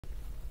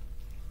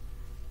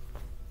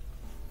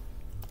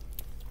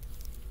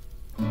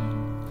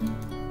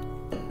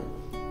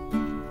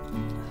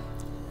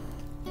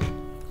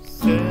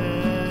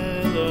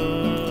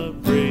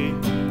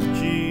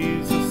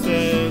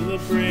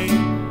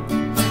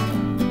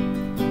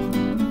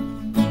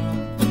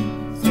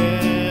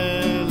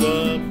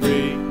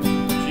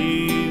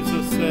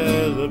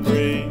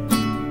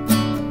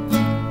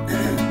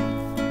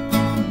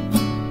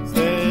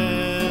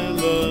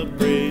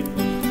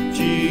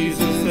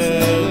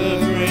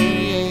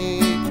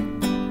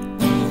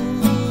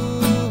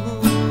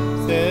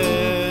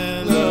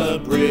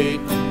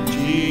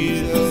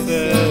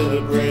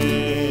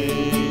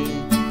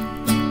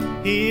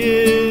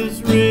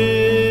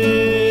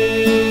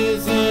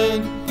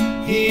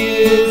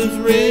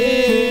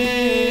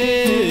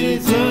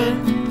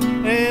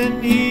risen,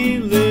 and he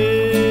lives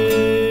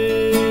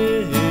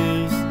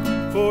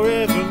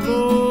forevermore.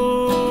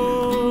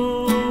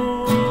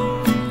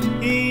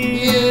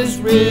 He is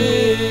risen.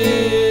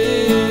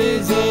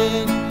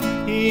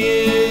 He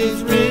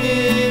is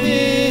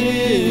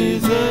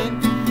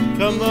risen.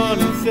 Come on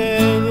and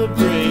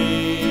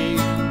celebrate.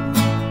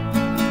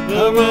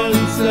 Come on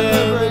and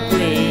celebrate.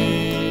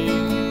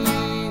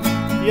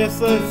 Yes,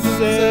 let's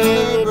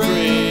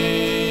celebrate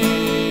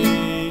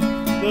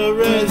the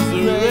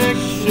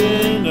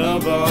resurrection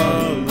of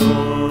our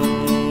Lord.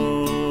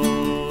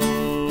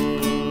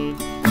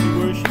 We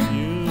worship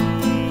you,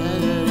 oh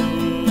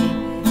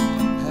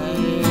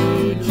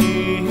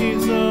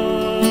Jesus.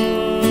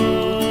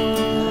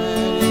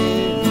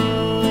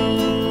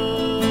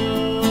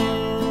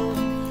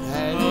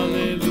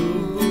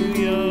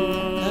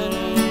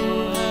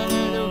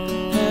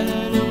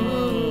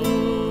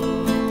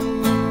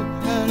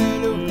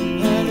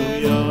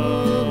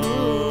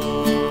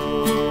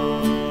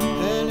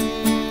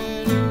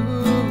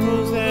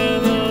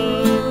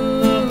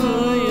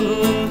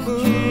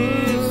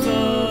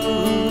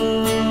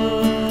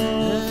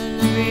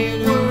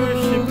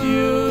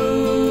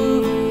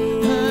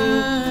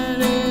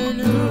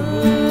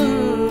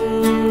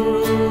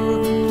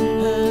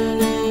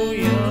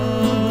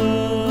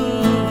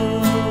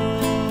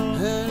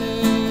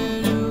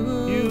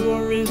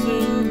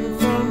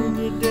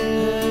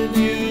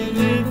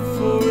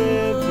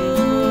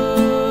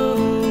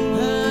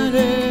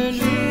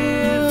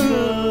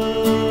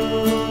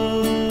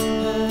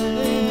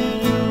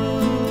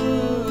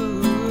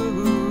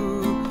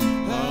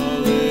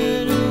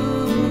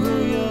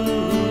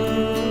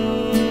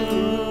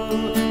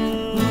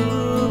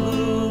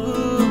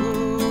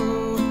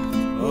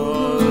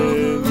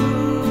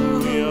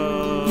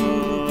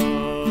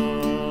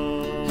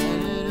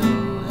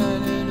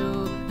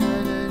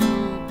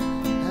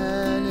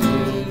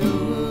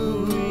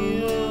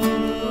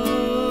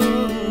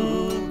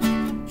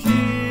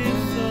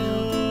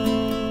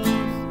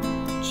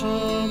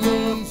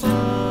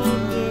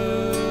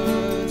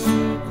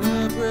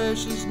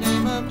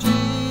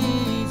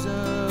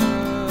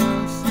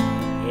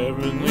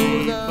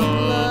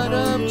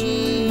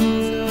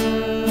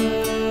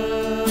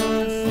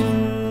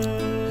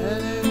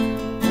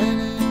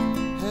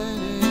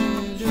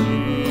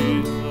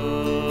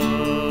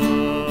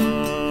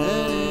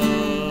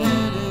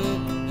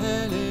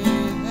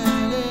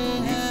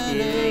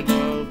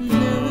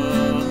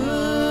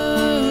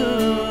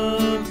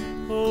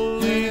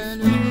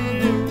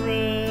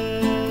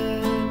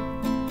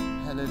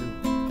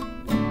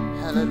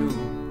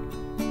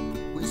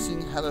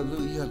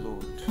 Hallelujah,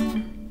 Lord.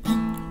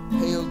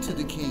 Hail to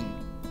the King.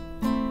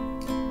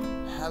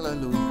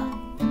 Hallelujah.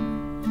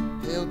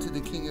 Hail to the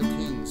King of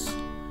Kings.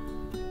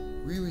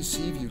 We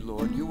receive you,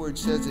 Lord. Your word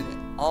says that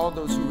all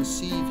those who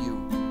receive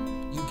you,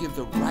 you give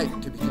the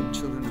right to become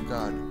children of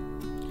God.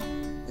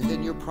 And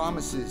then your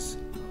promises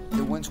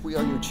that once we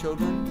are your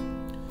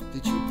children,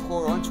 that you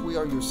pour, once we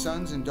are your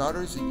sons and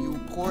daughters, that you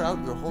pour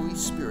out your Holy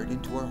Spirit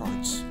into our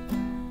hearts.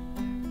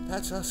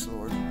 That's us,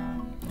 Lord.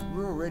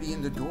 We're already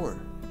in the door.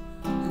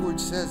 Your word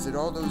says that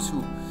all those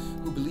who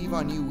believe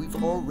on you,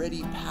 we've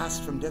already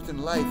passed from death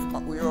and life.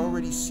 We are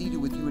already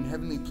seated with you in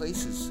heavenly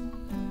places.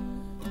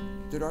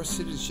 That our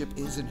citizenship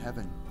is in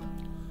heaven.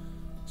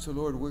 So,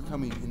 Lord, we're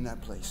coming in that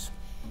place.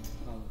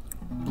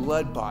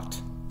 Blood-bought,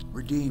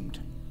 redeemed,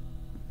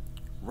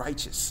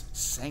 righteous,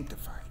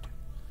 sanctified.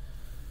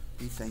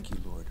 We thank you,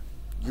 Lord.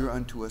 You're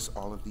unto us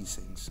all of these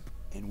things.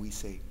 And we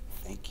say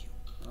thank you.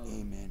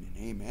 Amen and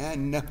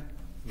amen.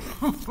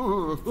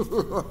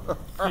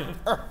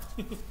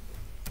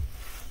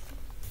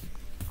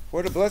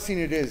 What a blessing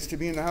it is to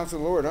be in the house of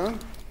the Lord, huh?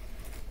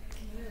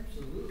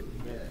 Absolutely,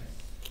 yes.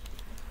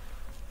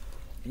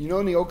 You know,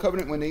 in the Old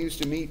Covenant when they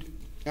used to meet,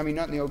 I mean,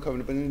 not in the Old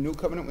Covenant, but in the New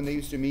Covenant when they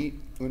used to meet,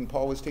 when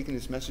Paul was taking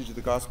this message of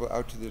the gospel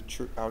out to the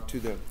church, out to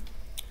the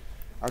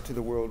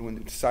world, when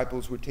the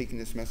disciples were taking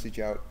this message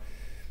out,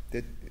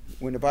 that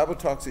when the Bible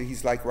talks that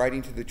he's like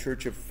writing to the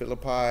church of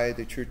Philippi,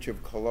 the church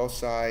of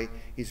Colossae,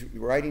 he's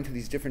writing to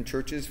these different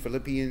churches,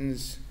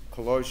 Philippians,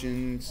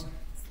 Colossians,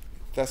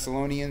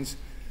 Thessalonians.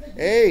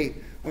 Hey,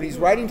 when he's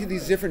writing to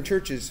these different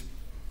churches,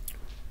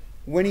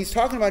 when he's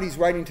talking about he's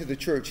writing to the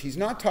church, he's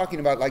not talking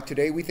about like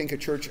today we think a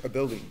church, a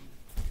building.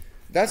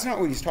 That's not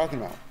what he's talking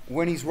about.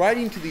 When he's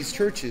writing to these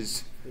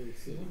churches,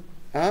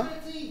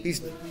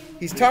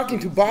 he's talking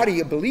to body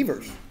of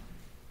believers.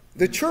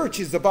 The church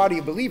is the body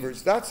of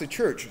believers. That's the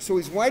church. So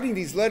he's writing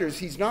these letters.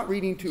 He's not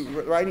writing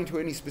to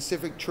any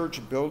specific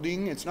church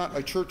building. It's not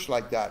a church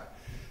like that.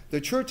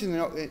 The church in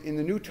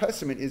the New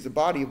Testament is the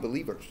body of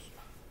believers.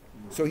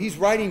 So he's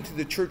writing to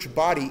the church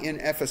body in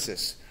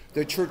Ephesus,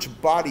 the church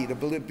body, the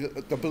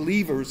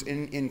believers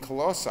in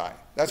Colossae.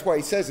 That's why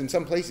he says in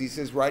some places,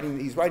 he's writing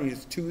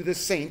this to the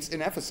saints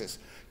in Ephesus,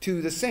 to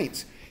the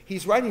saints.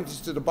 He's writing this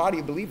to the body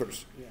of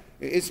believers. Yeah.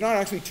 It's not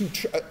actually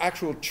to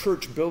actual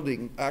church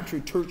building,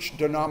 actual church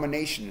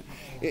denomination.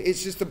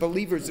 It's just the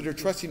believers that are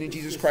trusting in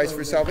Jesus Christ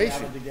for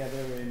salvation.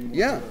 Together in,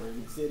 yeah.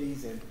 In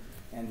cities and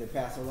And the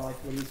pastor, like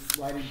when he's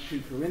writing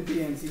to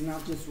Corinthians, he's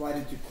not just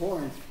writing to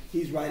Corinth,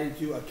 he's writing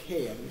to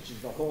Achaia, which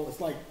is the whole,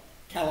 it's like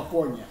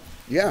California.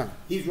 Yeah.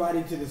 He's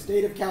writing to the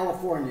state of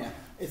California.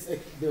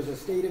 There's a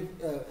state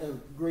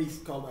of Greece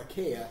called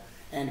Achaia,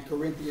 and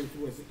Corinthians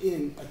was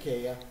in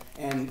Achaia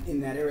and in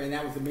that area, and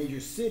that was a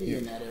major city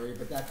in that area,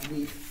 but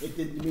it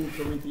didn't mean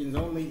Corinthians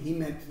only, he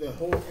meant the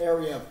whole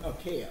area of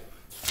Achaia.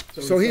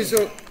 So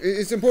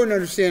it's important to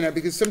understand that,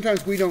 because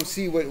sometimes we don't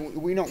see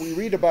we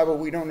read the Bible,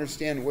 we don't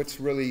understand what's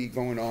really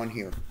going on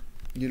here,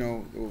 you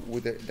know,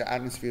 with the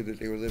atmosphere that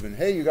they were living.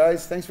 Hey, you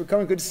guys, thanks for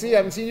coming. Good to see you. I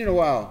haven't seen you in a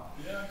while.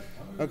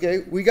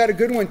 Okay, we got a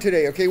good one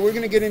today. Okay, we're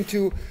going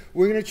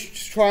to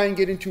try and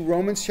get into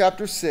Romans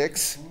chapter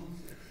 6.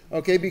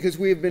 Okay, because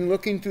we have been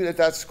looking through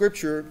that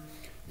scripture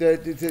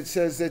that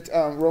says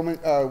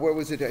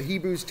that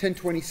Hebrews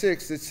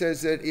 10:26, that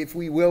says that if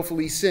we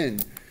willfully sin,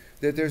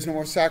 that there's no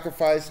more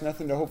sacrifice,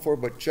 nothing to hope for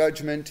but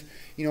judgment.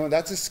 You know,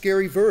 that's a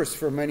scary verse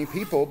for many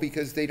people,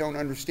 because they don't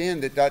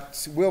understand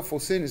that willful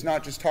sin is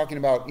not just talking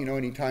about, you know,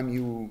 anytime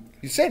you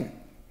sin.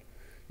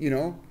 You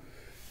know,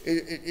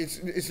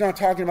 it's not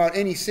talking about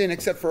any sin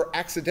except for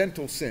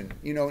accidental sin.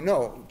 You know,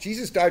 no,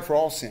 Jesus died for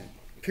all sin,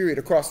 period,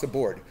 across the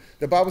board.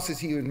 The Bible says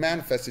he was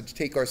manifested to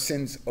take our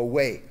sins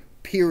away,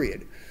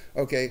 period.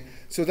 Okay,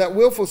 so that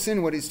willful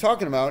sin, what he's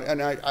talking about, and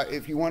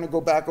if you want to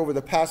go back over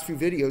the past 3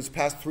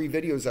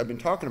 videos I've been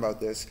talking about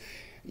this,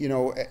 you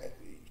know,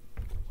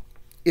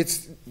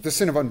 it's the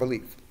sin of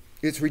unbelief.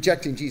 It's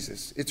rejecting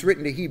Jesus. It's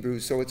written to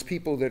Hebrews, so it's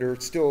people that are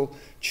still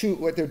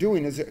what they're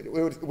doing is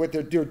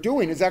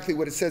exactly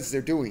what it says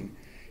they're doing.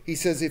 He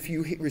says if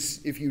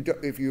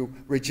you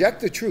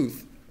reject the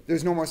truth,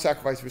 there's no more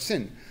sacrifice for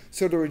sin.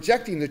 So they're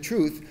rejecting the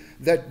truth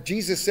that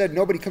Jesus said,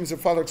 nobody comes to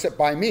the Father except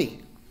by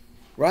me.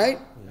 Right?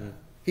 Yeah.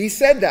 He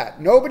said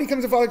that. Nobody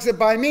comes to the Father except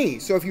by me.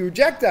 So if you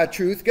reject that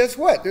truth, guess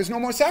what? There's no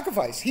more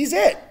sacrifice. He's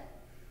it.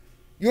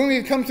 You only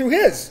need to come through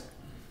his.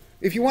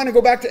 If you want to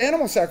go back to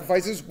animal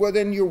sacrifices, well,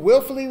 then you're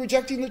willfully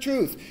rejecting the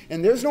truth.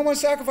 And there's no more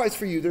sacrifice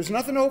for you. There's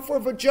nothing to hope for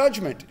but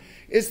judgment.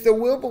 It's the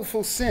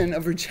willful sin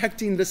of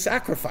rejecting the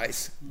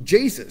sacrifice,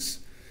 Jesus,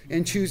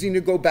 and choosing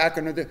to go back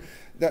under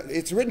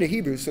it's written to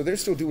Hebrews, so they're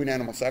still doing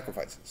animal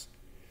sacrifices.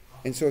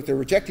 And so if they're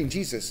rejecting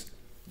Jesus,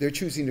 they're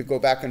choosing to go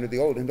back under the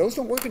old. And those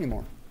don't work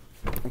anymore.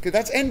 Okay,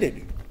 that's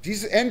ended.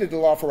 Jesus ended the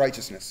law for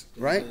righteousness,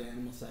 right? The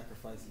animal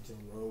sacrifice until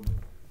Rome.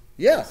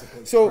 Yeah.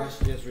 So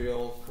crushed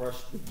Israel,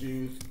 crushed the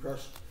Jews,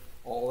 crushed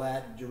all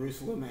that,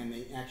 Jerusalem, and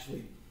they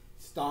actually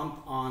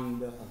stomped on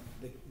the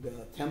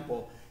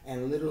temple,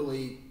 and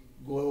literally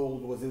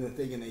gold was in the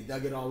thing, and they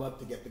dug it all up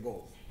to get the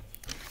gold.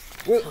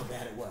 That's how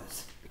bad it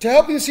was. To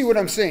help you see what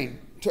I'm saying,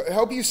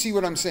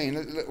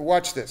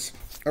 watch this.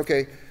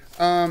 Okay.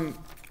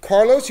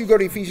 Carlos, you go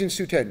to Ephesians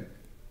 2:10.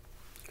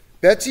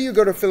 Betsy, you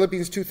go to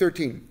Philippians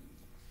 2:13.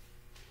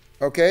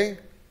 Okay?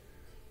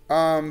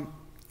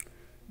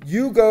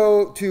 You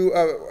go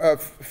to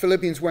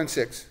Philippians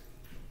 1:6.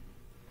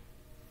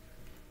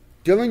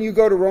 Dylan, you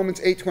go to Romans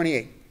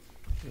 8:28.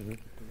 Mm-hmm.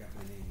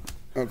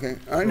 Okay,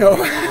 I know.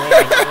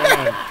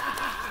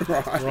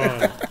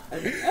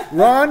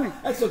 Ron?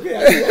 That's okay.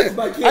 That's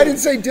my kid. I didn't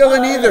say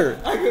Dylan either.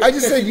 I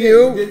just said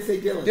you. You did say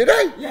Dylan. Did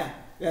I? Yeah.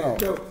 Oh.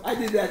 No, I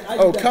did that.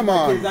 Come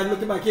on. Kids. I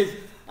look at my kids.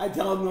 I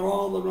tell them they're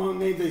all the wrong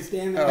names. They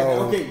stand there.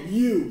 Oh. Okay,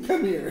 you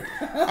come here.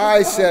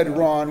 I said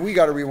Ron. We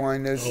got to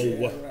rewind this. Oh,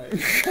 yeah, right.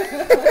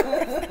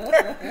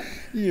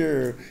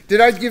 Yeah. Did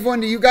I give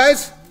one to you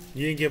guys?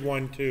 You can give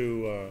one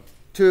to.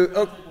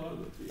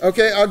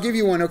 Okay, I'll give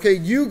you one. Okay,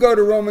 you go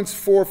to Romans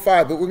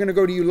 4:5, but we're going to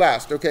go to you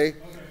last. Okay.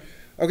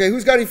 Okay.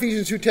 Who's got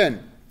Ephesians 2:10?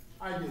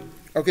 I do.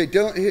 Okay,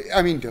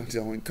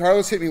 Dylan.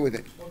 Carlos, hit me with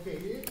it.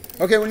 Okay.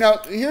 Okay. Well, now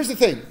here's the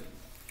thing.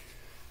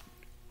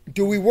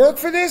 Do we work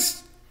for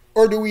this,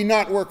 or do we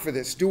not work for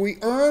this? Do we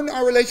earn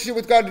our relationship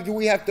with God, or do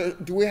we have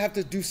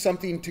to do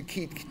something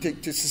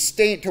to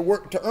sustain, to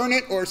work, to earn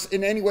it, or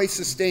in any way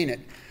sustain it?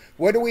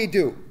 What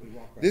do?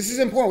 This is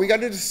important. We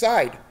got to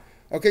decide.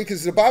 Okay,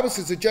 because the Bible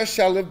says the just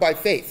shall live by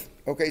faith.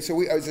 Okay, so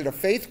is it a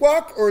faith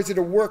walk or is it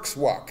a works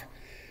walk?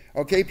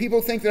 Okay,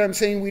 people think that I'm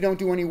saying we don't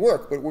do any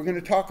work, but we're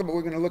going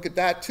to look at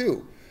that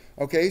too.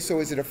 Okay, so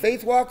is it a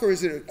faith walk or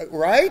is it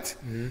right?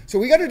 Mm-hmm. So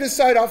we got to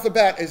decide off the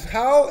bat is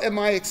how am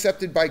I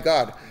accepted by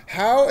God?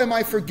 How am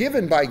I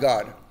forgiven by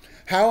God?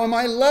 How am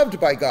I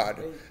loved by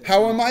God?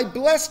 How am I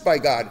blessed by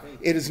God?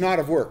 It is not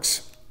of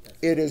works.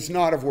 It is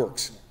not of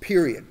works,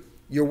 period.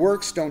 Your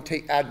works don't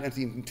add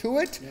nothing to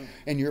it,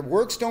 and your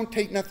works don't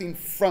take nothing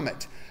from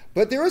it.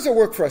 But there is a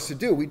work for us to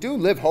do. We do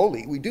live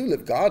holy. We do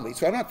live godly.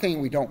 So I'm not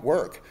saying we don't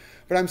work.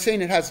 But I'm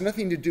saying it has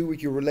nothing to do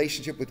with your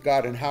relationship with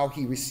God and how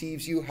he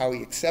receives you, how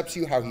he accepts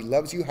you, how he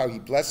loves you, how he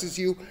blesses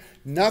you.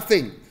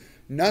 Nothing.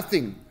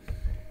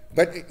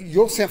 But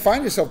you'll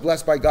find yourself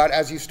blessed by God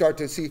as you start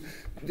to see.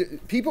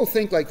 People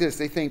think like this.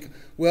 They think,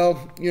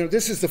 well,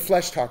 this is the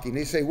flesh talking.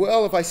 They say,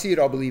 well, if I see it,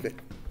 I'll believe it.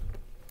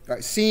 All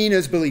right, seeing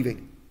is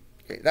believing.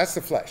 Okay, that's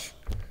the flesh.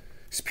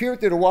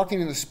 Spirit that are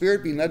walking in the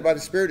Spirit, being led by the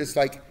Spirit, it's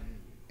like,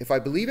 if I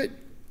believe it,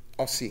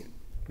 I'll see it.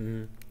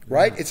 Mm-hmm.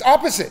 Right? It's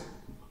opposite.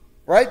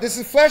 Right? This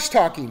is flesh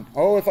talking.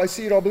 Oh, if I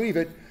see it, I'll believe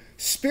it.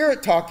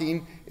 Spirit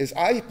talking is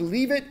I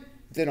believe it,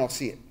 then I'll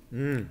see it.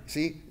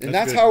 See? And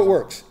that's good. how it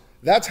works.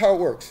 That's how it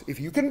works. If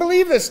you can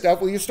believe this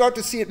stuff, well, you start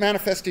to see it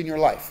manifest in your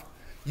life.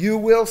 You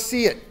will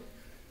see it.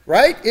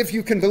 Right? If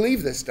you can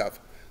believe this stuff.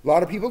 A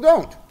lot of people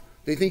don't.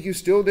 They think you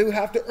still do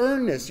have to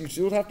earn this. You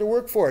still have to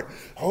work for it.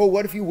 Oh,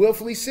 what if you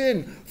willfully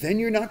sin? Then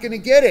you're not going to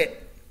get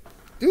it.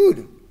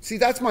 Dude, see,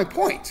 that's my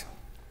point.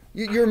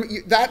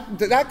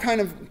 That kind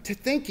of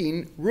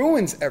thinking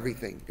ruins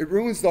everything. It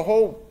ruins the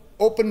whole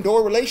open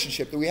door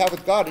relationship that we have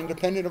with God,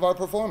 independent of our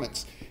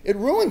performance. It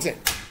ruins it.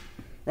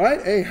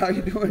 Right? Hey, how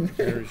you doing?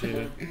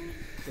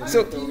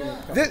 So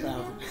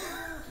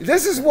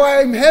this is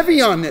why I'm heavy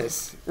on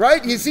this.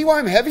 Right? You see why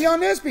I'm heavy on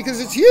this? Because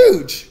it's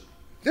huge.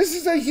 This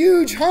is a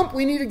huge hump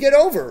we need to get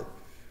over,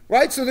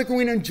 right? So that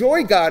we can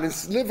enjoy God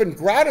and live in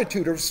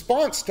gratitude, a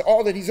response to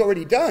all that He's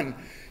already done,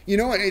 you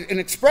know, and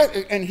express.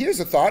 And here's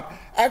a thought: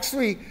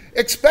 actually,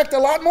 expect a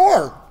lot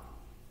more,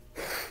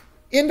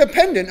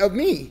 independent of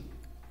me.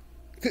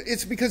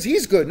 It's because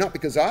He's good, not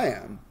because I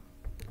am.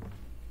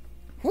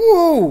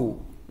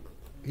 Whoo!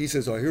 He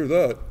says, "I hear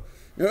that."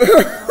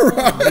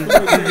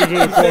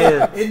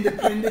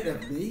 Independent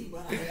of me?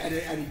 Well, I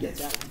didn't get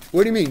that one.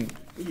 What do you mean?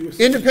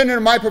 Independent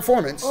of my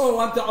performance. Oh,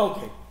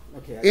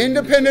 okay.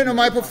 Independent of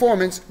my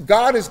performance,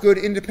 God is good,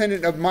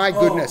 independent of my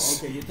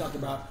goodness. Okay, you're talking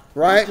about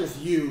right? Not just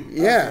you,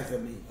 yeah.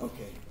 me.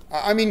 Okay.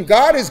 I mean,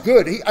 God is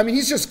good.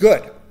 He's just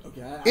good.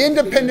 Okay,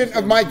 independent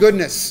of my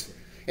goodness.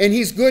 And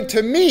He's good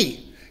to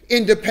me,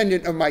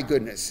 independent of my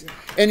goodness. Yeah.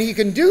 And He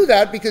can do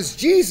that because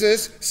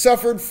Jesus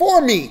suffered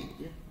for me.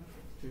 Yeah.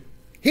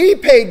 He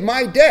paid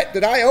my debt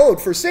that I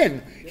owed for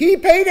sin. Yeah. He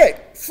paid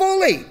it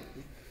fully.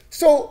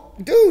 So,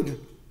 dude,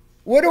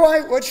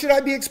 what should I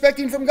be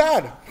expecting from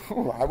God?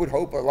 Oh, I would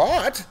hope a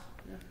lot.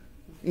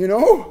 You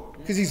know,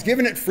 because He's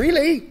given it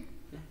freely.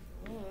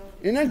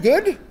 Isn't that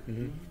good?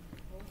 Mm-hmm.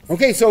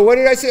 Okay, so what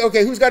did I say?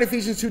 Okay, who's got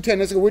Ephesians 2:10?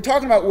 Let's go. We're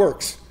talking about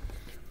works.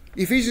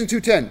 Ephesians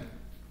 2:10.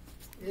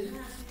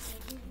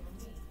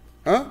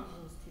 Huh?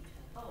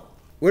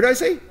 What did I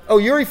say? Oh,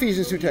 you're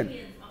Ephesians 2:10.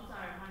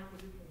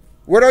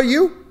 What are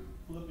you?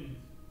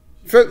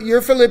 Philippians.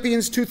 You're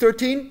Philippians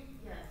 2:13?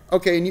 Yes.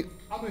 Okay, and you?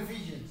 I'm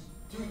Ephesians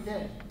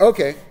 2:10.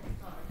 Okay.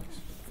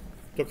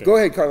 Okay. Go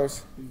ahead,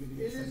 Carlos.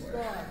 It is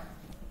God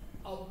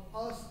of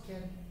us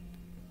can.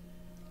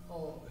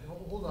 Oh,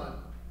 hold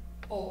on.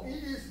 Oh,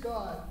 it is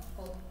God.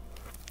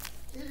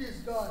 It is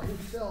God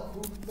Himself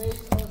who made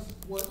us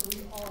what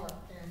we are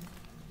and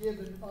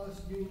given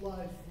us new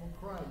life from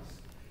Christ.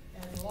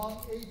 And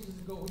long ages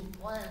ago, He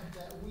planned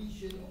that we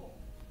should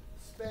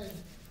spend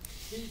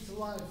these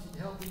lives in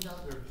helping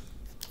others.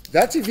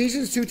 That's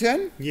Ephesians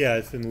 2:10? Yeah,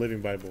 it's in the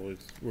Living Bible.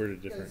 It's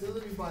worded different. Yeah, it's the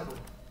Living Bible.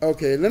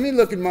 Okay, let me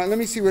look at mine. Let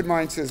me see what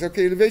mine says.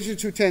 Okay,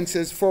 Ephesians 2:10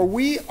 says, "For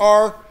we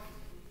are."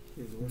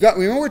 God,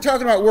 remember, we're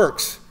talking about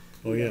works.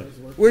 Oh yeah.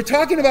 We're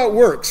talking about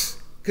works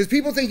because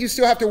people think you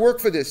still have to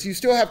work for this. You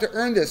still have to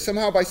earn this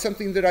somehow by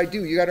something that I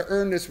do. You got to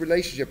earn this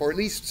relationship, or at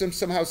least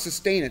somehow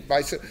sustain it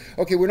by.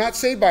 Okay, we're not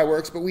saved by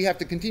works, but we have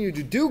to continue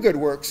to do good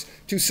works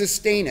to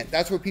sustain it.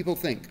 That's what people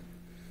think.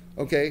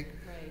 Okay,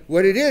 right.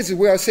 What it is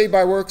we are saved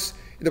by works.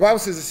 The Bible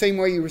says the same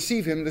way you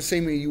receive Him, the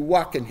same way you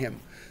walk in Him.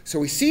 So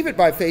we receive it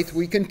by faith,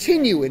 we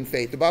continue in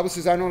faith. The Bible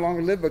says, I no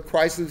longer live, but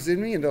Christ lives in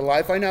me, and the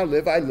life I now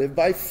live, I live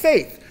by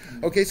faith.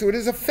 Okay, so it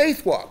is a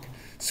faith walk.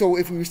 So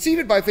if we receive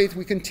it by faith,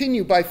 we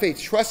continue by faith,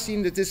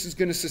 trusting that this is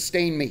going to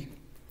sustain me.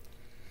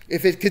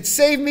 If it could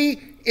save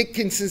me, it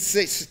can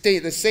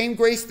sustain. The same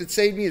grace that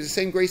saved me is the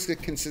same grace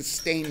that can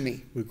sustain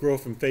me. We grow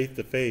from faith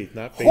to faith,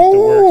 not faith to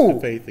works to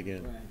faith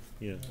again. Right.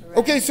 Yeah.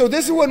 Okay, so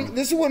this is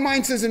what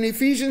mine says in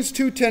Ephesians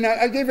 2:10.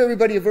 I gave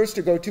everybody a verse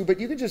to go to, but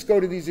you can just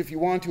go to these if you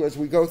want to as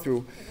we go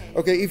through.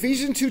 Okay,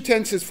 Ephesians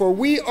 2:10 says, "For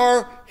we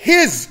are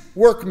His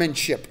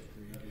workmanship,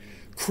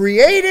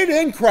 created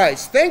in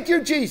Christ." Thank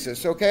you,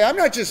 Jesus. Okay, I'm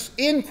not just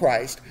in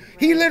Christ.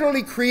 He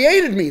literally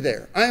created me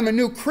there. I am a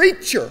new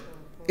creature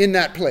in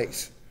that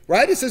place.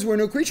 Right? It says we're a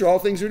new creature. All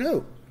things are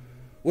new.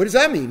 What does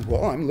that mean?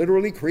 Well, I'm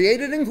literally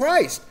created in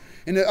Christ.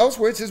 And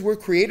elsewhere it says we're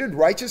created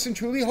righteous and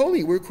truly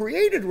holy. We're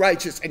created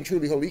righteous and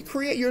truly holy.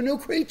 You're a new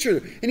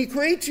creature, and He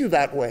creates you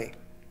that way.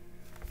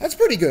 That's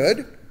pretty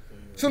good.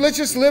 So let's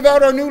just live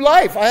out our new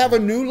life. I have a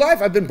new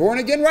life. I've been born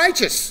again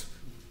righteous.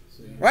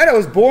 Right? I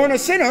was born a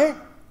sinner.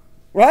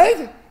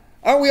 Right?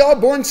 Aren't we all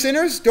born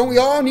sinners? Don't we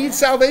all need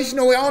salvation?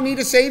 Don't we all need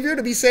a Savior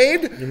to be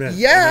saved? Amen.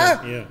 Yeah.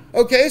 Amen.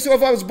 Yeah. Okay, so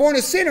if I was born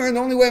a sinner, and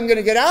the only way I'm going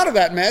to get out of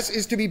that mess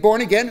is to be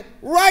born again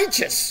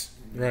righteous.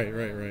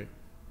 Right.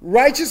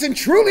 Righteous and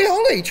truly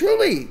holy,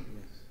 truly.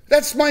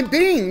 That's my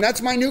being.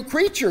 That's my new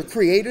creature,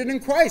 created in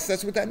Christ.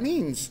 That's what that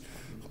means.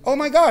 Oh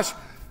my gosh.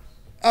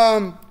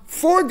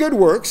 For good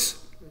works.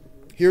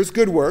 Here's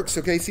good works.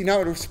 Okay, see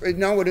now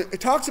what it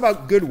talks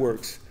about good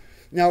works.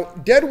 Now,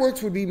 dead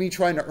works would be me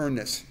trying to earn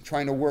this,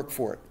 trying to work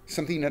for it,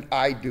 something that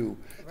I do.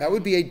 That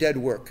would be a dead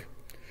work.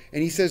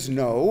 And he says,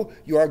 no,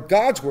 you are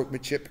God's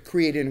workmanship,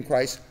 created in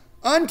Christ,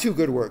 unto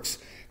good works.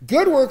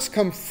 Good works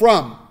come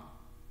from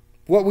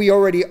what we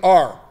already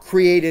are,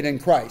 created in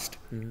Christ.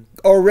 Mm-hmm.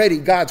 Already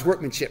God's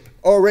workmanship,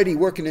 already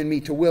working in me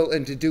to will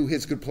and to do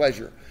His good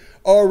pleasure.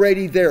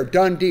 Already there,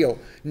 done deal.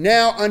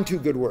 Now unto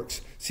good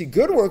works. See,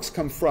 good works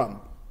come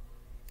from.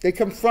 They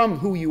come from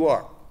who you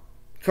are.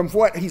 Come from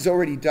what he's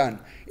already done.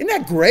 Isn't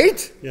that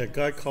great? Yeah,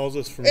 God calls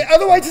us from...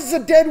 Otherwise, it's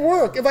a dead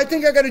work. If I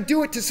think I got to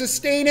do it to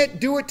sustain it,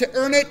 do it to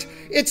earn it,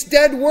 it's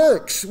dead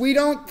works. We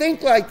don't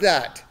think like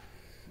that.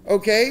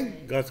 Okay?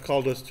 God's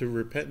called us to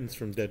repentance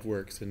from dead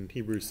works in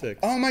Hebrews 6.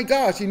 Oh my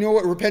gosh, you know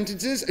what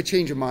repentance is? A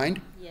change of mind.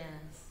 Yes.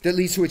 That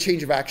leads to a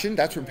change of action.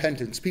 That's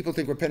repentance. People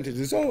think repentance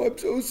is, oh, I'm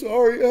so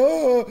sorry.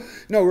 Oh.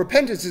 No,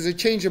 repentance is a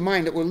change of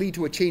mind that will lead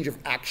to a change of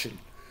action.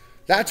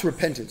 That's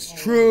repentance.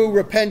 True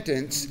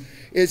repentance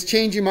is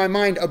changing my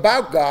mind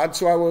about God,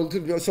 so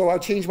I'll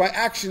change my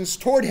actions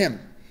toward him.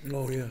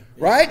 Oh, yeah.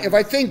 Right? If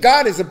I think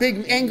God is a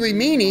big angry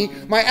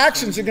meanie, my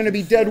actions are going to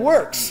be dead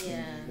works.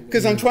 Yeah.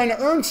 Because I'm trying to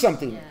earn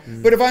something. Yes.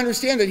 But if I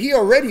understand that he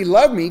already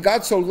loved me,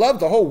 God so loved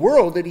the whole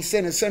world that he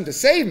sent his son to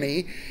save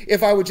me,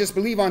 if I would just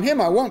believe on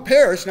him, I won't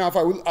perish. Now,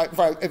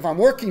 if I'm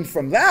working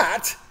from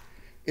that,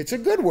 it's a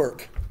good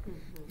work.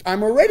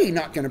 I'm already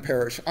not going to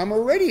perish. I'm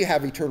already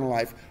have eternal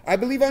life. I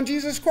believe on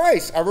Jesus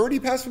Christ. I've already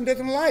passed from death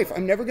into life.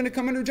 I'm never going to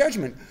come under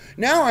judgment.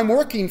 Now I'm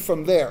working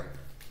from there.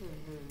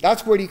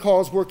 That's what he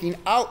calls working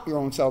out your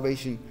own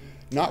salvation,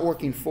 not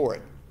working for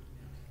it.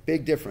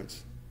 Big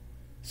difference.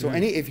 So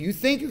if you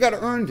think you got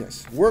to earn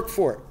this, work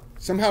for it,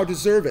 somehow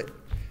deserve it.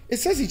 It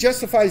says he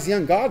justifies the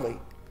ungodly.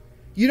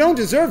 You don't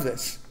deserve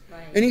this.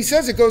 Right. And he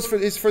says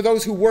it's for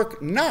those who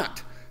work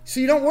not. So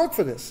you don't work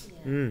for this.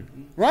 Yeah.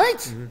 Right?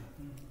 Mm-hmm.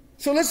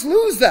 So let's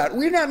lose that.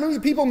 We're not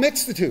losing. People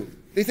mix the two.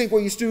 They think,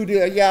 well, you still do,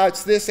 yeah,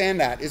 it's this and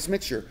that. It's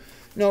mixture.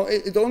 No,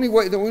 the only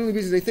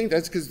reason they think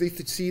that's because they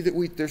see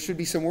that there should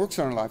be some works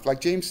on our life.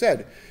 Like James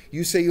said,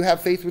 you say you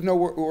have faith with no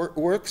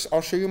works,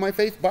 I'll show you my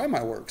faith by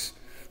my works.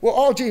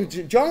 Well, James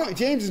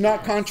is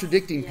not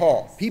contradicting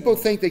Paul. People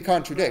think they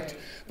contradict.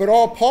 But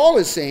all Paul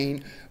is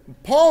saying,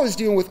 Paul is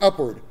dealing with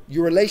upward,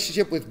 your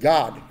relationship with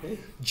God.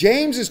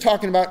 James is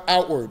talking about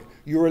outward,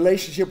 your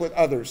relationship with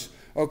others.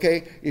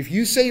 Okay, if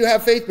you say you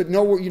have faith, but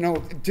no,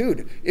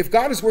 dude, if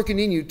God is working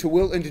in you to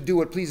will and to do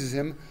what pleases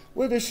him,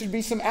 well, there should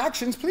be some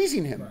actions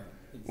pleasing him.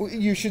 Well,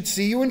 you should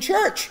see you in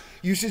church.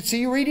 You should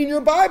see you reading your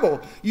Bible.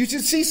 You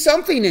should see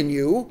something in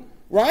you,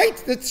 right,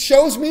 that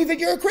shows me that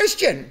you're a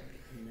Christian.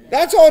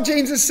 That's all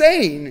James is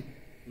saying.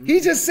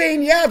 He's just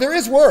saying, yeah, there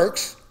is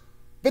works,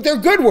 but they're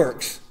good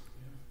works.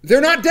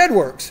 They're not dead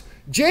works.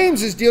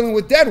 James is dealing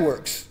with dead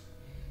works.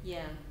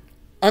 Yeah.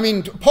 I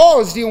mean,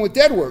 Paul is dealing with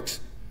dead works.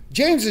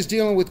 James is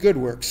dealing with good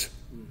works.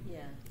 Yeah.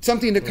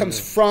 Something that comes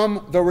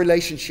from the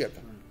relationship.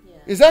 Yeah.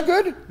 Is that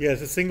good? Yeah,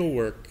 it's a single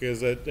work.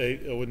 Is that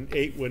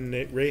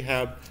when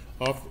Rahab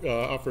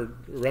offered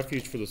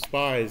refuge for the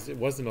spies, it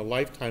wasn't a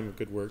lifetime of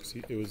good works.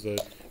 It was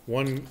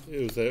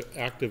an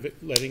act of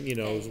letting, it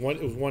was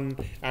one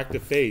act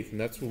of faith, and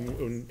that's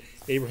when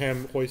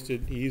Abraham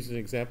hoisted. He used an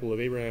example of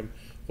Abraham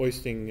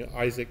hoisting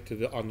Isaac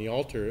on the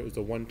altar. It was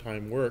a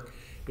one-time work.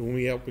 And when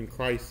we open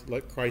Christ,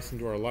 let Christ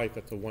into our life,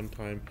 that's a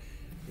one-time.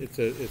 It's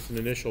an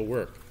initial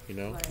work,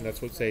 and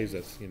that's what saves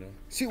us,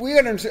 See, we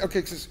got to understand.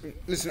 Okay,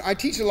 listen, I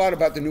teach a lot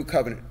about the new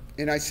covenant,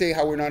 and I say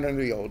how we're not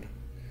under the old,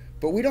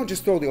 but we don't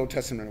just throw the Old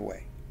Testament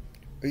away.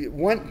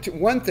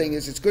 One thing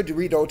is, it's good to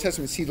read the Old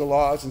Testament, see the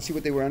laws, and see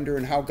what they were under,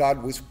 and how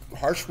God was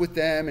harsh with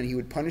them, and he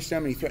would punish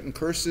them, and he threatened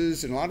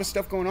curses, and a lot of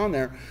stuff going on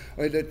there.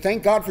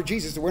 Thank God for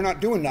Jesus that we're not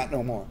doing that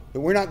no more,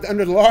 that we're not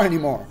under the law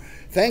anymore.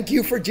 Thank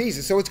you for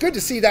Jesus. So it's good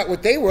to see that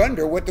what they were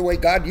under, the way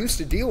God used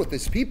to deal with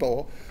his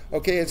people,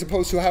 okay, as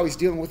opposed to how he's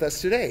dealing with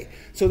us today.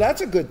 So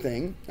that's a good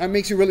thing. That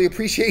makes you really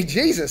appreciate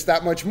Jesus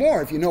that much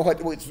more if you know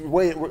what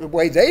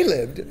way they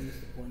lived,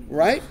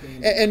 right?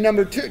 And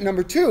number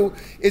two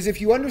is,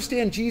 if you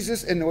understand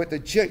Jesus and what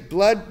the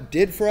blood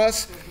did for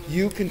us,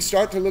 you can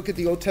start to look at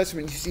the Old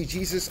Testament and you see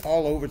Jesus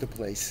all over the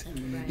place.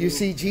 You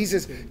see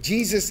Jesus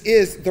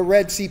is the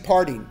Red Sea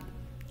parting,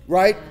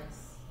 right?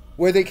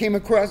 Where they came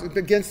across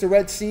against the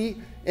Red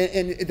Sea,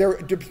 and they're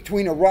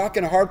between a rock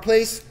and a hard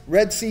place.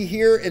 Red Sea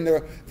here, and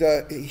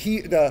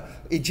the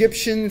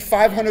Egyptian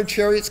 500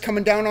 chariots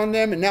coming down on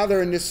them, and now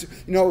they're in this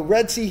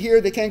Red Sea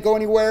here. They can't go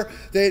anywhere.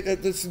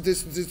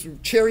 This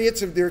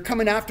chariots, they're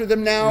coming after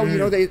them now.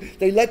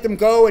 They let them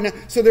go, and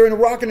so they're in a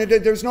rock, and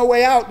there's no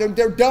way out.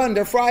 They're done.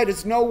 They're fried.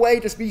 There's no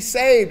way to be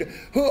saved.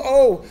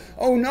 Oh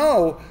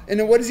no! And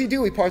then what does he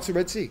do? He parts the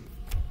Red Sea,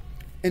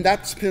 and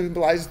that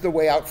symbolizes the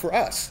way out for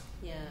us.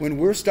 When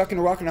we're stuck in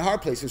a rock and a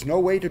hard place, there's no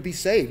way to be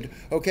saved,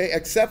 okay,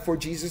 except for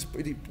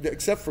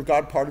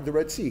God parted the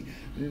Red Sea.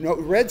 No,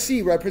 Red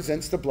Sea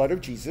represents the blood of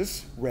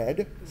Jesus.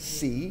 Red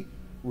Sea,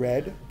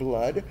 red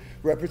blood,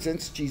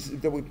 represents Jesus.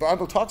 The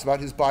Bible talks about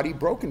his body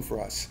broken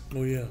for us.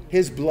 Oh, yeah.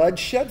 His blood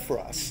shed for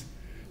us.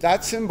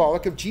 That's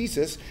symbolic of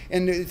Jesus,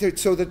 and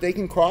so that they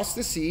can cross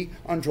the sea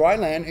on dry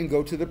land and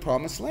go to the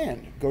promised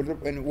land.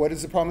 And what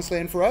is the promised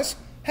land for us?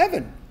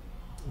 Heaven,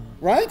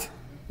 right?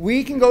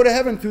 We can go to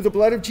heaven through the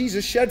blood of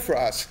Jesus shed for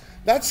us.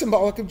 That's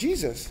symbolic of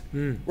Jesus,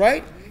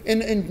 right?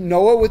 And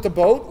Noah with the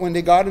boat, when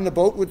they got in the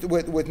boat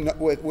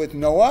with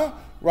Noah,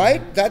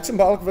 right? That's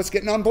symbolic of us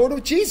getting on board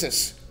with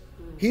Jesus.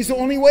 He's the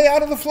only way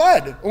out of the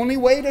flood. Only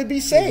way to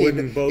be saved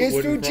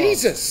is through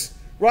Jesus,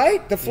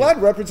 right? The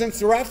flood represents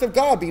the wrath of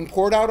God being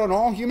poured out on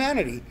all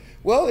humanity.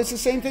 Well, it's the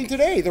same thing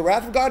today. The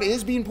wrath of God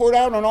is being poured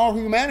out on all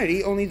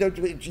humanity, only that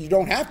you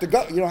don't have to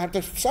go. You don't have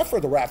to suffer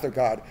the wrath of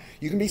God.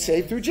 You can be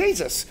saved through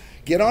Jesus.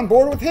 Get on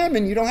board with him,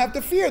 and you don't have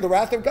to fear the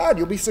wrath of God.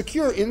 You'll be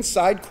secure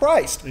inside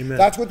Christ. Amen.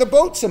 That's what the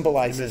boat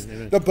symbolizes. Amen.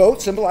 Amen. The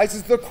boat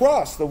symbolizes the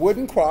cross, the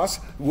wooden cross,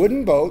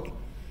 wooden boat.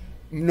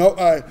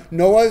 Noah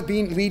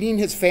leading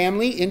his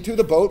family into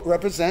the boat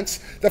represents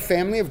the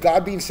family of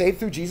God being saved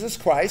through Jesus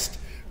Christ,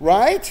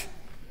 right?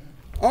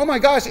 Oh my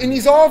gosh, and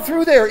he's all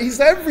through there. He's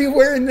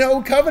everywhere in the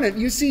Old Covenant.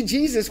 You see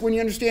Jesus when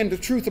you understand the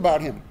truth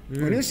about him.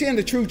 When you understand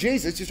the true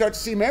Jesus, you start to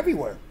see him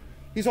everywhere.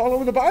 He's all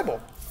over the Bible.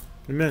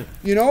 Amen.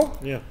 You know?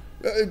 Yeah.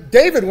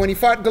 David, when he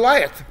fought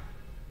Goliath,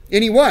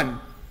 and he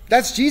won,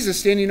 that's Jesus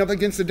standing up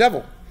against the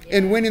devil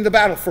and winning the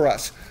battle for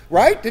us.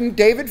 Right? Didn't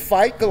David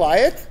fight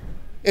Goliath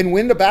and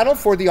win the battle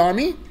for the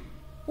army?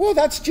 Well,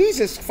 that's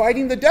Jesus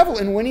fighting the devil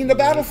and winning the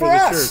battle for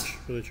us.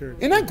 For the church.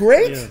 Isn't that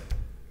great? Yeah.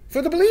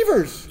 For the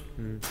believers.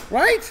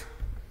 Right?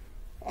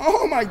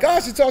 Oh my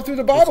gosh, it's all through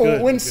the Bible.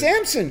 Good, When good.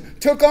 Samson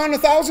took on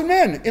 1,000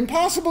 men,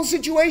 impossible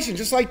situation,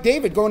 just like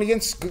David going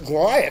against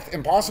Goliath,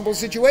 impossible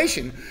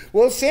situation.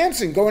 Well,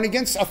 Samson going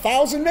against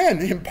 1,000 men,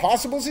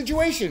 impossible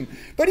situation.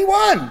 But he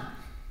won.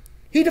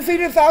 He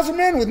defeated 1,000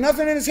 men with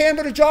nothing in his hand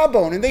but a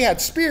jawbone, and they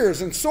had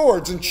spears and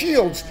swords and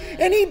shields,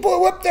 and he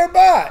blew up their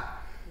butt.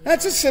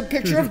 That's a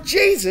picture of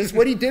Jesus,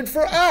 what he did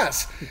for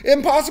us.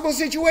 Impossible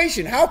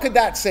situation. How could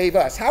that save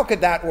us? How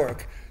could that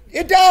work?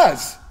 It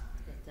does.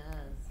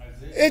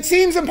 It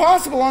seems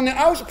impossible on the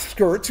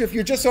outskirts if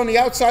you're just on the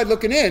outside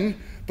looking in.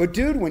 But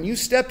dude, when you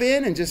step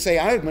in and just say,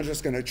 I'm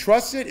just going to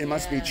trust it, it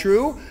must be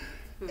true,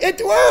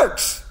 it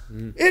works.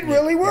 It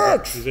really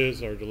works. It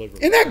is our deliverer.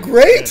 Isn't that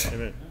great?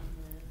 Amen.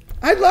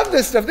 I love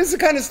this stuff. This is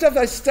the kind of stuff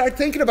I start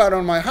thinking about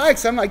on my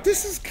hikes. I'm like,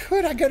 this is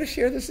good. I got to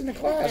share this in the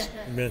class.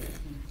 Amen.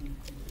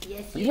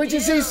 Yes, But you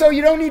see, so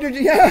you don't need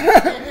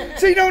to,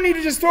 so you don't need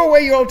to just throw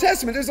away your Old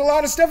Testament. There's a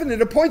lot of stuff in there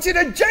that points you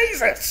to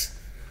Jesus.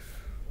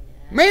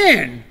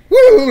 Man,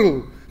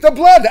 woo! The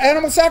blood, the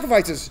animal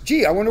sacrifices.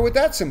 Gee, I wonder what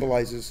that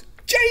symbolizes.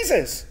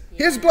 Jesus,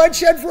 his blood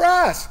shed for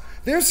us.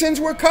 Their sins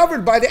were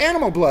covered by the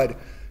animal blood.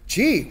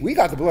 Gee, we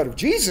got the blood of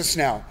Jesus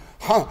now.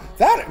 Huh?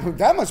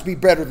 That must be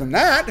better than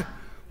that.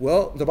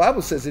 Well, the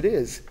Bible says it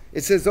is.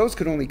 It says those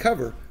could only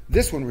cover.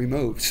 This one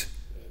removes.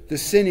 The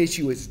sin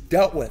issue is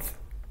dealt with.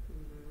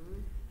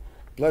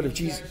 Blood of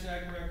Jesus.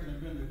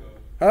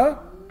 Huh?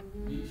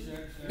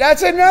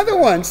 That's another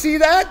one. See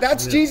that?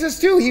 That's Jesus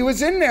too. He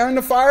was in there in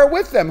the fire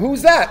with them.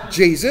 Who's that?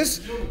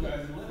 Jesus.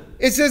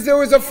 It says there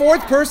was a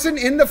fourth person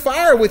in the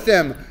fire with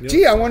them.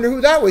 Gee, I wonder who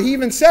that was. He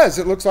even says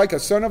it looks like a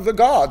son of the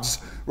gods.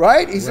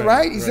 Right? He said,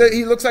 right? He said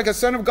he looks like a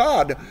son of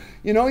God.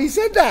 You know, he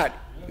said that.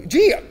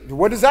 Gee,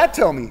 what does that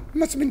tell me? It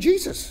must have been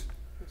Jesus.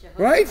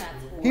 Right?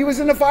 He was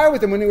in the fire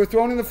with them when they were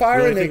thrown in the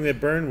fire. The only thing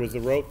that burned was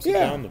the ropes that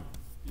bound them.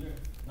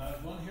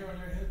 Not one hair on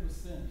your head was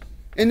singed.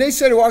 And they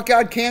said, well,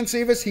 God can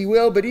save us, he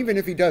will, but even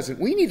if he doesn't,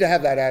 we need to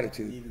have that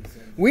attitude.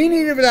 We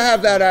need to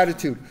have that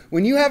attitude.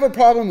 When you have a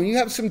problem, when you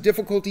have some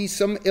difficulty,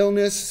 some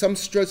illness, some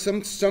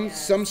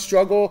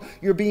struggle,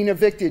 you're being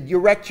evicted, you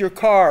wrecked your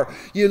car,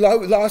 you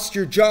lost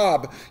your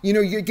job, you know,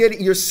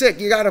 you're sick,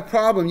 you got a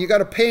problem, you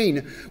got a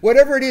pain,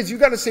 whatever it is, you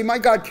got to say, my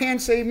God can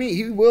save me,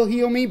 he will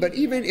heal me, but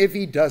even if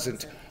he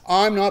doesn't,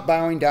 I'm not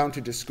bowing down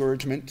to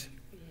discouragement.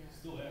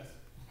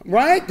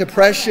 Right?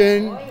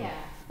 Depression.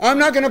 I'm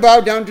not going to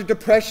bow down to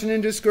depression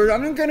and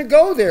discouragement. I'm not going to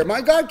go there.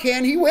 My God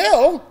can, he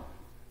will.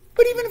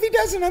 But even if he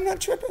doesn't, I'm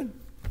not tripping.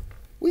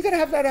 We got to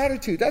have that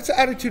attitude. That's the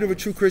attitude of a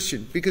true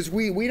Christian, because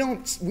we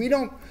don't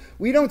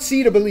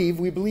see to believe,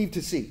 we believe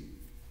to see.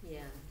 Yeah.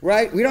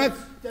 Right? We don't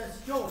have. That's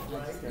Job,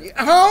 right?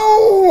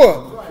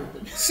 Oh!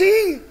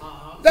 See?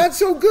 That's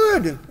so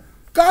good.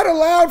 God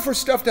allowed for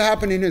stuff to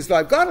happen in his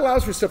life. God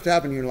allows for stuff to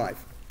happen in your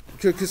life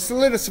to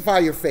solidify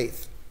your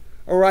faith.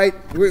 All right?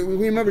 We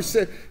remember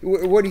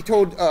what he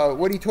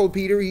told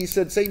Peter. He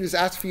said, Satan has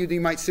asked for you that he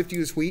might sift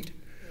you as wheat,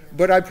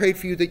 but I prayed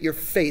for you that your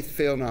faith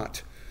fail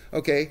not.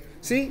 Okay?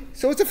 See?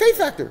 So it's a faith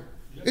factor.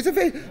 It's a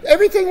faith.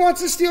 Everything wants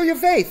to steal your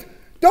faith.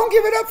 Don't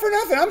give it up for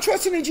nothing. I'm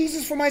trusting in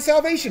Jesus for my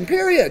salvation,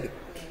 period.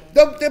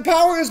 The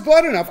power is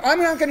blood enough. I'm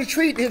not going to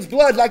treat his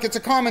blood like it's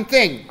a common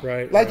thing.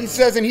 Like he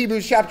says in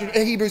Hebrews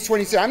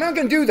 26. I'm not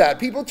going to do that.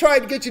 People try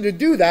to get you to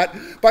do that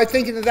by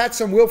thinking that that's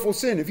some willful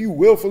sin. If you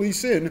willfully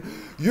sin,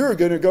 you're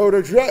going to go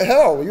to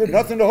hell. You're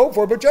nothing to hope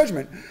for but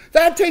judgment.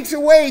 That takes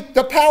away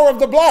the power of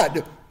the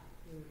blood.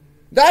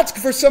 That's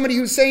for somebody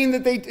who's saying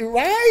that they...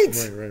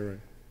 Right.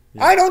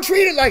 Yeah. I don't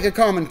treat it like a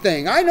common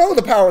thing. I know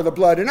the power of the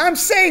blood, and I'm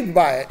saved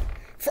by it.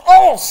 For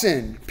all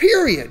sin.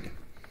 Period.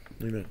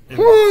 Amen.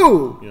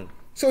 Whoo! Yeah.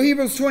 So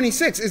Hebrews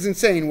 26 isn't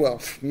saying, well,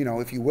 you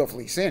know, if you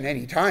willfully sin,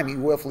 anytime you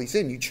willfully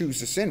sin, you choose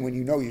to sin when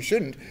you know you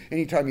shouldn't.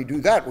 Anytime you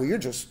do that, well, you're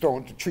just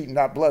treating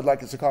that blood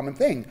like it's a common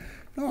thing.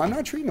 No, I'm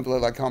not treating the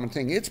blood like a common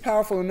thing. It's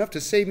powerful enough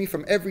to save me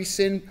from every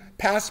sin,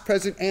 past,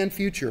 present, and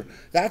future.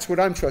 That's what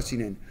I'm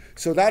trusting in.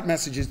 So that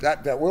message is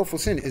that willful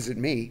sin isn't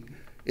me.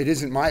 It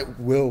isn't my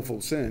willful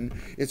sin.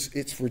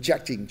 It's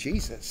rejecting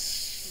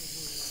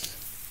Jesus.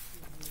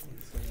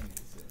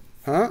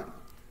 Huh?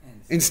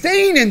 And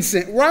staying in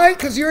sin, right?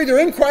 Because you're either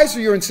in Christ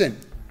or you're in sin.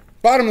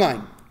 Bottom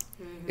line.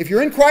 If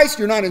you're in Christ,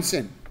 you're not in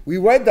sin. We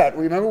read that.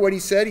 Remember what he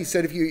said? He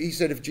said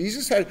if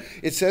Jesus had,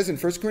 it says in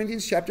 1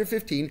 Corinthians chapter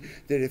 15,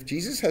 that if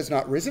Jesus has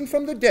not risen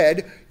from the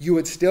dead, you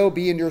would still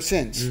be in your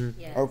sins.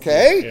 Yes.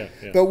 Okay? Yeah,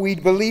 yeah. But we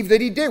believe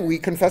that he did. We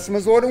confess him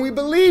as Lord and we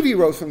believe he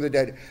rose from the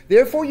dead.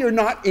 Therefore, you're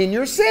not in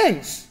your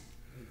sins.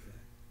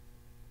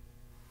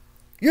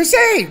 You're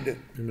saved.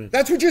 Amen.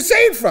 That's what you're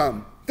saved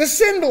from. The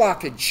sin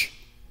blockage.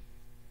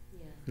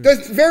 Yeah.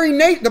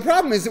 The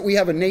problem is that we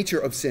have a nature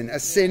of sin, a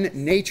sin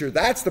nature.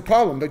 That's the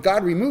problem. But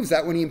God removes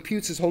that when he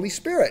imputes his Holy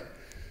Spirit.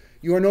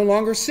 You are no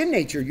longer sin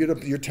nature.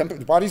 Your temple,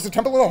 the body's the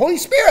temple of the Holy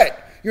Spirit.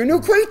 You're a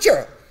new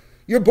creature.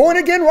 You're born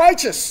again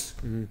righteous.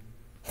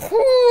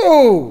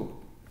 Whoo!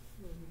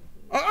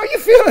 Are you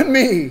feeling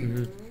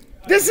me?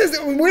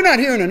 We're not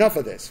hearing enough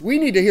of this. We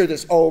need to hear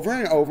this over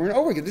and over and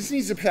over again. This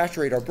needs to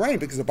saturate our brain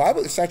because the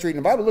Bible is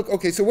saturating the Bible. Look,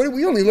 okay, so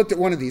we only looked at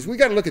one of these. We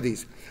got to look at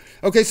these.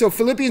 Okay, so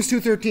Philippians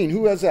 2:13.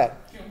 Who has that?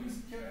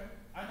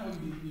 I know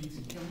you need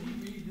to. Can we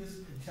read this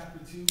in chapter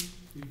 2,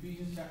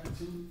 Ephesians chapter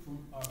 2, from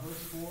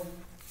verse 4?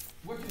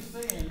 What you're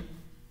saying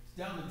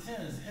down to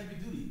 10 is heavy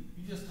duty.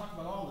 You just talked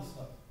about all this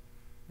stuff.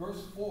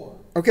 Verse 4.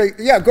 Okay,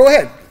 yeah, go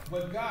ahead.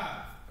 But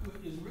God, who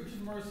is rich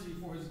in mercy,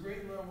 for his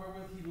great love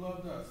wherewith he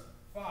loved us.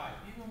 5.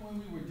 Even when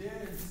we were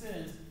dead in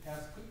sins,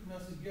 has quickened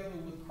us together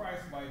with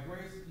Christ. By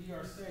grace ye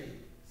are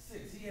saved.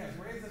 6. He has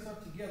raised us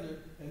up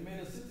together and made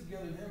us sit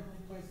together in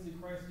heavenly places in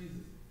Christ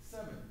Jesus.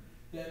 7.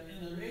 That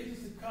in the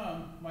ages to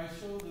come might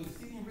show the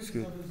exceeding riches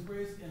of his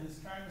grace and his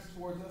kindness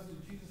towards us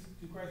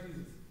to Christ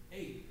Jesus.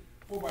 8.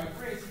 For by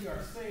grace ye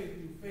are saved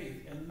through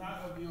faith, and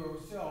not of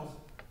yourselves.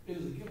 It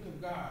is a gift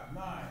of God.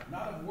 9.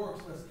 Not of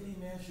works, lest any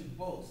man should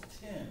boast.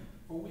 10.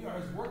 For we are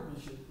his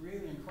workmanship,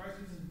 created in Christ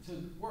Jesus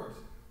to works,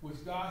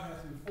 which God has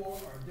before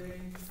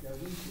ordained that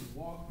we should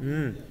walk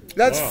in them.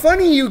 That's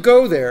funny you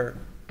go there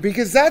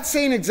because that's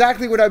saying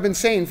exactly what I've been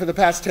saying for the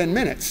past 10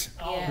 minutes.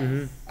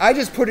 Yes. I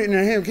just put it in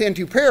a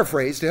Cantu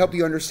paraphrase to help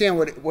you understand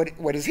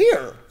what is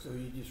here. So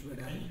you just read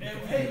out.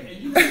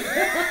 And you did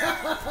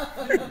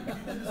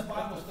this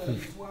Bible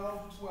study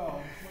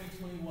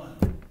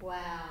 12/12/2021.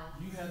 Wow.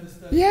 You had this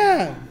study.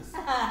 Yeah.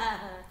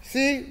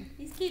 See?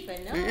 He's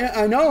keeping notes. Yeah,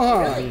 I know,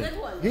 huh? Really good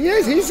one. He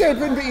is. He said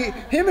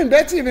him and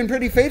Betsy have been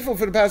pretty faithful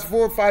for the past 4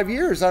 or 5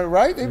 years,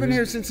 right? They've been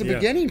here since the Yeah.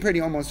 beginning,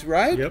 pretty almost,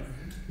 right? Yep.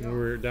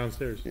 We're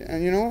downstairs.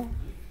 And you know,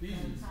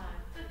 Ephesians.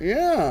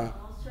 yeah.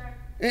 All track.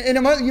 And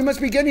you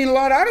must be getting a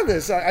lot out of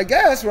this, I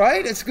guess,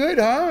 right? It's good,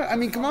 huh? I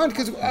mean, come on,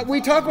 because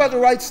we talk about the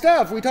right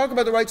stuff. We talk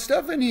about the right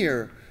stuff in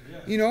here,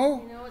 you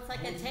know? You know, it's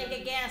like a tank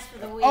of gas for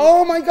the week.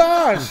 Oh my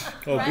gosh,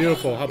 Oh, Right?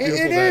 beautiful. How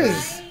beautiful It that is.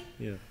 Right?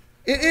 Yeah.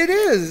 it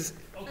is.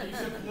 Okay, you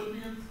said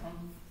Philippians.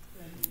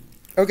 Thank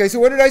you. Okay, so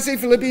what did I say?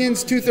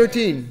 Philippians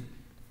 2:13.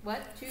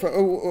 What? Who's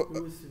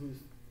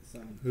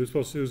son?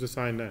 Who's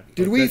assigned that?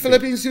 Did Oh, we Betsy.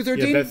 Philippians Yeah,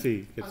 2:13?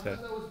 Betsy I gets thought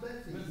that. that was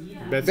Betsy.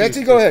 Yeah.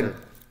 Betsy, go ahead.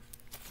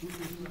 For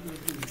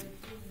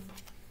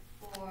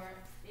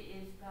it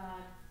is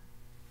God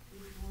who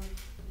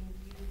works in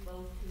you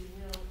both to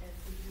will and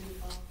to do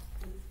of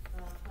his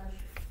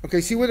pleasure. Okay,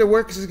 see where the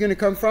work is going to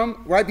come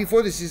from? Right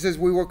before this, he says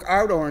we work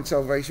out our own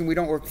salvation. We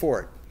don't work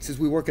for it. He says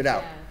we work it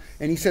out. Yes.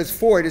 And he says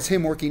for it is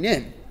him working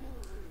in.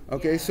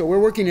 Okay, so we're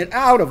working it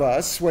out of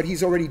us, what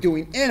he's already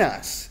doing in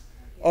us.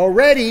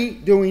 Already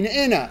doing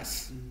in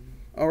us.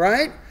 All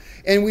right?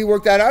 And we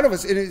work that out of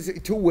us. It is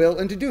to will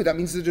and to do. That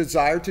means the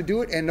desire to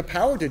do it and the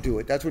power to do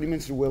it. That's what he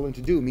means to will and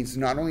to do. It means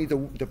not only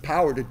the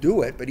power to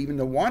do it, but even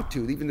the want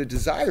to, even the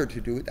desire to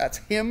do it. That's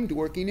him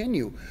working in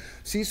you.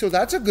 See, so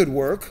that's a good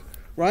work,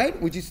 right?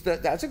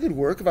 That's a good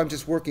work. If I'm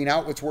just working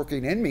out what's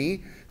working in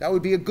me, that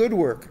would be a good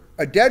work.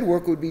 A dead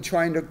work would be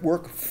trying to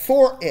work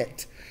for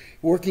it.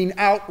 Working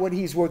out what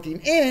he's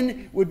working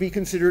in would be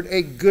considered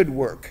a good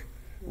work,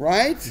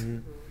 right? Mm-hmm.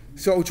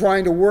 So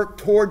trying to work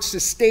towards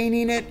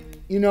sustaining it,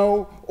 you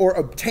know, or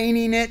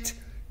obtaining it,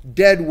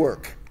 dead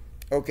work.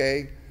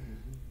 Okay?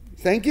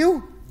 Thank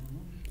you.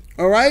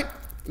 All right?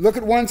 Look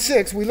at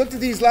 1:6. We looked at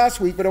these last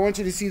week, but I want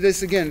you to see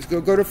this again.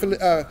 Go to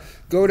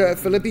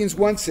Philippians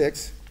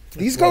 1:6.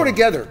 These go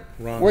together.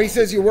 Wrong. Where he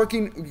says you're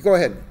working. Go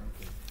ahead.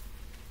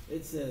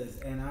 It says,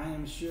 and I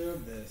am sure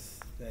of this,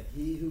 that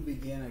he who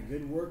began a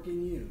good work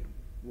in you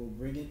will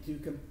bring it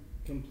to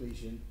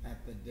completion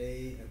at the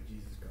day of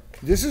Jesus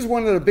Christ. This is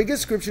one of the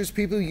biggest scriptures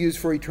people use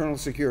for eternal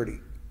security.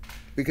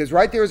 Because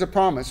right there is a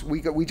promise.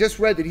 We just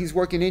read that he's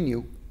working in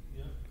you.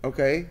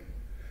 Okay?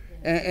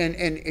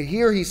 And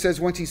here he says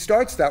once he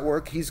starts that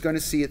work, he's going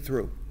to see it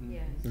through.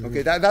 Yes.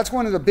 Okay, that's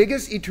one of the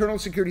biggest eternal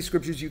security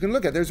scriptures you can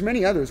look at. There's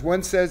many others.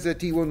 One says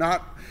that he will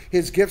not,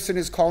 his gifts and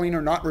his calling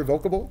are not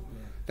revocable.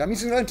 That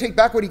means he's going to take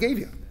back what he gave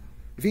you.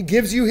 If he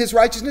gives you his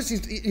righteousness,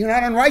 you're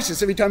not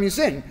unrighteous every time you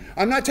sin.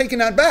 I'm not taking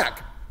that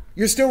back.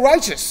 You're still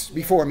righteous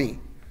before me.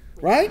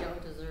 Right?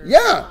 Yeah.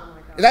 Oh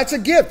my God. That's a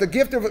gift. The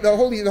gift of the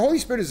Holy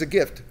Spirit is a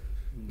gift.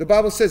 The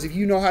Bible says if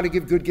you know how to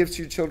give good gifts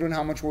to your children,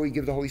 how much will he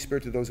give the Holy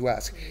Spirit to those who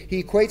ask?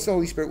 He equates the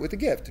Holy Spirit with a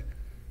gift.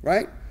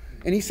 Right?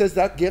 And he says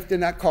that gift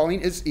and that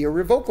calling is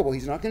irrevocable.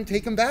 He's not going to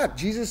take him back.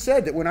 Jesus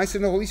said that when I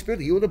send the Holy Spirit,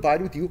 he will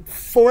abide with you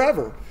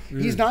forever.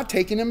 He's not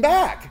taking him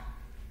back.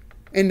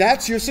 And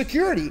that's your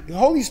security. The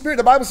Holy Spirit,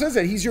 the Bible says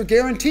that. He's your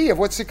guarantee of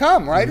what's to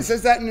come, right? It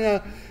says that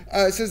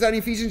in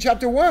Ephesians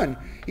chapter 1.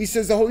 He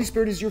says the Holy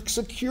Spirit is your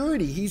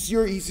security. He's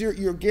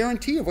your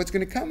guarantee of what's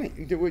going to come,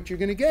 what you're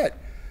going to get.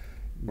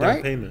 Right?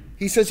 Down payment.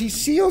 He says he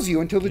seals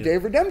you until the day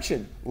of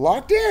redemption.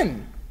 Locked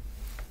in.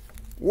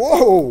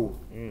 Whoa.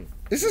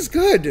 This is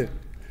good.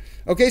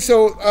 Okay,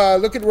 so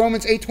look at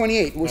Romans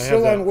 8:28. We're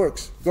still on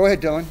works. Go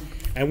ahead, Dylan.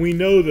 And we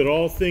know that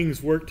all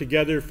things work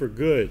together for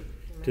good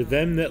to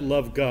them that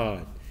love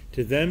God,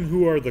 to them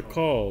who are the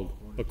called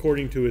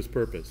according to his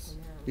purpose.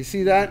 You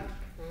see that?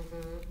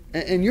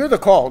 And you're the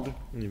called.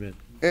 Amen.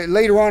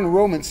 Later on in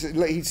Romans,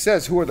 he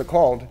says who are the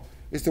called.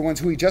 It's the ones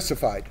who he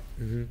justified.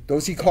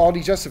 Those he called,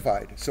 he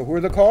justified. So who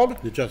are the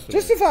called? The justified.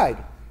 Justified.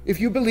 If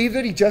you believe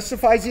that he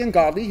justifies the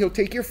ungodly, he'll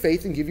take your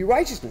faith and give you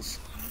righteousness.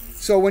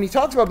 So when he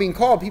talks about being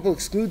called, people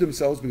exclude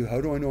themselves because, how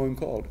do I know I'm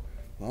called?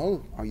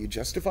 Well, are you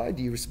justified?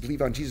 Do you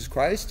believe on Jesus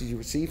Christ? Did you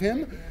receive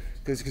him?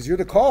 Because you're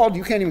the called.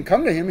 You can't even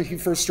come to him if he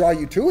first draw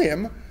you to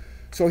him.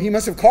 So he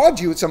must have called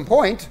you at some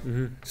point.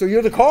 So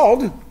you're the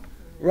called,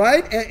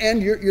 right?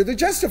 And you're the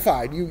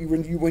justified.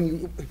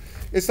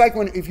 It's like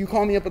if you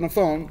call me up on the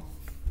phone,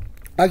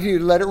 I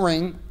could let it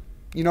ring,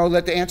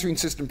 let the answering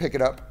system pick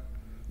it up.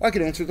 I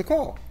could answer the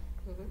call.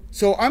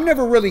 So I'm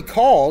never really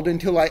called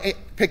until I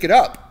pick it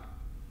up.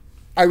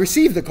 I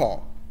receive the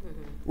call,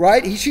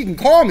 right? She can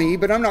call me,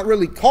 but I'm not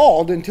really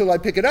called until I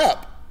pick it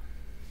up.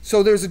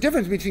 So there's a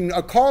difference between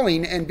a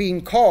calling and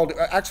being called,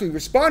 actually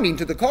responding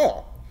to the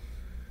call.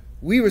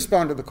 We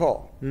respond to the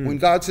call. When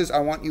God says, I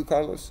want you,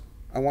 Carlos,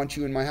 I want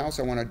you in my house,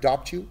 I want to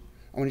adopt you,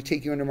 I want to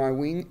take you under my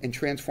wing and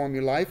transform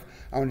your life,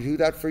 I want to do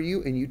that for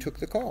you, and you took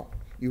the call.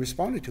 You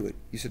responded to it.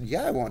 You said,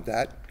 yeah, I want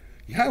that.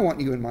 Yeah, I want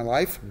you in my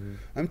life.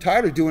 I'm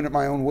tired of doing it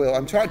my own will.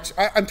 I'm tired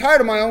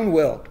of my own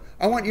will.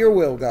 I want your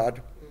will,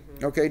 God.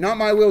 Okay, not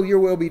my will, your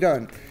will be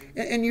done.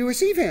 And you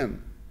receive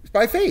him. It's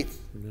by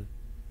faith.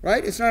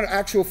 Right? It's not an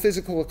actual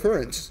physical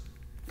occurrence.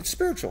 It's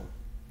spiritual.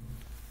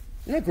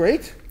 Isn't that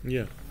great?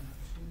 Yeah.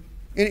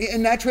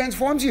 And that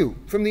transforms you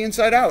from the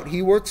inside out.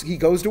 He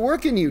goes to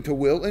work in you to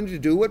will and to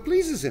do what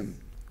pleases him.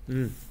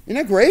 Isn't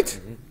that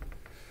great?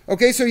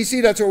 Okay, so you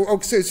see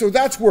so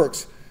that's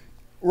works.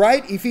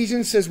 Right?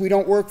 Ephesians says we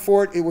don't work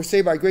for it. We're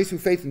saved by grace through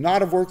faith,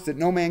 not of works, that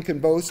no man can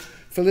boast.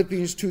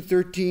 Philippians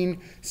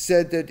 2:13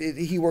 said that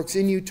he works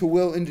in you to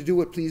will and to do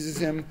what pleases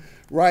him.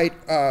 Right?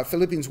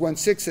 Philippians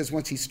 1:6 says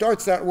once he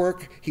starts that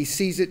work, he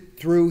sees it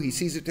through, he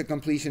sees it to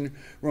completion.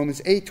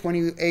 Romans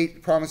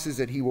 8:28 promises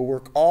that he will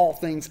work all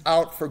things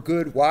out for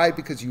good. Why?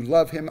 Because you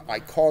love him. I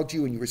called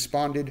you and you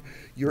responded.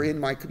 You're in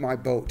my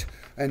boat.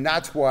 And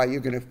that's why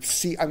I'm going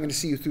to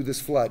see you through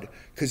this flood,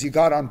 because you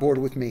got on board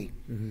with me.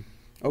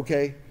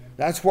 Okay?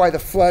 That's why the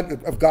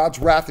flood of God's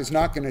wrath is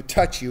not going to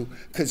touch you,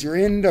 because you're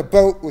in the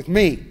boat with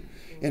me.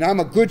 And I'm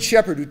a good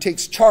shepherd who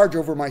takes charge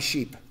over my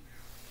sheep.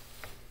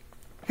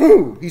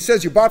 He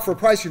says you're bought for a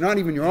price, you're not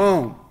even your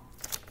own.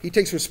 He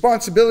takes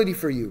responsibility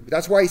for you.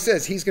 That's why he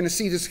says he's going to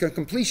see this to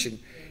completion.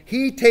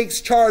 He takes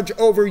charge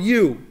over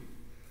you.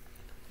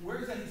 Where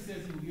is that he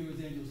says he will give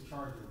his angels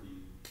charge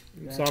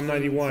over you? Psalm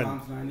 91.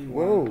 Psalms 91.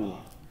 Whoa.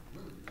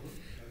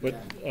 But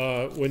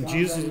when Psalms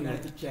Jesus... 91, I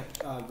have to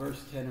check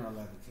verse 10 or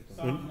 11.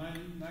 Psalm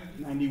 91.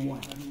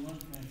 91.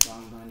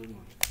 Psalms 91.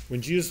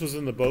 When Jesus was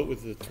in the boat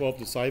with the 12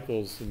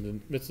 disciples in the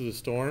midst of the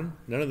storm,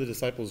 none of the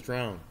disciples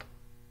drowned.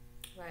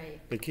 Right.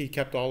 But he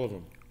kept all of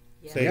them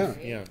Yeah. safe. Yeah,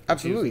 He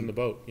absolutely. was in the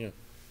boat. Yeah.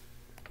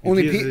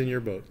 Only Jesus is in your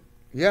boat.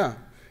 Yeah.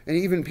 And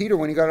even Peter,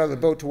 when he got out of the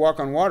boat to walk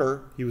on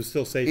water, He was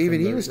still safe. even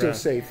from he the was still wrath.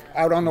 safe.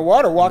 Out on the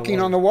water, walking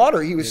on the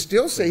water. He was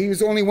still safe. He was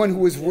the only one who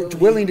was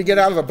willing to get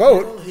out of the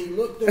boat. He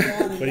looked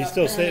around and But he's got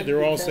still safe. panicked They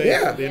were all because- safe.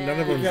 Yeah. None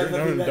of them, Because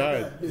none of them that-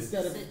 died.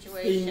 Instead of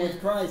Situation. being with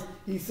Christ,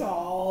 he saw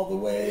all the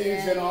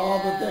waves and all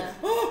the things.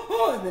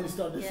 And then he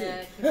started to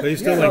sink. But he's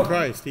still in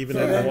Christ, even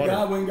So in the then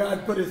water. when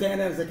God put his hand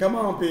out and said, "Come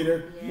on,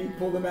 Peter," he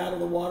pulled him out of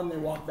the water and they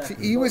walked back. to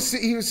the He boat.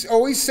 was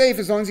always safe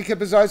as long as he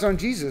kept his eyes on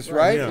Jesus,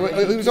 right?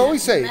 Yeah. He was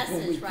always safe.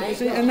 Message, right?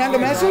 See, isn't that the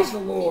message?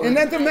 Isn't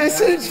that the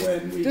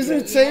message? Doesn't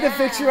it say to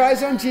fix your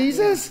eyes on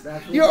Jesus?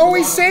 You're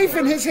always safe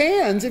in his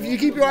hands if you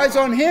keep your eyes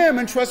on him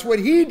and trust what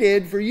he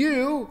did for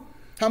you.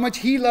 How much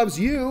he loves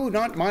you,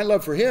 not my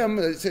love for him.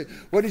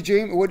 What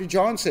did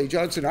John say?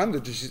 John said, "I'm the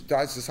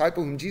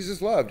disciple whom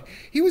Jesus loved."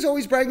 He was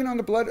always bragging on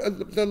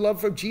the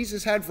love of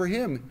Jesus had for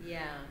him. Yeah.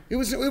 It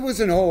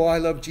wasn't, oh, I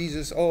love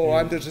Jesus. Oh,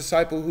 I'm the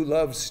disciple who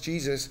loves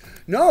Jesus.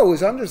 No, it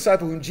was, I'm the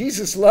disciple whom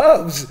Jesus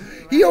loves.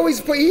 He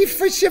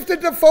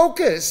shifted the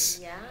focus.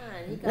 Yeah.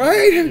 And he got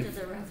Right? into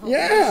the revelation.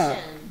 Yeah.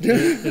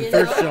 You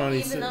First know, John, he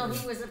even said- though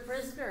he was a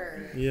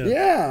prisoner. Yeah.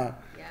 Yeah.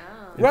 Yeah.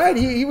 Right.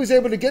 He was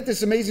able to get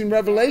this amazing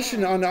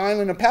revelation on the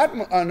island of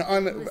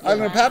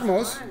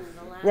Patmos.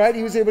 Right.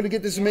 He was able to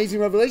get this amazing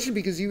revelation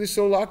because he was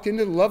so locked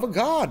into the love of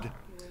God.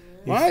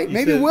 Right. he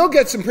Maybe said- we'll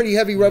get some pretty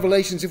heavy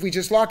revelations if we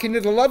just lock into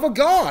the love of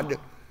God.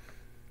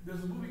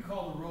 There's a movie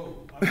called The Road.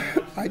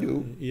 I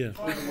do. Yeah.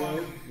 Called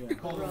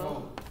The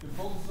Road. The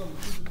focus on the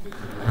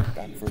crucifixion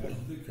Back is further. the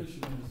big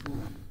Christian in this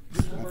movie.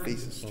 My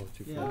face is Oh,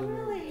 too Yeah. far.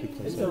 Really? Too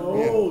close. It's an Yeah,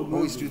 old movie.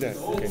 always do that.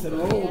 It's an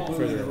old movie,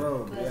 Further. The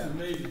Road. It's Yeah.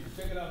 amazing.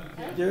 Check it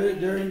out.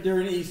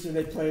 During Easter,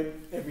 they play it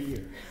every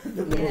year.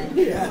 The Road.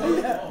 Yeah.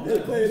 Yeah. They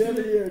play it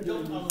every year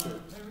during Remember Easter.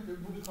 the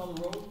movie called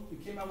The Road?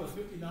 It came out with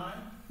 59.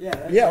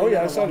 Yeah. Yeah, oh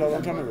yeah, I saw that a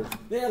long time ago.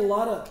 They had a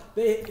lot of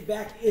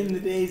back in the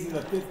days of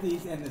the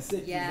 50s and the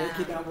 60s. Yeah.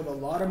 They came out with a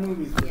lot of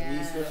movies for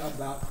Yes. Easter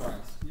about Christ.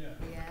 Yeah.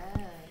 Yeah.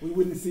 We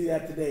wouldn't see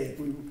that today.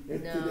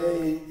 If No.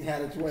 today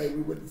had its way,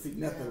 we wouldn't see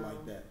nothing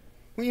like that.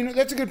 Well, you know,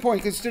 that's a good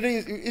point, because today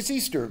it's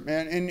Easter,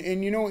 man,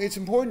 and you know, it's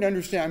important to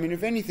understand. I mean,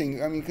 if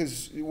anything, I mean,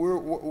 because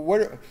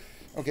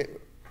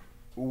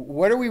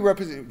what are we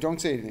representing? Don't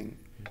say anything,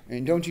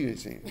 and don't you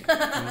say anything.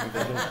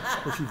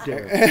 Don't you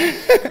dare.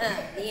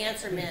 The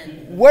answer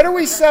men. What are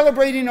we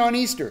celebrating on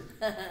Easter?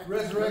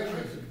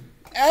 Resurrection.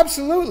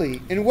 Absolutely.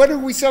 And what do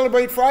we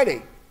celebrate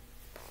Friday?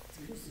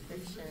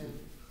 Crucifixion.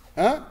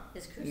 Huh?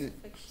 His crucifixion.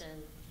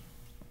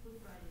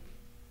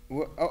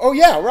 Oh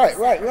yeah, right.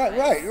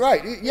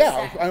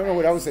 Yeah, I don't know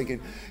what I was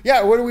thinking.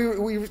 Yeah, what do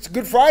we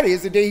Good Friday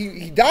is the day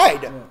he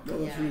died.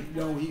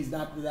 No, he's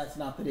not. That's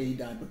not the day he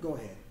died. But go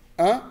ahead.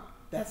 Huh?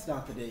 That's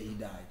not the day he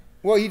died.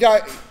 Well, he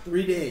died.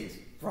 3 days.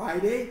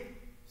 Friday,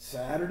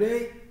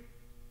 Saturday,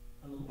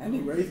 and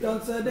he raised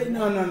on Sunday.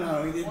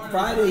 No.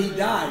 Friday he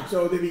died.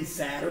 So there'd be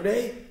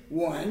Saturday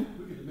 1,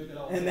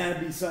 and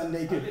that'd be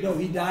Sunday 2. No,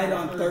 he died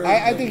on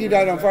Thursday. I think he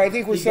died on Friday. I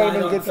think we're He died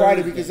celebrating on Good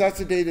Friday Thursday. because that's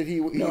the day that he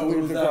No, went it to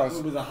was, the cross.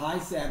 it was a high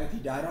Sabbath. He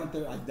died on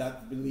Thursday.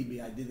 Believe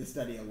me, I did the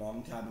study a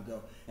long time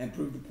ago and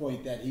proved the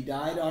point that he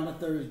died on a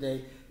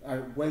Thursday,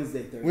 or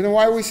Wednesday, Thursday. Well, then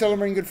why are we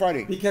celebrating Good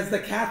Friday? Because the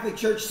Catholic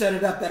Church set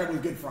it up that it was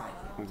Good Friday.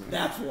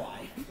 That's why.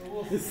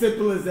 As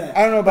simple as that.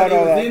 I don't know about but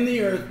all it was that. in the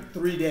earth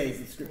 3 days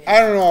in Scripture. I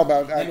don't know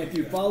about And that. if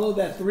you follow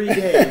that 3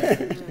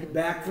 days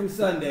back from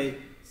Sunday,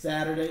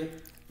 Saturday,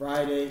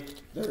 Friday,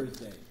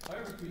 Thursday.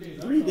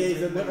 3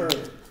 days of the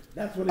earth.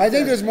 That's what it I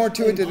think says. there's more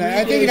to it than that. I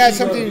And think it 3 has days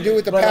something he to do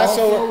with the wrote. But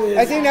also Passover. is-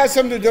 I think it has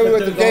something to do but with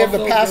the there's day of the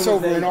also- there was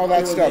Passover a- and all that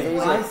there was stuff. a It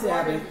was high a,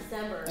 Sabbath,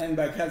 December. and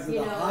because of You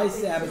the know, high it's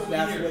Sabbath, just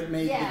that's weird. what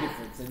made the Yeah.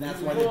 difference, and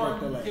that's why they broke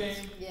the legs.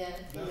 Yeah.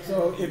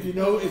 So if you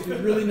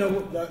really know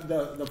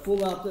the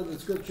full out of the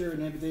Scripture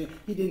and everything,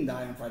 he didn't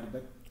die on Friday,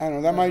 but I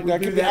don't know. We That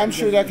do could be. that I'm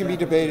sure because that can be of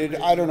that. debated.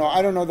 I don't know.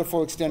 I don't know the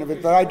full extent of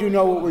it, but I do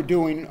know what we're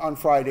doing on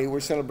Friday. We're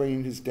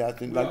celebrating his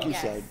death, and like you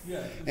Yes. said, Yeah.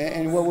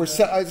 and what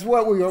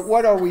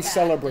what are we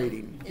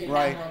celebrating,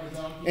 right?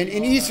 And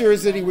Easter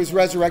is that he was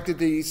resurrected,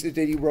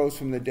 that he rose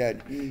from the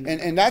dead,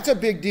 and that's a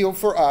big deal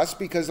for us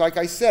because, like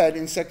I said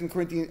in 1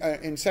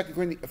 Corinthians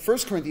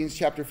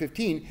chapter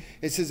 15,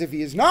 it says if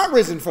he is not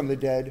risen from the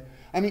dead,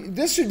 I mean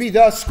this should be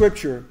the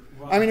scripture.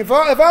 I mean if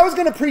I was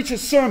going to preach a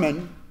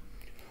sermon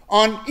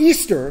on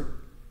Easter,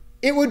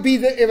 it would be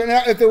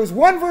if there was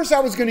one verse I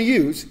was going to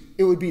use,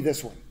 it would be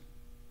this one,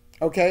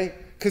 okay?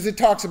 Because it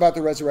talks about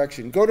the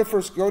resurrection. Go to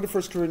 1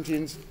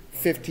 Corinthians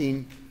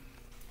 15.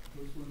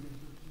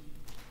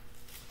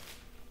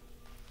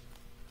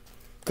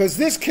 Because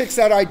this kicks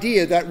that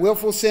idea that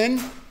willful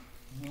sin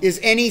is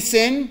any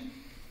sin,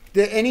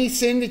 that any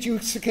sin that you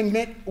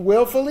commit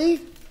willfully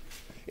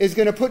is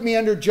going to put me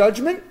under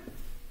judgment,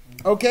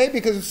 okay,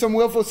 because of some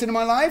willful sin in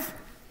my life.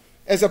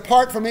 As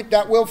apart from it,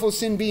 that willful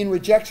sin being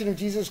rejection of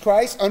Jesus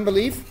Christ,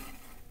 unbelief,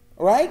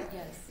 right?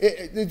 Yes.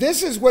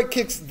 This is what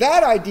kicks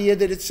that idea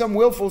that it's some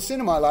willful sin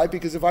in my life,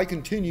 because if I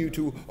continue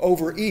to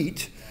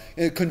overeat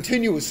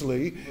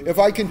continuously, if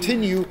I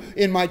continue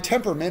in my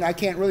temperament, I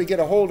can't really get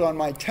a hold on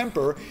my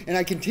temper, and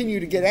I continue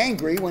to get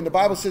angry, when the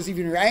Bible says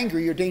even you're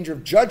angry, you're in danger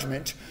of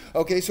judgment.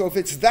 Okay, so if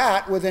it's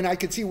that, well then I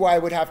could see why I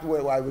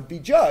would be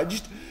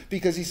judged,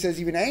 because he says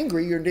even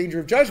angry, you're in danger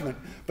of judgment.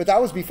 But that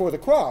was before the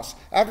cross.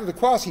 After the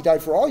cross, he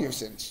died for all your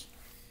sins,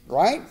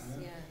 right?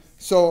 Yes.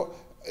 So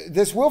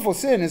this willful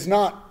sin is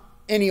not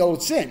any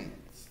old sin.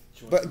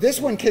 But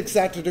this one kicks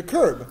that to the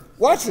curb.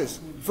 Watch this.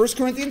 1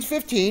 Corinthians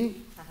 15.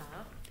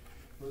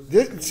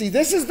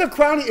 This is the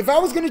crowning. If I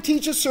was going to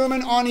teach a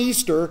sermon on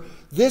Easter,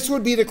 this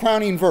would be the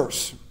crowning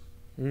verse.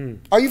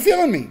 Are you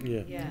feeling me?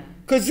 Yeah. Yeah.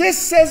 Because this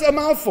says a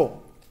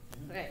mouthful.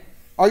 Okay.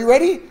 Are you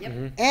ready?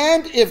 Yep.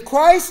 And if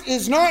Christ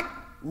is not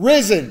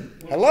risen,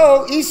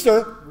 hello,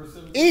 Easter,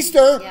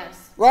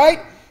 Yes. right?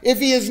 If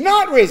he is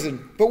not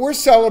risen, but we're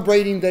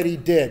celebrating that he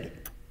did.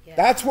 Yeah.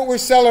 That's what we're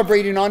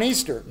celebrating on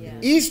Easter. Yeah.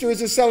 Easter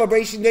is a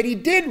celebration that he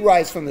did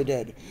rise from the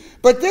dead.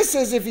 But this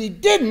says if he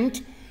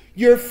didn't,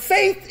 your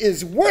faith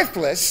is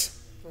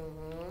worthless,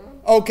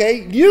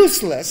 okay,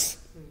 useless,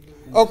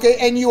 okay,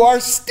 and you are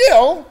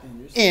still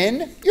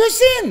in your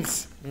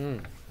sins.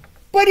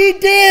 But he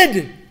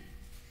did.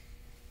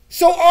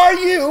 So are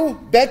you,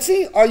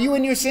 Betsy, are you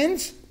in your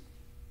sins?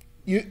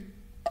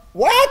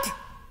 What?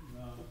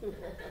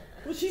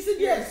 well, she said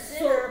yes.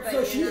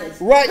 So she is.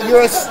 Right,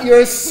 you're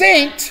a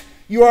saint.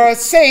 You are a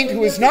saint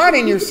who is not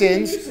in your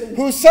sins,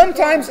 who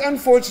sometimes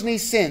unfortunately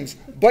sins,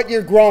 but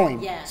you're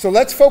growing. Yes. So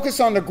let's focus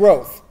on the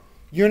growth.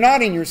 You're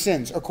not in your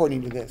sins,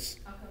 according to this.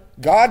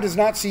 God does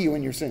not see you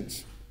in your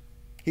sins.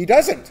 He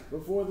doesn't.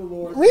 Before the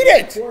Lord. Read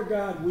it. Before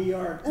God, we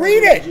are.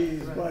 Read it.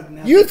 Jesus' blood,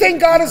 and You that's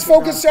think God is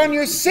focused on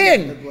your the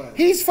sin. blood.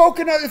 He's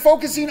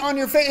focusing on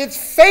your faith.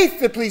 It's faith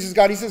that pleases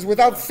God. He says,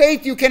 without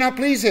faith you cannot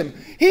please him.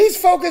 He's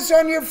focused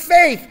on your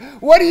faith.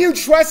 What are you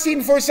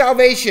trusting for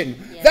salvation?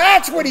 Yeah.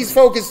 That's what he's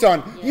focused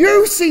on. Yeah.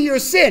 You see your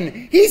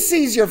sin. He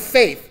sees your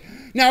faith.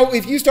 Now,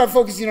 if you start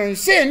focusing on your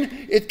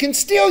sin, it can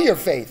steal your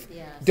faith.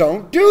 Yes.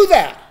 Don't do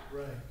that.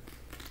 Right,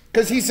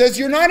 Because he says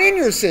you're not in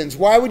your sins.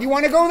 Why would you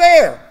want to go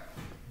there?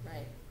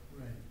 Right.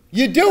 right.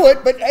 You do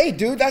it, but hey,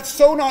 dude, that's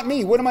so not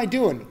me. What am I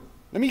doing?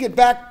 Let me get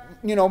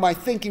back, my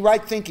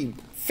right thinking.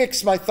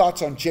 Fix my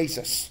thoughts on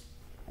Jesus.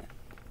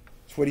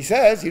 That's what he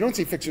says. You don't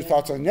say fix your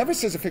thoughts on, never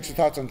says to fix your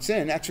thoughts on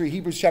sin. Actually,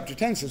 Hebrews chapter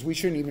 10 says we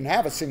shouldn't even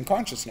have a sin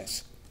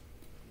consciousness.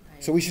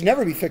 Right. So we should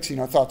never be fixing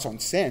our thoughts on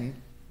sin.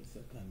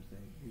 Sometimes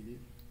we do.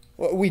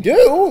 Well, we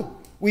do.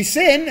 We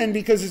sin, and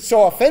because it's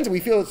so offensive, we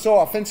feel it's so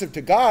offensive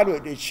to God,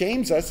 it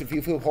shames us. If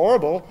you feel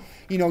horrible,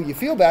 you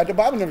feel bad. The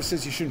Bible never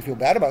says you shouldn't feel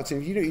bad about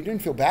sin. If you didn't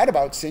feel bad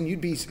about sin, you'd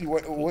be a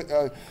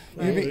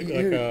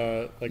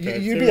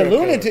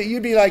lunatic.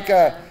 You'd be like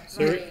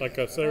like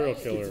a serial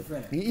killer.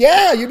 Schizophrenic.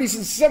 yeah, you'd be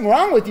something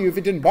wrong with you if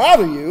it didn't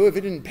bother you, if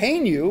it didn't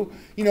pain you.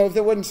 If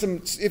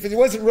it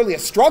wasn't really a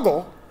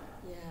struggle,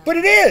 Yeah. but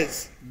it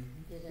is.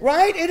 It is.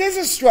 Right? It is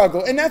a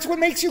struggle, and that's what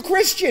makes you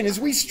Christian. Is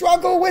we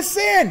struggle with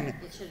sin.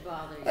 It should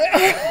bother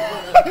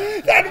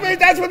you.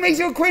 That's what makes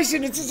you a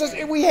Christian. It's just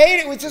we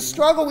hate it. It's a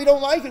struggle. We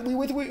don't like it. We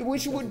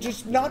wish it would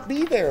just not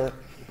be there.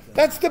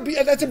 That's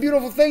a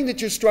beautiful thing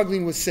that you're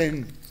struggling with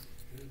sin.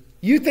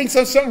 You think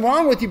there's something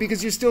wrong with you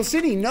because you're still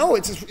sinning. No,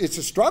 it's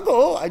a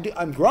struggle.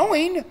 I'm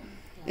growing, and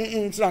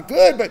it's not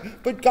good.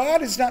 But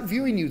God is not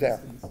viewing you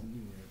there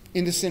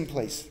in the sin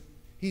place.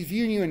 He's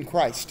viewing you in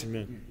Christ.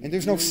 Amen. And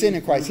there's no sin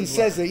in Christ. He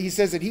says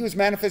that he was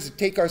manifested to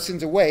take our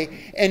sins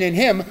away, and in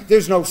him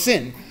there's no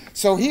sin.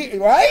 So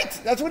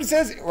right? That's what it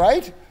says,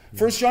 right?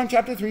 1 John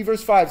chapter 3,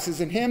 verse 5 says,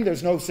 in him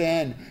there's no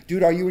sin.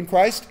 Dude, are you in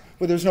Christ?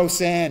 Well, there's no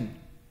sin.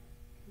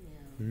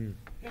 Yeah.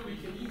 Henry,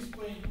 can you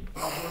explain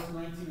verse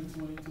 19 and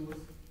 20 to us?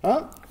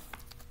 Huh?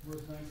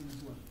 Verse 19 and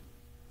 20.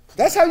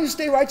 That's how you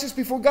stay righteous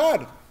before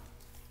God.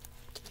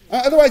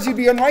 Otherwise, you'd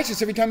be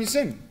unrighteous every time you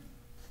sin.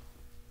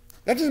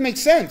 That doesn't make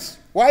sense.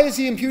 Why is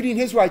he imputing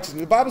his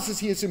righteousness? The Bible says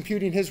he is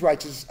imputing his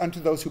righteousness unto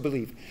those who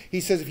believe.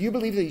 He says, if you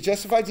believe that he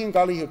justifies the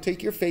ungodly, he'll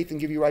take your faith and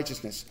give you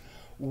righteousness.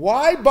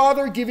 Why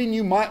bother giving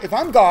you if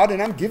I'm God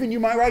and I'm giving you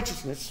my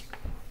righteousness,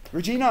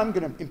 Regina, I'm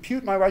going to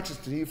impute my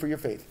righteousness to you for your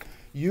faith.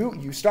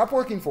 You stop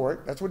working for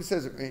it. That's what it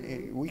says.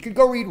 We could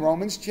go read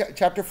Romans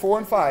chapter 4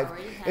 and 5.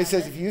 It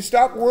says, if you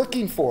stop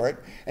working for it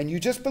and you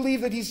just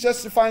believe that he's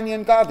justifying the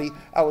ungodly,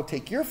 I will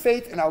take your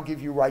faith and I'll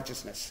give you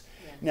righteousness.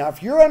 Yeah. Now,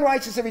 if you're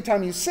unrighteous every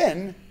time you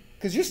sin,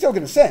 because you're still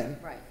going to sin,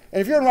 Right.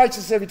 and if you're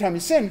unrighteous every time you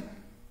sin,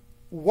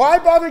 why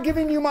bother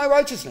giving you my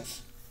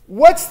righteousness?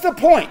 What's the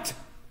point?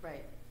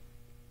 Right.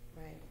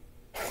 Right.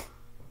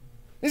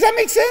 Does that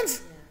make sense?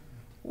 Yeah.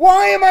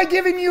 Why am I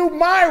giving you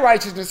my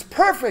righteousness,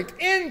 perfect,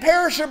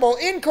 imperishable,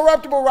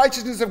 incorruptible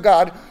righteousness of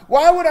God?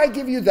 Why would I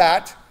give you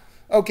that,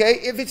 okay,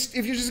 if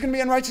you're just going to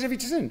be unrighteous every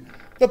sin?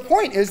 The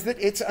point is that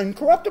it's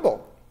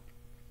incorruptible.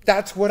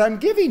 That's what I'm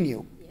giving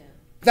you. Yeah.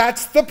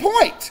 That's the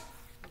point.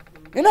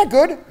 Isn't that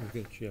good?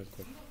 Okay, she has a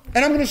question.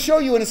 And I'm going to show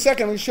you in a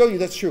second. I'm going to show you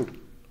that's true.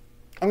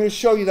 I'm going to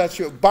show you that's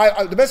true.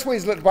 The best way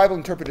is to let the Bible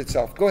interpret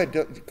itself. Go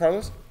ahead,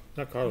 Carlos.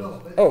 Not Carlos.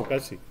 No, but- Oh,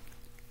 Betsy.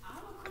 I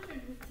have a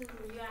question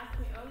to you asked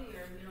me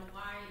earlier,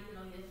 why, it's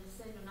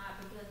a sin or not,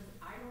 because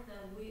I know that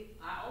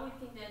I always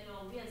think that,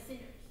 we are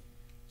sinners.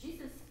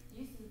 Jesus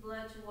used his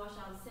blood to wash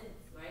our sins,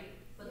 right?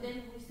 But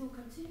then we still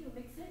continue to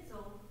make sins,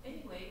 so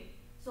anyway,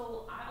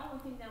 so I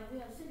always think that we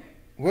are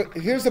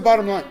sinners. here's the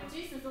bottom line.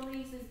 Jesus only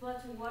used his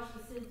blood to wash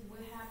the sins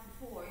we had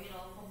before,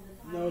 from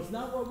the time. No, it's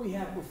not what we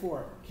had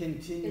before.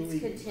 Continually,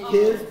 It's continual.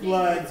 his It's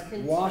blood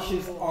continual.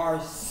 washes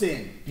our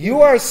sin.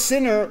 You are a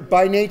sinner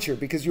by nature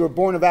because you were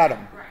born of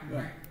Adam,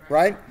 Right.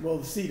 right? Well,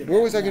 the seed of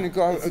Where was I Adam, going to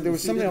go? It's There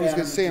was the something seed I of was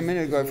going Adam, to say a it's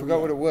minute ago. I what forgot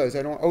we what are. it was.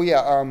 I don't. Oh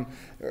yeah,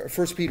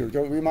 1 Peter.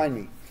 Don't remind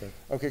me.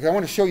 Okay, 'cause I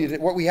want to show you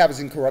that what we have is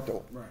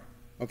incorruptible. Right.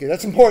 Okay,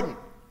 that's important.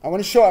 I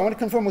want to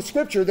confirm with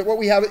Scripture that what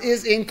we have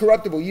is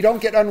incorruptible. You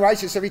don't get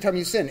unrighteous every time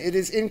you sin. It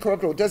is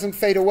incorruptible. It doesn't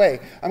fade away.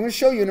 I'm going to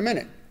show you in a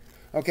minute.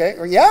 Okay?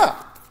 Or yeah.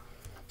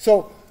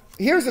 So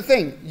here's the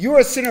thing. You're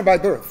a sinner by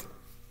birth.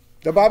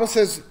 The Bible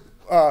says,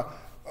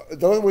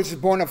 that which is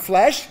born of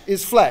flesh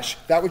is flesh.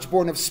 That which is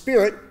born of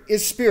spirit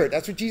is spirit.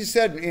 That's what Jesus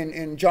said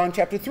in John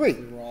chapter 3.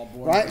 We're all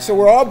born Right? of So Adam.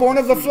 we're all born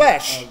of the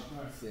flesh. Sin.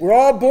 We're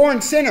all born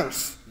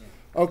sinners.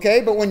 Okay?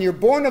 But when you're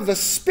born of the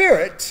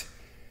Spirit,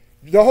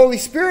 the Holy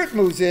Spirit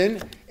moves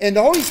in, and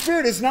the Holy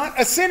Spirit is not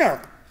a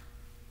sinner.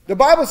 The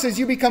Bible says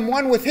you become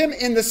one with him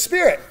in the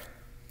Spirit.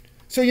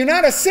 So you're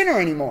not a sinner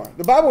anymore.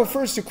 The Bible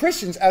refers to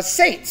Christians as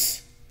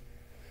saints.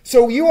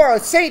 So you are a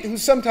saint who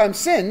sometimes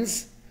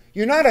sins.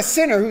 You're not a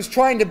sinner who's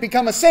trying to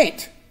become a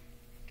saint.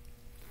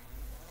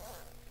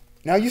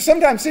 Now you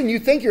sometimes sin. You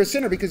think you're a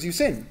sinner because you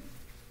sin.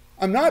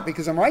 I'm not,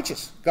 because I'm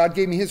righteous. God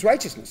gave me his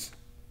righteousness.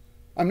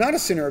 I'm not a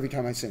sinner every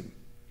time I sin.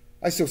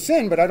 I still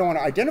sin, but I don't want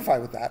to identify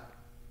with that.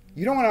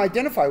 You don't want to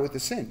identify with the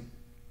sin.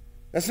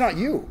 That's not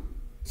you.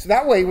 So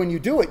that way, when you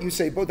do it, you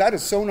say, "But that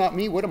is so not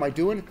me. What am I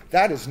doing?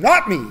 That is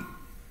not me.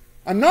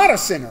 I'm not a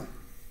sinner.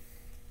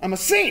 I'm a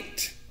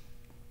saint.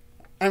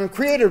 I'm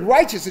created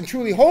righteous and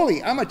truly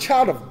holy. I'm a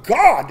child of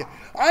God.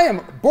 I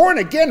am born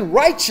again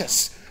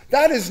righteous.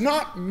 That is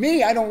not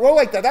me. I don't roll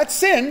like that. That's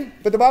sin.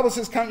 But the Bible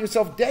says count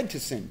yourself dead to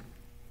sin.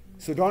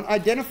 So don't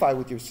identify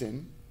with your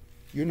sin.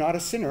 You're not a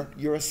sinner.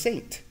 You're a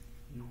saint.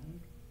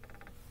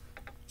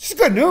 This is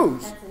good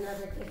news. That's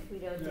another gift we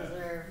don't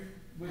deserve.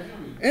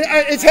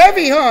 It's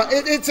heavy, huh?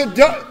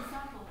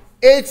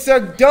 It's a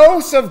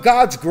dose of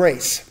God's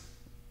grace.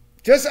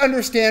 Just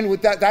understand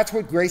what that's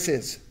what grace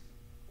is.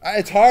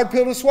 It's a hard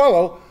pill to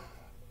swallow,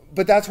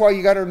 but that's why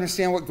you got to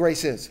understand what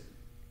grace is.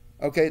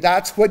 Okay,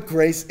 that's what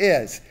grace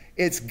is.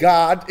 It's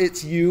God,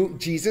 it's you,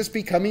 Jesus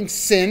becoming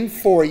sin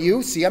for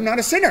you. See, I'm not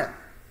a sinner.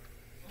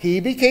 He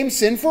became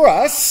sin for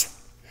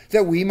us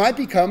that we might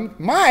become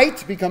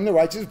the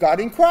righteousness of God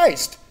in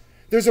Christ.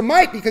 There's a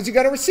might because you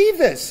got to receive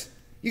this.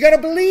 You got to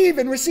believe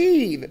and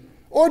receive,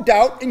 or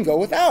doubt and go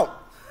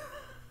without.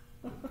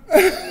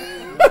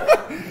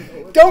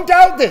 Don't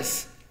doubt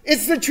this.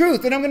 It's the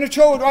truth, and I'm going to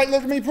show it right.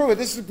 Let me prove it.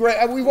 This is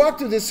great. We walked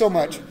through this so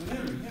much.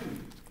 Henry,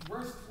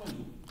 verse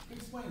 20.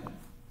 Explain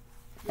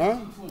that. Huh?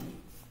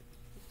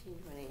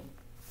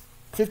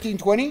 15:20.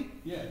 15:20?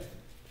 Yeah.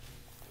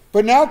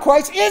 But now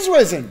Christ is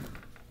risen.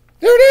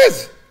 There it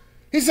is.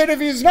 He said if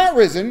he is not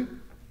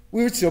risen,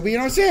 we would still be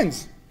in our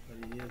sins.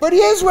 But he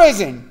is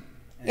risen.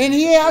 And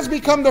he has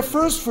become the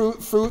first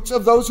fruits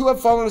of those who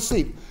have fallen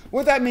asleep.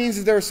 What that means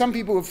is there are some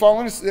people who have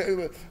fallen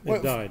asleep.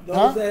 They've died.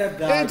 Those that have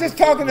died. Just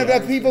talking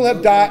about people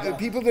have died.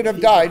 People that have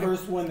died. The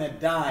first one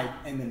that died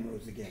and then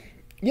rose again.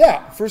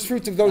 Yeah, first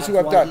fruits of those who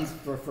have died.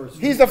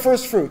 He's The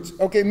first fruits.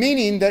 Okay,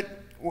 meaning that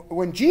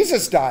when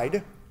Jesus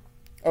died,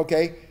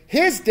 okay,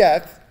 his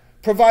death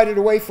provided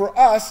a way for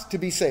us to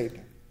be saved.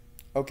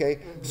 Okay,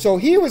 so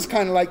he was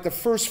kind of like the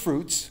first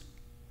fruits.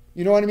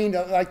 You know what I mean?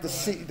 Like the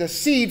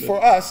seed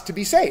for us to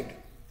be saved.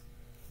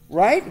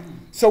 Right?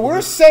 So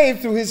we're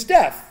saved through his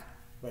death.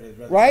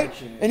 Right?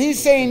 And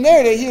he's saying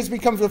there that he has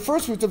become the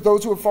first fruits of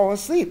those who have fallen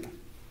asleep.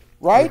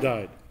 Right? Who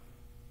died.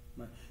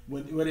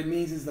 What it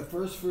means is the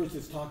first fruits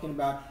is talking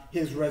about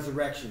his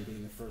resurrection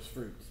being the first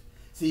fruits.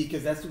 See,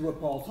 because that's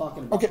what Paul's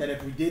talking about. Okay. That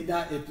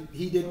if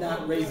he did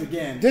not raise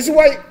again. This is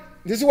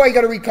why you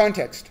got to read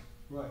context.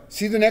 Right.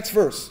 See the next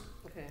verse.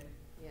 Okay.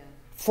 Yeah.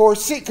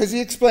 Because he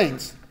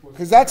explains.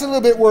 Because that's a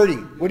little bit wordy.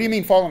 What do you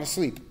mean falling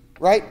asleep?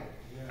 Right?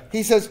 Yeah.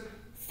 He says,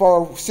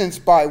 for since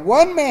by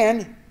one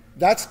man,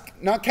 that's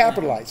not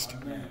capitalized.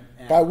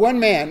 By one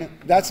man,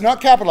 that's not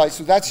capitalized,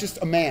 so that's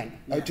just a man.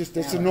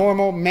 That's a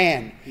normal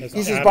man.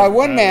 He says by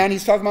one man,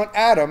 he's talking about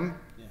Adam,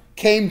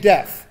 came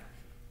death.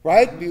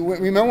 Right?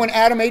 Remember when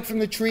Adam ate from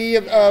the tree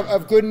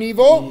of good and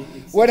evil?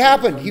 What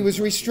happened? He was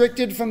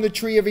restricted from the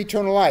tree of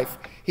eternal life.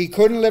 He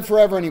couldn't live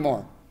forever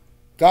anymore.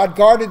 God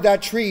guarded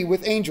that tree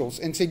with angels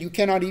and said, you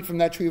cannot eat from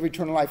that tree of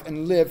eternal life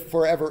and live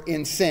forever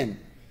in sin.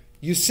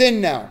 You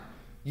sin now.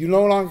 You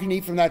no longer can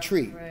eat from that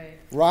tree.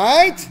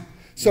 Right?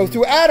 So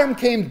through Adam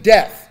came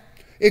death.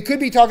 It could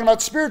be talking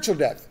about spiritual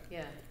death.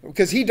 Yeah.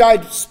 Because he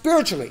died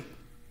spiritually.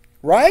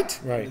 Right?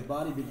 Right. His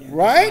body began to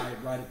Right? die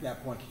right at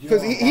that point.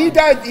 Because he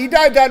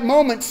died that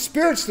moment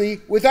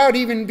spiritually without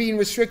even being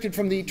restricted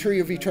from the tree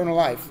of eternal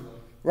life.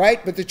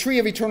 Right? But the tree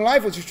of eternal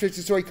life was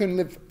restricted so he couldn't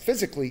live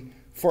physically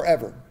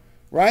forever.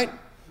 Right?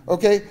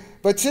 Okay?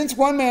 But since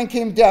one man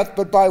came death,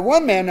 but by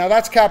one man, now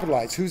that's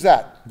capitalized. Who's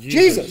that?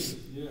 Jesus.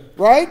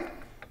 Right?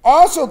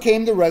 Also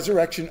came the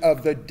resurrection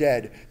of the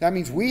dead. That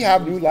means we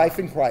have new life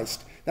in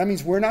Christ. That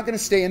means we're not going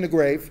to stay in the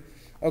grave.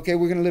 Okay?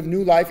 We're going to live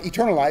new life,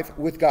 eternal life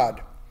with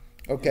God.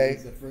 Okay?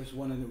 He's the first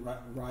one to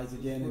rise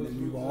again, and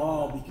then we will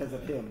all, because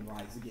of him,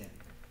 rise again.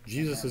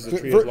 Jesus is the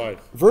tree of life.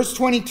 Verse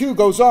 22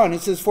 goes on.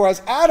 It says, for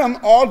as Adam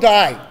all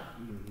die.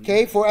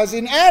 Okay? For as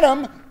in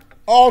Adam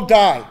all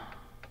die.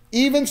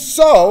 Even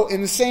so,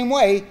 in the same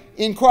way,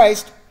 in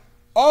Christ,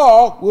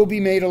 all will be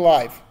made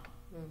alive.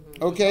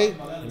 Okay?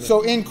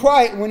 So in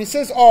Christ, when it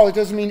says all, it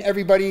doesn't mean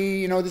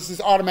everybody, this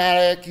is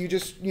automatic. You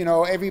just,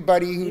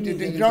 everybody who did,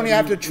 you don't even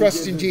have to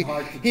trust in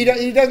Jesus. He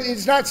doesn't,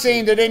 it's not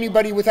saying that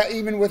anybody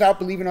without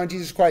believing on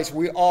Jesus Christ,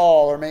 we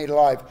all are made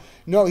alive.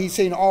 No, he's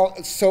saying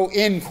all, so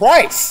in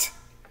Christ,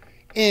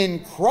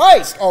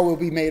 all will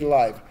be made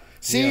alive.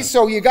 See,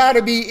 so you got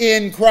to be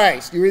in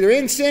Christ. You're either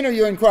in sin or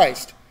you're in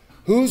Christ.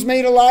 Who's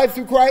made alive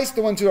through Christ?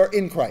 The ones who are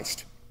in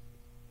Christ.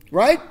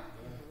 Right?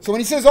 So when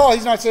he says all,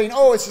 he's not saying,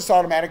 it's just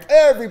automatic.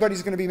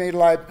 Everybody's going to be made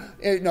alive.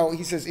 No,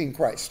 he says in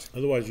Christ.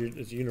 Otherwise,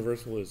 it's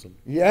universalism.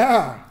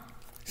 Yeah.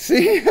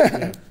 See?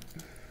 Yeah.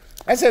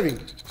 That's heavy. You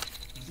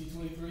see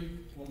 23?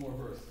 One more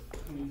verse.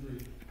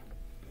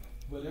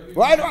 23.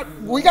 Well,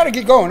 we got to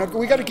keep going.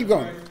 We got to keep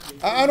going.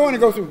 I don't want to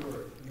go through.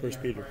 1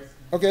 Peter.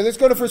 Okay, let's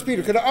go to 1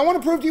 Peter. Because I want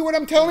to prove to you what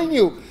I'm telling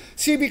you.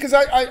 See, because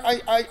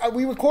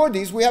we record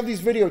these. We have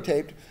these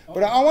videotaped.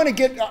 But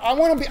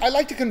I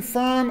like to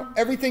confirm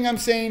everything I'm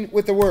saying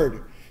with the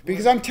word.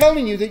 Because I'm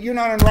telling you that you're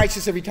not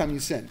unrighteous every time you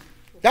sin.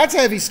 That's a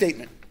heavy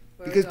statement.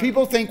 Because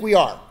people think we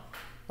are.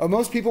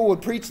 Most people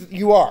would preach that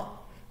you are.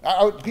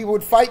 People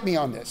would fight me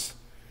on this,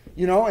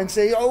 you know, and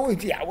say, oh,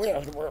 yeah,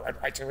 we're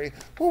righteous.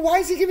 Well, why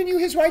is he giving you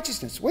his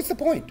righteousness? What's the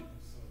point?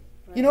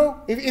 You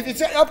know, if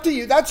it's up to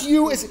you, that's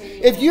you.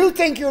 If you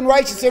think you're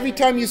righteous every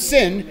time you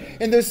sin,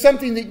 and there's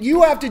something that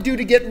you have to do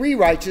to get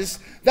righteous,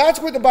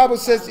 that's what the Bible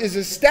says is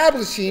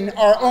establishing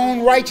our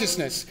own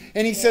righteousness.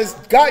 And he says,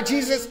 God,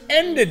 Jesus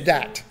ended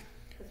that.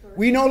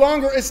 We no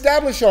longer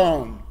establish our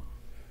own.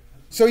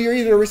 So you're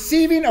either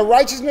receiving a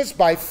righteousness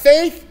by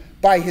faith,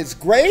 by his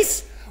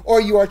grace,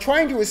 or you are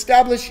trying to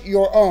establish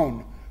your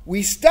own.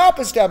 We stop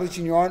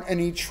establishing your own,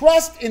 and you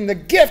trust in the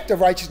gift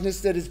of righteousness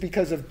that is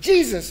because of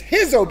Jesus.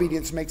 His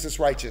obedience makes us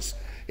righteous.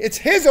 It's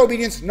his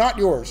obedience, not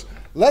yours.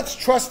 Let's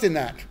trust in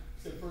that. Is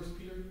that 1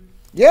 Peter?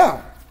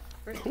 Yeah.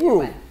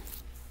 Ooh.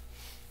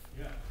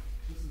 Yeah.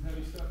 This is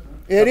heavy stuff,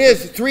 man. It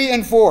is 3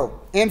 and 4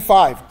 and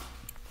 5.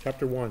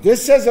 Chapter 1.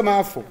 This says a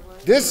mouthful.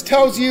 This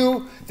tells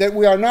you that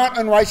we are not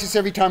unrighteous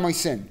every time we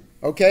sin.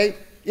 Okay?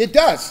 It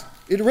does.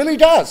 It really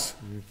does.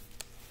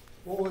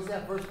 What was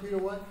that? 1 Peter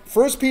what?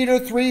 1 Peter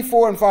 3,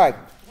 4, and 5.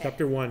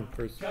 Chapter 1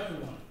 first. Chapter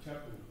 1, right?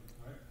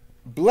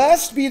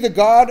 Blessed be the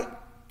God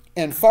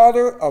and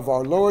Father of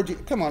our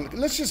Lord. Come on,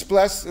 let's just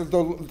bless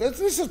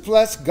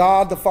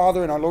God the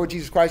Father and our Lord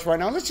Jesus Christ right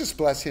now. Let's just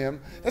bless him.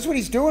 That's what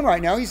he's doing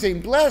right now. He's saying,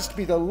 blessed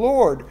be the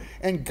Lord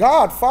and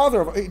God,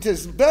 Father. It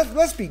says,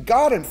 blessed be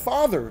God and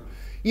Father.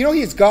 You know,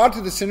 he is God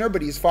to the sinner,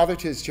 but he is Father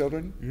to his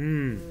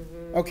children.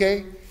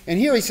 Okay? And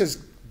here he says,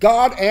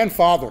 God and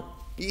Father.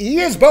 He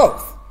is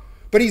both.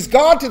 But he's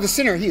God to the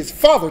sinner. He is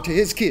Father to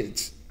his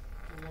kids.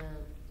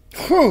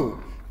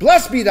 Whew.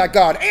 Blessed be that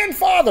God and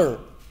Father.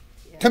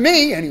 Yeah. To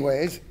me,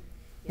 anyways.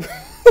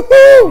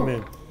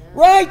 Amen.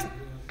 Right?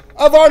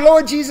 Of our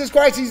Lord Jesus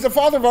Christ. He's the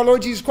Father of our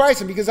Lord Jesus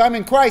Christ. And because I'm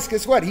in Christ,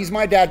 guess what? He's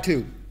my dad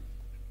too.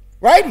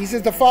 Right? He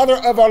says the Father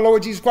of our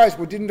Lord Jesus Christ.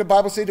 Well, didn't the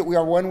Bible say that we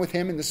are one with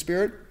him in the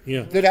Spirit?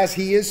 Yeah. That as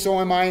he is, so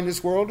am I in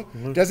this world?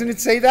 Doesn't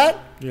it say that?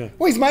 Yeah.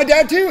 Well, he's my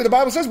dad too. The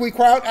Bible says we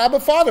cry out, Abba,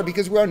 Father,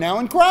 because we are now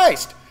in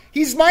Christ.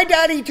 He's my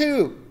daddy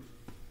too.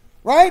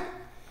 Right?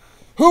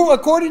 Who,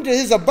 according to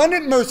his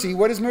abundant mercy,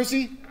 what is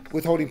mercy?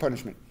 Withholding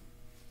punishment.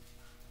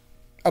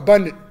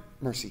 Abundant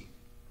mercy.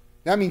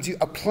 That means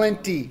a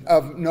plenty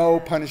of no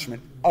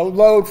punishment. A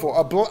load full.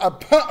 A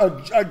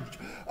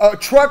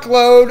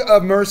truckload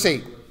of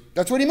mercy.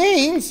 That's what he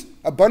means.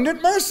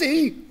 Abundant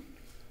mercy.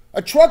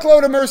 A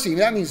truckload of mercy.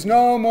 That means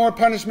no more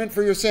punishment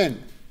for your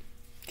sin.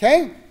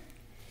 Okay?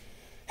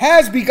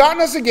 Has begotten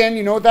us again.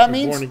 You know what that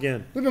means? Born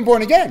again. We've been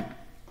born again.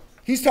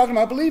 He's talking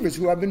about believers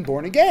who have been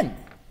born again.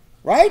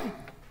 Right?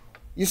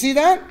 You see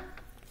that?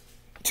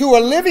 To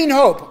a living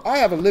hope. I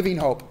have a living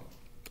hope.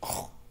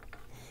 Oh.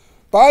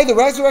 By the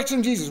resurrection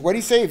of Jesus. What did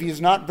he say? If he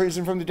is not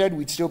risen from the dead,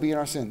 we'd still be in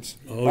our sins.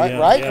 Oh, right? yeah.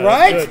 Right? Yeah,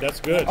 Right? That's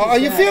good. Are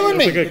you feeling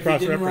me? That's a good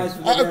cross-reference.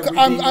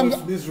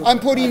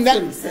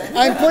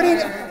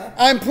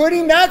 I'm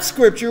putting that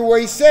scripture where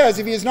he says,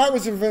 if he is not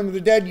risen from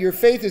the dead, your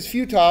faith is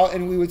futile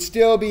and we would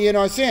still be in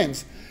our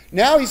sins.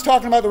 Now he's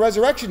talking about the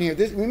resurrection here.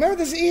 Remember,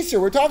 this is Easter.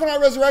 We're talking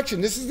about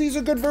resurrection. These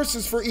are good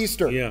verses for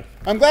Easter. Yeah.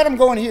 I'm glad I'm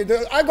going here.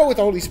 I go with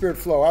the Holy Spirit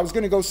flow. I was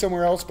going to go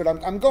somewhere else, but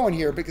I'm going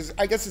here because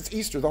I guess it's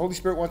Easter. The Holy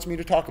Spirit wants me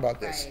to talk about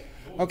this. Right.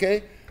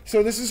 Okay?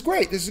 So this is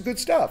great. This is good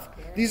stuff.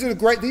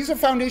 Yeah. These are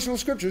foundational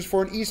scriptures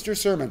for an Easter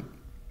sermon.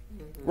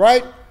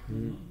 Right?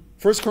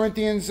 1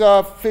 Corinthians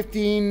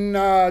 15,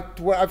 I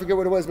forget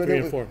what it was. But 3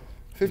 and 4.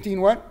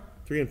 15 what?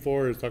 3 and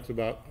 4 talks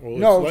about... Well,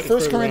 no, 1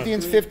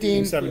 Corinthians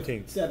 15.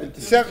 17.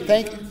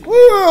 Thank you.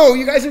 Woo!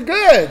 You guys are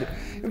good.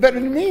 You're better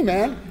than me,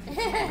 man.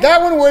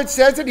 That one where it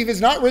says that if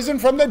he's not risen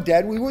from the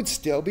dead, we would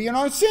still be in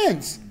our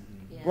sins.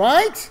 Yeah.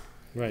 Right?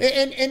 Right.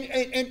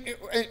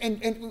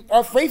 And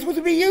our faith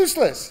would be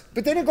useless.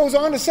 But then it goes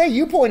on to say,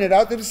 you pointed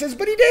out that it says,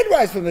 but he did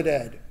rise from the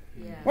dead.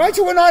 Yeah. Right?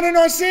 So we're not in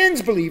our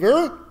sins,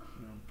 believer.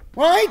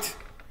 Right?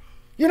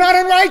 You're not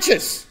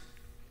unrighteous.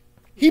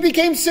 He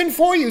became sin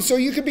for you so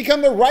you could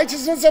become the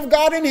righteousness of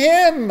God in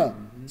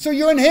him. So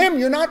you're in him.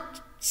 You're not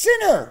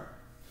sinner.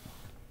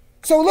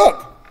 So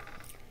look.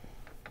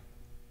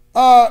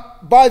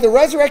 By the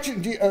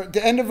resurrection,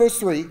 the end of verse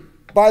 3,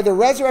 by the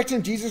resurrection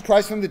of Jesus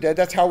Christ from the dead,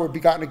 that's how we're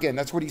begotten again.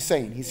 That's what he's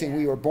saying. He's saying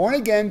we were born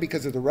again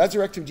because of the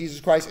resurrection of Jesus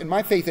Christ and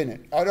my faith in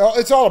it.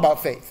 It's all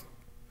about faith.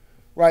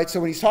 Right?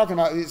 So when he's talking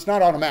about it's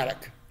not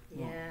automatic.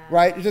 Yeah.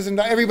 Right? It doesn't,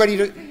 everybody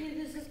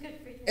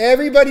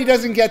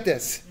doesn't get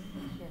this.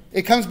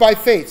 It comes by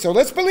faith. So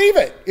let's believe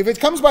it. If it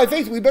comes by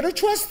faith, we better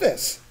trust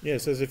this. Yeah, it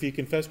says if you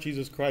confess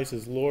Jesus Christ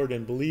as Lord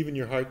and believe in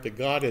your heart that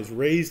God has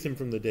raised him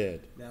from the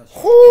dead.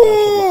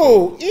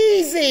 Ooh,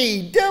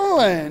 easy,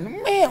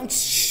 Dylan. Man.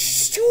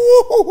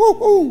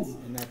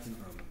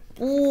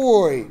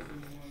 Boy.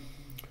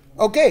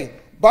 Okay,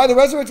 by the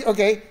resurrection.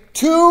 Okay,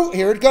 2,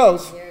 here it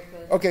goes.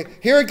 Okay,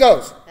 here it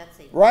goes.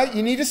 Right?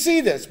 You need to see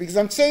this because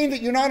I'm saying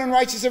that you're not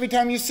unrighteous every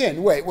time you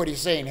sin. Wait, what are you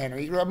saying,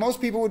 Henry? Most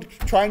people would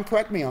try and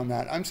correct me on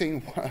that. I'm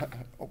saying,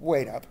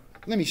 wait up.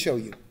 Let me show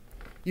you.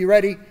 You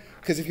ready?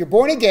 Because if you're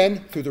born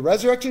again through the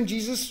resurrection of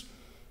Jesus,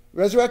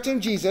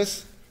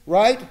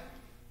 right?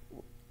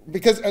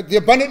 Because the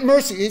abundant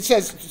mercy, it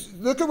says,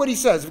 look at what he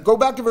says. Go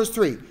back to verse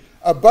 3.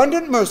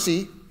 abundant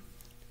mercy,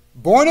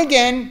 born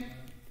again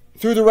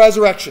through the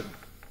resurrection.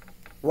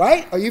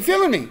 Right? Are you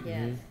feeling me?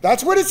 Yes.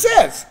 That's what it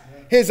says.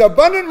 His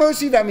abundant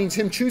mercy, that means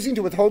him choosing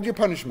to withhold your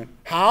punishment.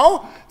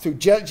 How? Through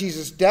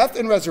Jesus' death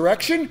and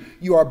resurrection,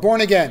 you are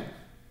born again.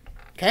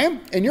 Okay?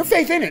 And your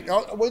faith in it.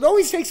 It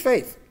always takes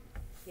faith.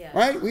 Yeah.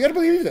 Right? We got to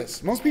believe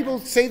this. Most people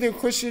say they're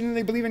Christian and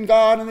they believe in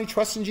God and they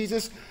trust in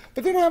Jesus,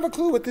 but they don't have a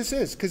clue what this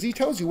is, because he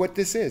tells you what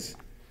this is.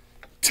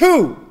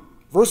 2,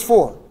 verse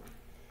 4.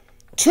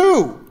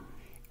 2,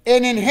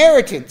 an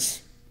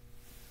inheritance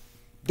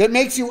that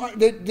makes you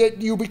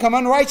that you become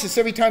unrighteous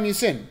every time you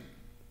sin.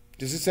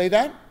 Does it say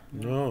that?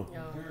 No.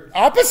 No.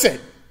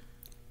 Opposite.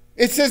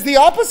 It says the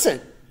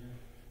opposite.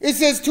 It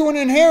says to an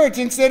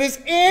inheritance that is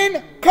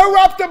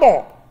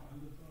incorruptible.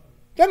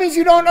 That means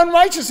you don't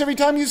unrighteous every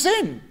time you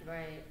sin.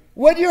 Right.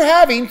 What you're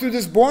having through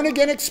this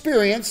born-again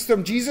experience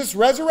from Jesus'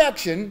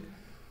 resurrection,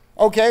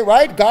 okay,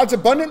 right? God's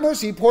abundant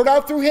mercy poured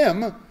out through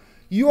him,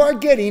 you are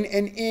getting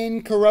an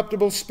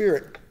incorruptible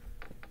spirit.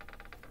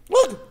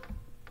 Look.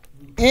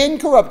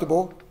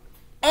 Incorruptible,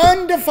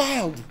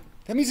 undefiled.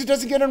 That means it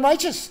doesn't get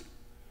unrighteous.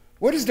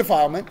 What is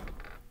defilement?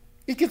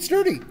 It gets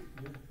dirty.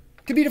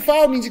 To be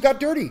defiled means you got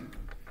dirty.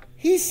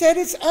 He said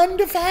it's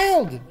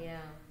undefiled. Yeah.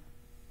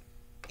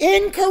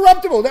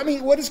 Incorruptible. That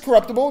means, what is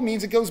corruptible? It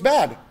means it goes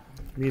bad.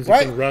 It means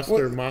Right? it can rust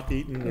What- or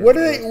moth-eaten. Or What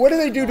do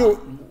they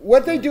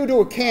do to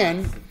a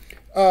can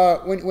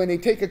when they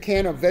take a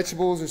can of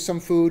vegetables or some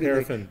food and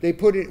Paraffin. they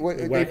put it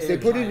wax. they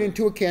put it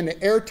into a can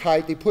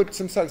airtight. They put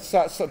some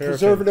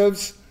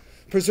Paraffin.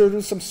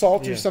 preservatives, some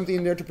salt or Yeah. something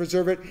in there to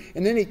preserve it,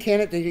 and then they can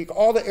it. They take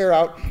all the air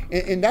out,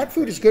 and that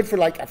food is good for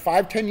like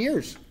 5-10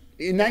 years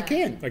in that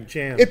can. Like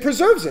jam. It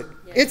preserves it.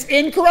 It's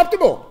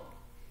incorruptible,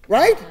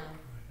 right?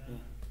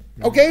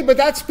 Okay, but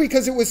that's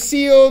because it was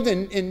sealed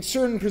in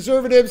certain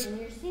preservatives.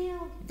 And you're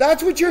sealed.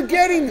 That's what you're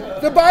getting.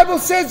 The Bible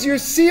says you're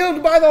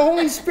sealed by the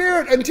Holy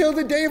Spirit until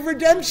the day of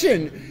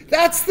redemption.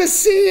 That's the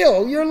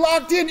seal. You're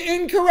locked in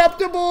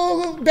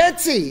incorruptible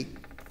Betsy.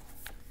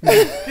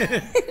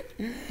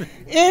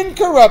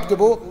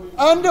 Incorruptible,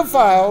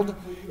 undefiled.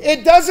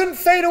 It doesn't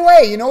fade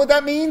away. You know what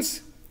that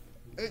means?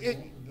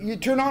 You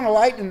turn on a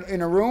light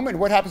in a room, and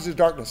what happens to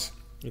darkness?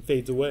 It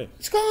fades away.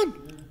 It's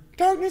gone.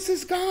 Darkness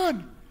is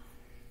gone.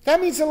 That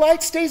means the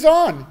light stays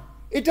on.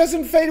 It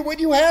doesn't fade. What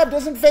you have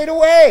doesn't fade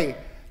away.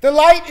 The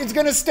light is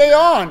going to stay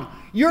on.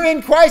 You're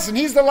in Christ, and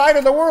he's the light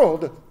of the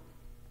world.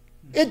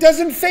 It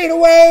doesn't fade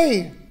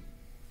away.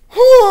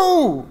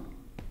 Whoo!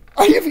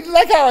 Are you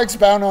like how I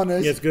expound on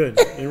this? Yeah, it's good.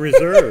 And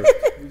reserved.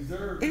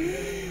 Reserved.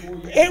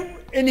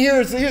 And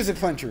here's a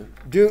clincher.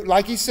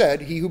 Like he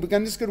said, he who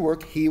begun this good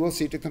work, he will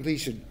see it to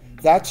completion.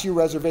 That's your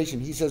reservation.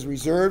 He says,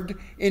 reserved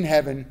in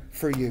heaven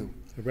for you.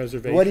 A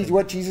reservation.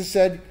 What Jesus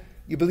said,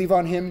 you believe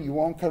on him, you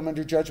won't come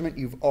under judgment.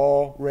 You've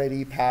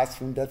already passed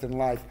from death and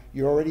life.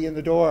 You're already in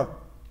the door.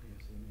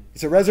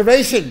 It's a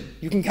reservation.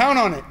 You can count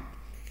on it.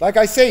 Like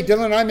I say,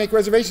 Dylan and I make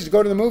reservations to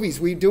go to the movies.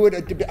 We do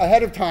it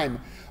ahead of time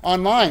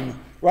online,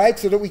 right?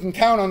 So that we can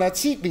count on that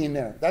seat being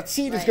there. That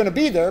seat is going to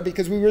be there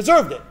because we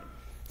reserved it.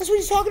 That's what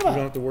he's talking We don't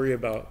about. have to worry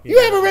about. You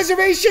have a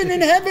reservation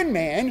in heaven,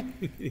 man.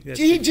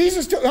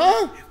 Jesus, huh?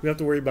 We don't have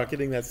to worry about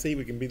getting that seat.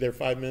 We can be there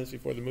 5 minutes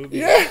before the movie.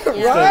 Yeah,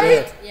 Yeah.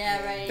 right?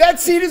 Yeah, right. That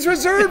seat is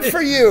reserved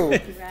for you.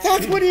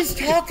 That's what he's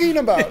talking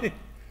about.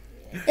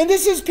 And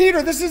this is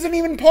Peter. This isn't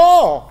even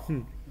Paul.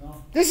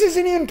 This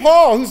isn't even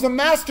Paul, who's the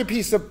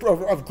masterpiece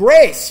of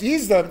grace.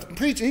 He's the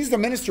preacher. He's the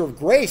minister of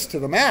grace to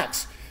the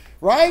max,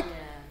 right? Yeah.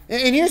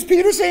 And here's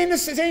Peter saying,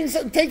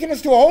 taking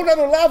us to a whole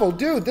other level.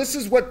 Dude, this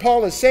is what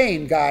Paul is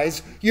saying,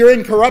 guys. You're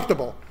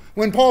incorruptible.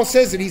 When Paul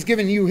says that he's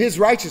given you his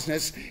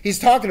righteousness, he's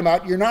talking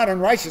about you're not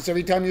unrighteous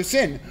every time you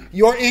sin.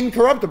 You're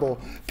incorruptible.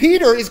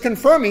 Peter is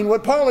confirming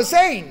what Paul is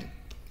saying.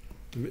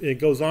 It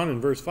goes on in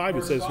verse 5.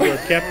 It says, "You are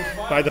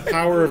kept by the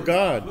power of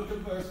God." Look at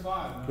verse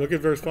 5. Look at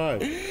verse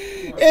 5.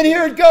 And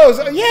here it goes.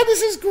 Yeah,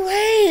 this is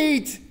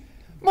great.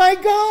 My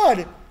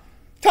God.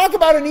 Talk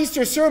about an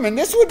Easter sermon.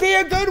 This would be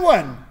a good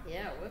one.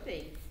 Yeah, it would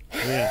be.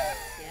 Yeah.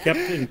 Kept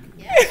in.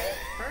 Yeah,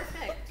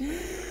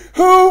 perfect.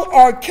 Who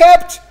are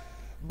kept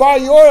by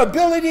your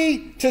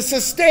ability to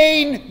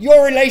sustain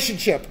your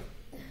relationship.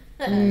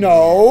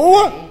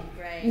 No.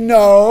 Right.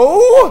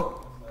 No.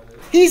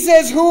 He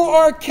says, who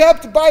are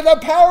kept by the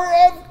power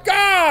of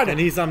God And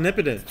he's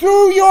omnipotent.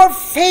 through your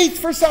faith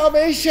for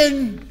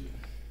salvation.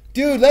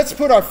 Dude, let's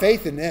put our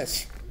faith in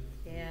this.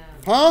 Yeah.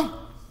 Huh?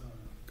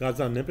 God's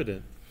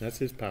omnipotent. That's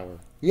his power.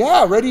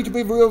 Yeah, ready to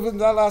be revealed in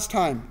that last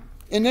time.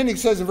 And then he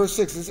says in verse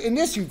 6, in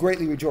this you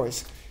greatly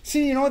rejoice.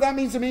 See, you know what that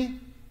means to me?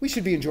 We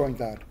should be enjoying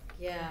God.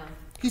 Yeah.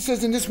 He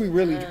says in this we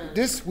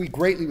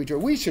greatly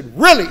rejoice. We should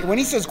really, when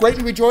he says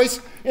greatly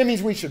rejoice, it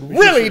means we should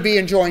really be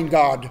enjoying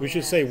God. We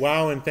should say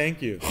wow and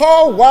thank you.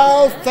 Oh,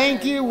 wow,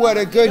 thank you, what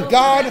a good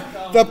God.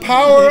 The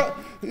power,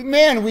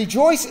 man,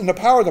 rejoice in the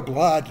power of the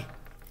blood.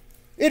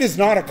 It is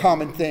not a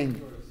common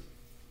thing.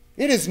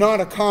 It is not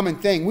a common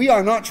thing. We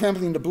are not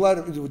trampling the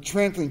blood,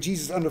 trampling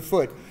Jesus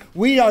underfoot.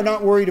 We are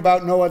not worried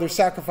about no other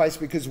sacrifice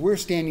because we're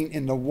standing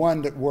in the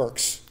one that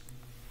works.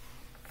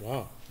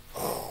 Wow.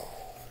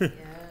 Yeah,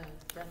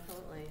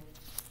 definitely.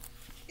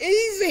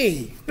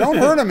 easy. Don't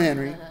hurt him,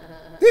 Henry.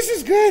 This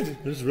is good.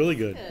 This is really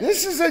good.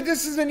 This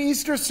is an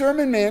Easter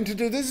sermon, man, to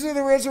do. This are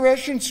the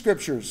resurrection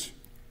scriptures.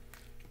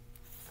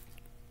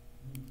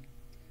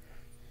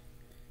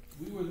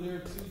 We were there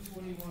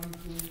 2:21.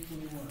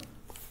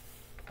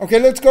 Okay,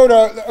 let's go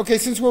to, okay,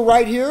 since we're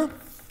right here,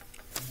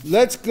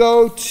 let's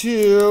go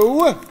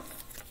to,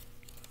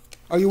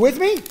 are you with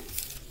me?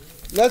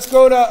 Let's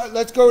go to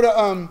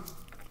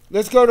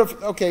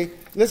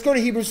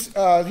Hebrews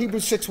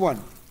 6:1.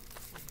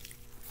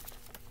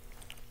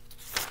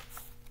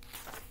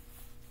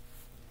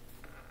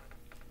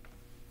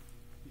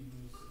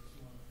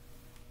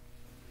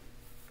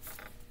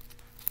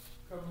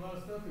 Cover a lot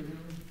of stuff here.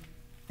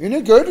 Isn't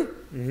it good?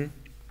 Mm-hmm.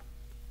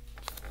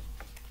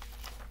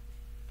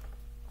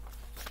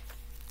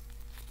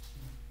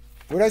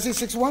 What did I say,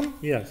 6:1?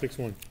 Yeah,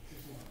 6:1.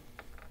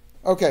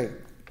 Okay.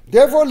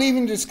 Therefore,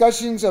 leaving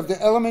discussions of the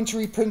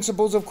elementary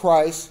principles of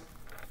Christ,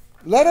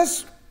 let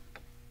us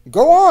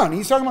go on.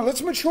 He's talking about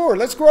let's mature,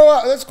 let's grow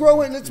up, let's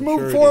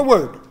move Maturity.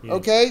 forward. Yeah.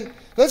 Okay?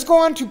 Let's go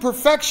on to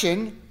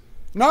perfection,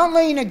 not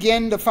laying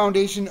again the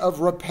foundation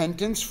of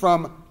repentance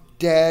from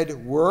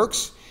dead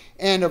works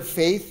and of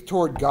faith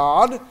toward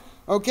God.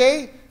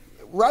 Okay?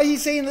 Right?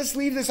 He's saying let's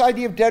leave this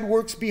idea of dead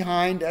works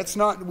behind. That's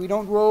not, we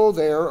don't roll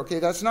there. Okay?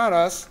 That's not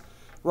us.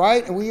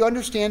 Right? And we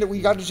understand that we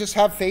got to just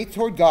have faith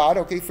toward God.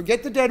 Okay?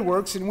 Forget the dead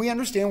works, and we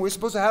understand we're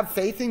supposed to have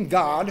faith in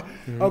God.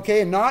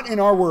 Okay? And not in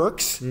our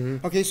works.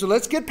 Okay? So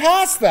let's get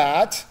past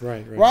that.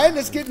 Right.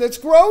 Let's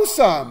grow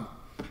some.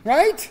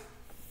 Right?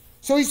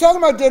 So he's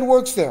talking about dead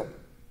works there.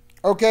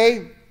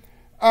 Okay?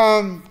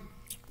 Go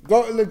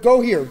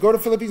here. Go to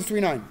Philippians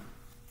 3:9.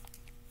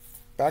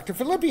 Back to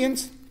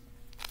Philippians.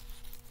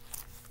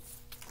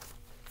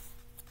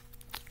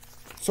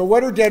 So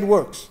what are dead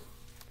works?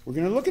 We're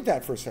going to look at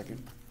that for a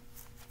second.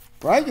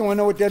 Right? You want to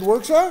know what dead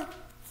works are?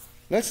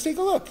 Let's take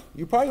a look.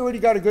 You probably already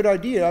got a good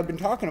idea. I've been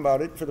talking about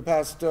it for the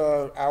past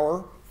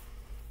hour.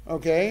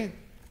 Okay?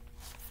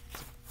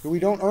 We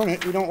don't earn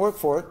it. We don't work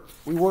for it.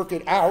 We work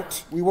it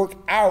out. We work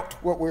out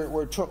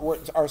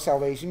what's our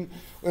salvation.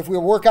 If we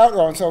work out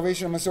our own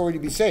salvation, I must already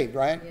be saved,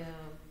 right? Yeah.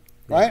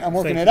 Right? I'm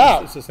working it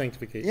out. It's a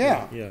sanctification.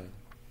 Yeah. Yeah.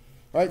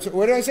 Right? So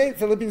what did I say?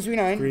 Philippians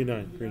 3:9.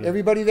 3:9.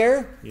 Everybody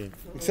there? Yeah.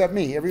 Except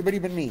me. Everybody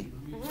but me.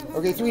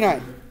 Okay,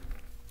 3:9.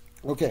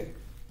 Okay.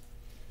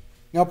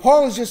 Now,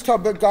 Paul has just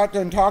got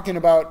done talking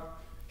about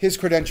his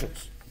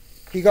credentials.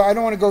 I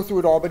don't want to go through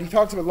it all, but he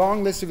talks about a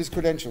long list of his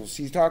credentials.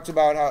 He talks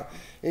about how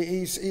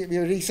he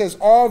says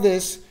all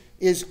this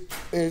is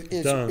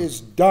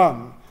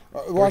dung.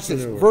 Watch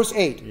this, verse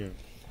 8. Yeah.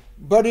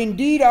 But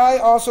indeed I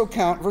also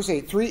count, verse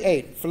 8,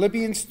 3:8,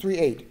 Philippians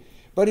 3:8.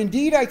 But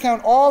indeed I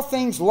count all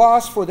things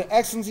lost for the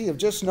excellency of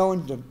just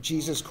knowing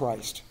Jesus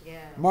Christ,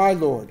 my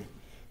Lord,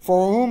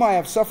 for whom I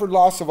have suffered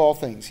loss of all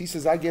things. He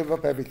says I give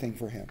up everything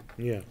for him.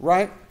 Yeah.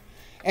 Right?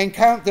 And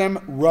count them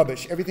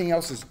rubbish. Everything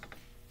else is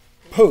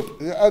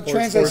poop.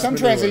 Some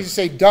translations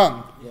say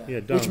dung,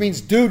 Dung. which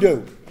means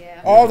doo-doo.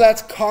 Yeah. All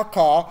that's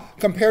caca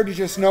compared to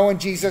just knowing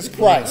Jesus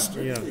Christ.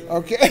 Yeah.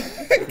 Okay?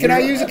 Can I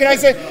use it? Can I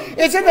say,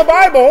 it's in the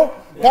Bible.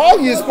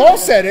 Paul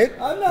said it.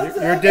 I'm not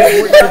saying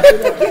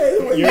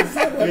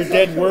Your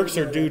dead works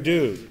are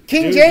doo-doo.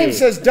 King James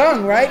says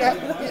dung, right?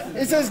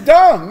 It says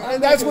dung.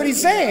 And that's what he's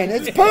saying.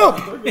 It's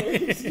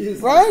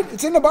poop. Right?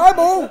 It's in the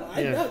Bible.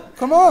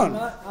 Come on.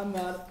 I'm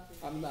not.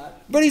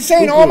 But he's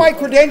saying all my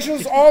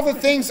credentials, all the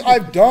things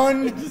I've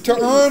done to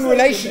earn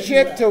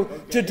relationship,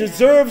 to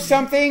deserve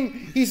something,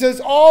 he says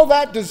all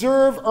that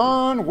deserve,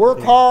 earn,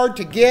 work hard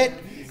to get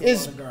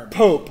is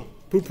poop.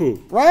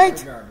 Poo-poo.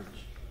 Right?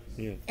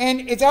 Yeah.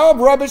 And it's all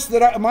rubbish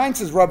mine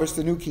says rubbish,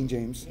 the New King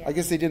James. I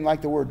guess they didn't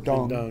like the word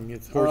dung. Dung.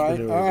 It's All horse right,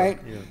 manure. all right.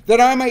 Yeah. That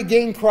I might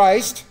gain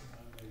Christ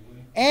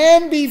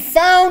and be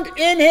found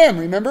in him.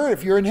 Remember,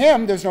 if you're in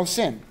him, there's no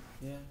sin.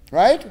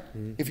 Right?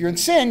 If you're in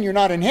sin, you're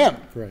not in him.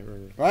 Right.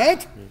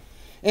 Right?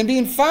 And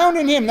being found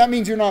in him, that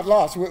means you're not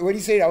lost. What did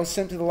he say? I was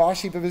sent to the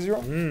lost sheep of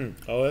Israel?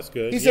 Oh, that's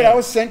good. He said, I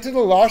was sent to the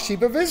lost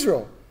sheep of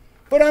Israel.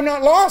 But I'm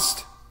not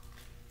lost.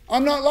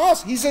 I'm not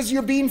lost. He says,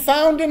 you're being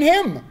found in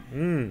him.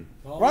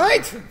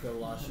 Right?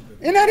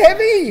 Isn't that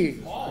heavy?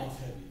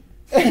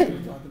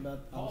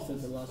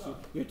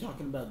 You're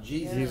talking about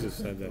Jesus. Jesus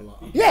said that.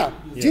 Yeah.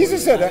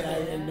 Jesus said I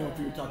that. didn't know if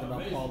you were talking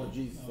about Paul or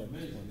Jesus at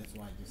this point. That's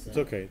why I just said It's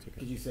okay.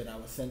 Because you said I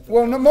was sent to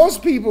Well, no,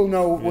 most people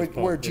know It's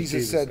Paul. where It's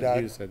Jesus said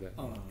that. Jesus said that.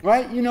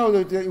 Right? You know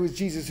that it was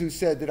Jesus who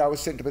said that I was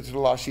sent but to the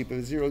lost sheep of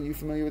Israel. You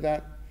familiar with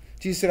that?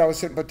 Jesus said I was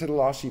sent but to the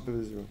lost sheep of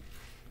Israel.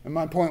 And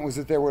my point was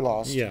that they were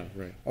lost. Yeah,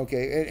 right.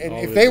 Okay, and All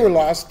if of they it. were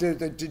lost,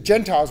 the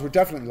Gentiles were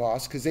definitely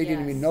lost because they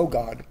didn't Yes. even know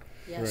God.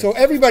 Yes. So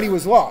everybody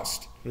was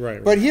lost.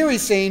 Right. But here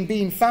he's saying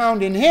being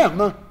found in him.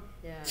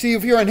 Yeah. See,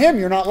 if you're in him,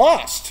 you're not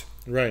lost.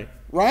 Right.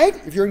 Right?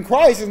 If you're in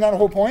Christ, isn't that the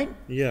whole point?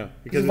 Yeah. He's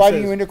Because it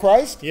inviting says- you into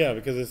Christ? Yeah,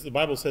 because the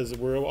Bible says that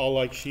we're all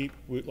like sheep.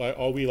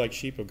 All we like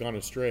sheep have gone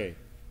astray.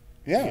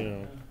 Yeah. You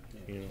know.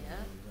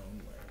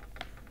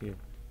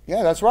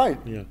 Yeah, that's right.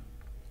 Yeah.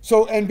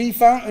 So, and be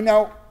found. And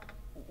now,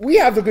 we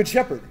have the Good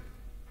Shepherd.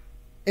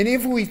 And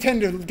if we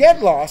tend to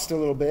get lost a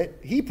little bit,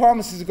 he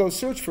promises to go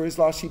search for his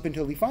lost sheep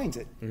until he finds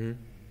it.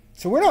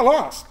 So we're not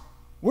lost.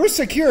 We're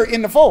secure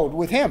in the fold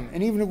with him.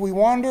 And even if we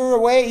wander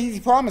away, he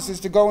promises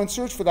to go and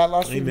search for that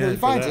lost sheep until he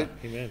finds it.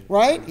 Amen.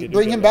 Right?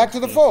 Bring him back to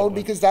the fold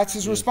because that's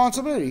his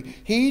responsibility.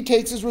 He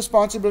takes his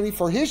responsibility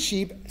for his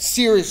sheep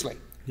seriously.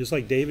 Just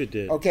like David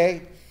did.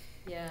 Okay?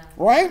 Yeah.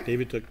 Right?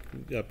 David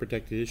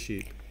protected his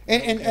sheep.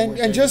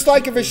 And just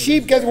like if a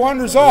sheep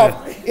wanders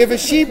off,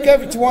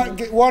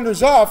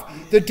 wanders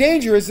off, the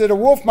danger is that a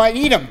wolf might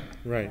eat him.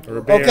 Right, or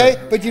a bear.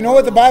 Okay? But you know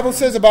what the Bible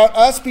says about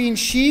us being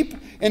sheep?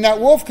 And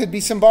that wolf could be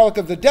symbolic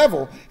of the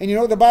devil. And you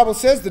know what the Bible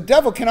says? The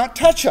devil cannot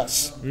touch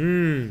us.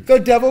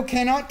 The devil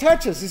cannot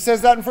touch us. It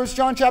says that in 1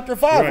 John chapter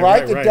 5,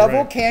 right? The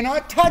devil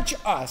cannot touch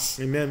us.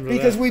 Amen.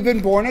 Because we've been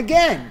born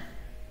again.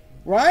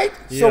 Right?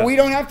 Yeah. So we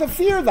don't have to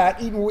fear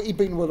that, even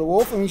with a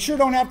wolf. And we sure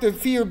don't have to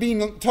fear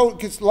being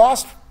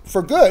lost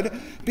for good,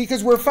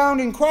 because we're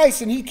found in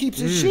Christ and he keeps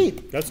his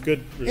sheep. That's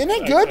good. Isn't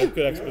it good? That's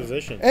good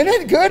exposition. Isn't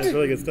it good? That's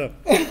really good stuff.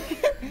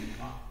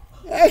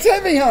 That's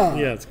heavy, huh?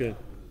 Yeah, it's good.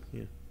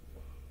 Yeah.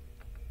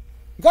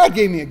 God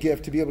gave me a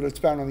gift to be able to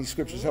expound on these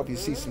scriptures, help you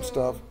see some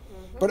stuff.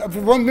 But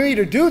for me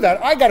to do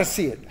that, I got to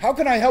see it. How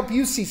can I help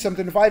you see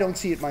something if I don't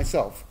see it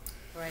myself?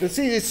 Right. To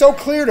see, it's so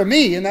clear to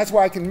me, and that's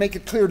why I can make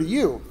it clear to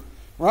you.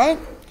 Right?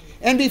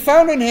 And be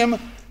found in him.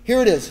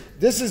 Here it is.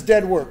 This is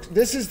dead works.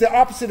 This is the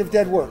opposite of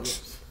dead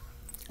works.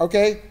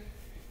 Okay?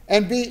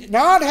 And be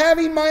not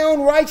having my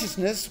own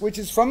righteousness, which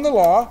is from the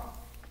law.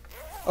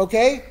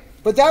 Okay?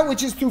 But that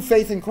which is through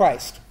faith in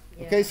Christ.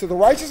 Okay? So the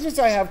righteousness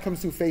I have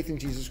comes through faith in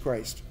Jesus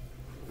Christ.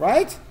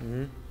 Right?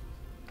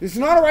 It's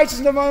not a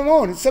righteousness of my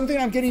own. It's something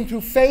I'm getting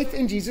through faith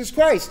in Jesus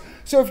Christ.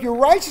 So if your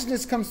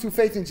righteousness comes through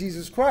faith in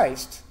Jesus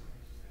Christ,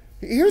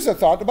 here's a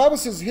thought. The Bible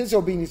says his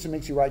obedience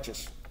makes you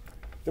righteous.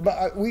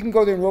 We can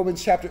go there in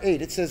Romans chapter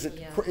 8. It says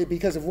that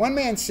because of one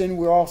man's sin,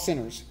 we're all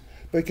sinners.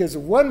 Because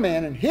of one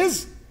man and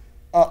his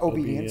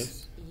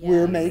obedience,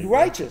 we're made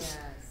righteous.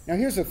 Now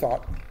here's a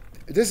thought.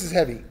 This is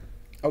heavy.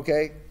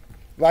 Okay?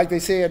 Like they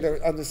say at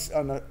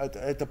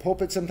the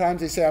pulpit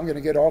sometimes, they say, I'm going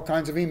to get all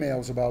kinds of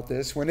emails about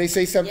this. When they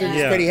say something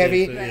that's pretty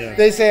heavy,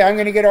 they say, I'm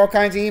going to get all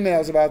kinds of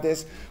emails about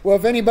this. Well,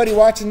 if anybody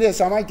watching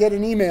this, I might get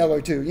an email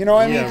or two. You know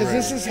what I mean? Because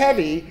this is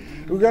heavy.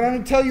 We're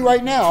going to tell you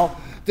right now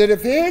that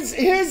if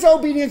his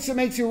obedience that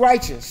makes you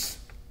righteous,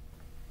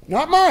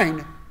 not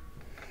mine,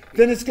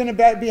 then it's going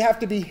to have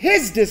to be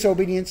his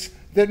disobedience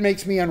that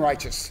makes me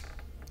unrighteous,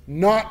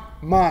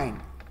 not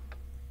mine.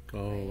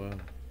 Oh, wow.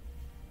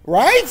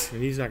 Right?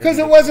 Because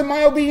it wasn't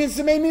my obedience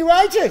that made me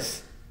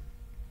righteous.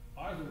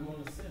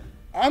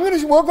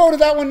 We'll go to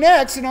that one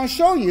next, and I'll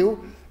show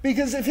you.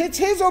 Because if it's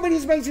his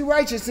obedience that makes you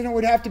righteous, then it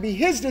would have to be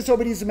his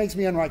disobedience that makes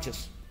me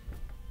unrighteous.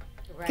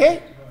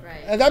 Okay?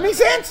 Right. That makes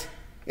sense?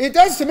 It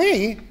does to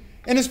me.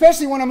 And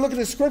especially when I'm looking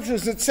at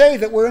scriptures that say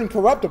that we're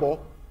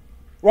incorruptible.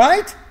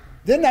 Right?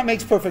 Then that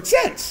makes perfect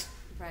sense.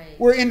 Right.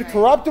 We're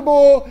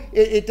incorruptible.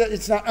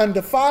 It's not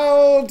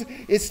undefiled.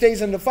 It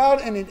stays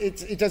undefiled, and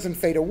it doesn't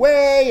fade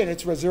away, and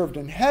it's reserved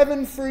in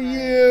heaven for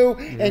you.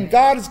 And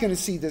God is going to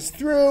see this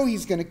through.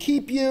 He's going to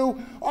keep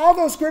you. All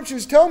those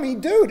scriptures tell me,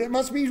 dude, it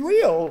must be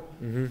real.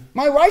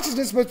 My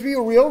righteousness must be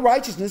a real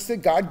righteousness that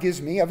God gives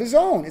me of his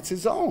own. It's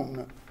his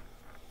own.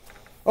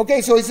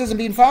 Okay, so he says, and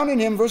being found in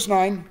him, verse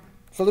 9,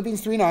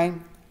 Philippians 3:9,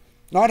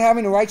 not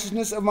having a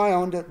righteousness of my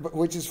own,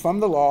 which is from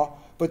the law,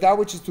 but that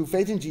which is through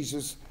faith in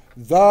Jesus,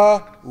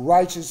 the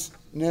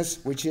righteousness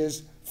which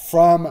is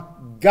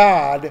from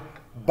God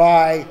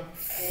by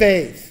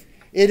faith.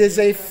 It is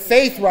a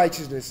faith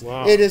righteousness.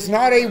 Wow. It is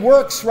not a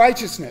works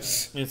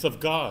righteousness. It's of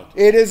God.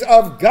 It is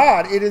of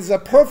God. It is a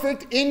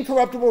perfect,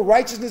 incorruptible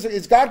righteousness.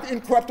 Is God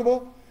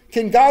incorruptible?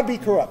 Can God be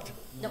corrupt?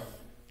 No.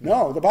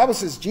 No. The Bible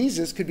says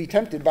Jesus could be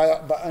tempted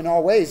in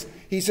all ways.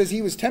 He says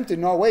he was tempted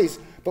in all ways,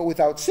 but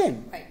without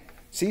sin. Right.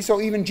 See,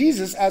 so even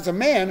Jesus as a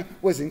man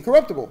was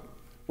incorruptible.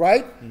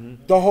 Right?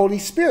 The Holy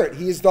Spirit.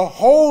 He is the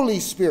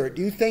Holy Spirit.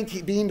 Do you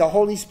think being the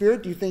Holy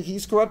Spirit, do you think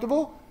he's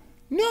corruptible?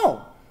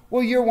 No.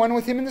 Well, you're one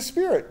with him in the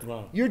Spirit.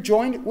 Wow. You're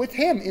joined with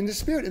him in the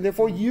Spirit, and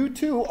therefore you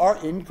too are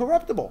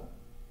incorruptible.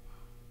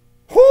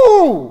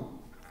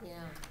 Whoo! Yeah.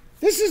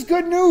 This is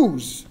good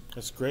news.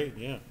 That's great,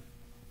 yeah.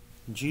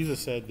 Jesus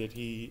said that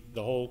the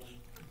whole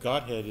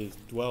Godhead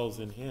dwells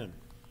in him.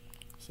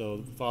 So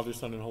the Father,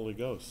 Son, and Holy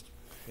Ghost.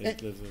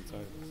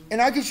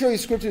 And I can show you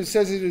scripture that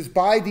says it is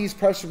by these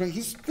precious.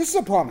 This is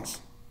a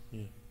promise.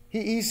 Yeah.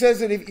 He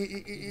says that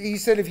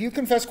if you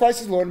confess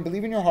Christ as Lord and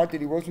believe in your heart that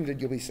he rose from the dead,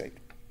 you'll be saved.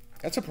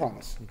 That's a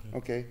promise.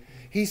 Okay.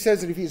 He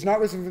says that if he is not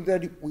risen from the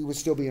dead, we would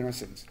still be in our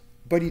sins.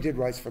 But he did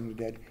rise from the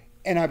dead,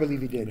 and I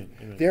believe he did.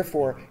 Amen.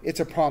 Therefore, it's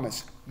a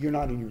promise. You're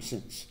not in your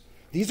sins.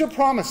 These are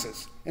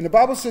promises. And the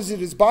Bible says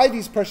it is by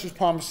these precious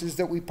promises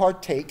that we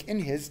partake in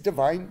his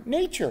divine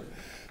nature.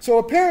 So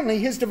apparently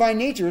his divine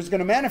nature is going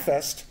to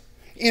manifest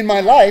in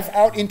my life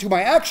out into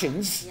my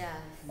actions,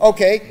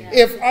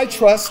 if I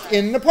trust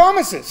in the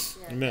promises.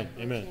 Amen.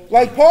 Amen.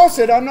 Like Paul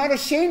said, I'm not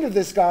ashamed of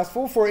this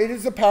gospel, for it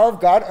is the power of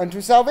God unto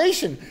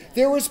salvation.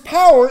 There is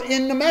power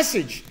in the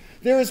message.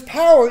 There is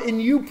power in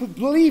you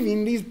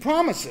believing these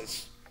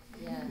promises.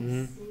 Yeah. Yes.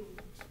 Mm-hmm.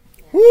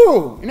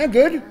 Whoo! Isn't that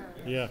good?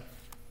 Yeah.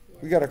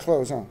 We got to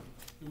close, huh?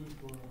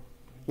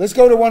 Let's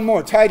go to one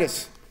more.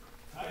 Titus.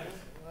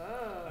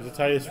 Is it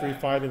Titus 3,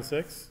 5, and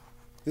 6?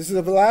 This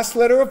is the last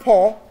letter of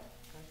Paul.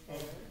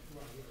 Titus.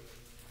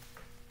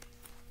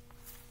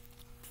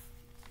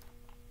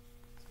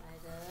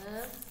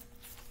 Yeah.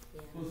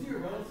 Was he a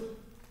relative,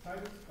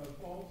 Titus,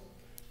 of Paul's?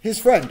 His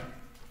friend.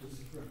 Was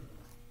his friend?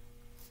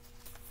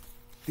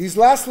 These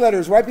last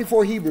letters, right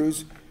before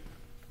Hebrews,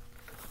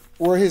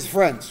 were his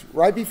friends.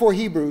 Right before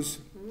Hebrews.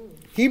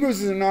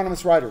 Hebrews is an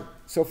anonymous writer.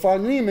 So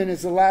Philemon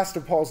is the last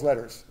of Paul's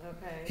letters.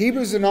 Okay.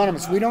 Hebrews is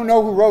anonymous. We don't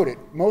know who wrote it.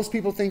 Most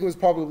people think it was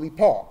probably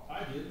Paul.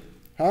 I did.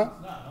 Huh?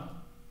 It's not, huh?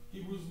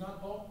 Hebrews not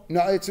Paul?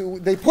 No,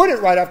 they put it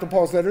right after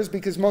Paul's letters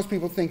because most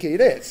people think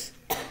it is.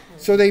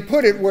 So they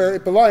put it where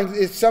it belongs.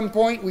 At some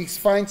point, we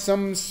find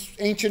some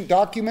ancient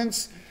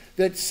documents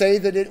that say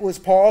that it was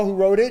Paul who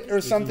wrote it or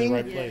It's something.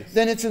 in the right place.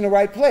 Then it's in the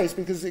right place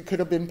because it could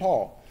have been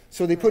Paul.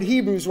 So they put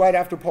Hebrews right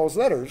after Paul's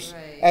letters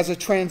Right. as a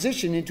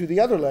transition into the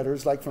other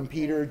letters, like from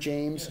Peter,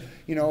 James,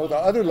 the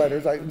other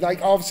letters.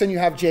 Like all of a sudden you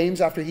have James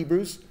after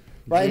Hebrews,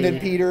 right? And then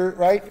Jude. Peter,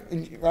 right?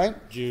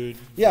 Right? Jude.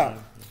 Yeah.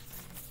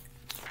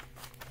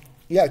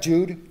 Yeah,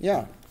 Jude.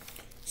 Yeah.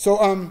 So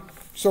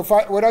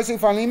what did I say,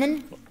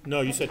 Philemon?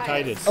 No, you said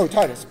Titus. Oh,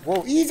 Titus.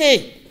 Whoa,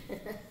 easy.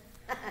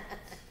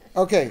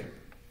 Okay.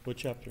 What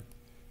chapter?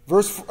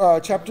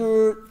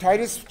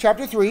 Titus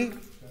chapter 3.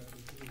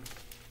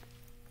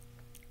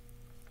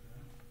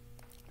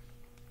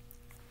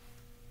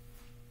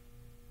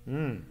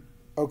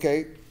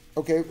 Okay.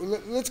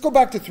 Let's go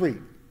back to 3.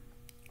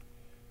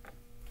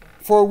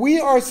 For we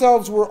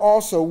ourselves were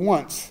also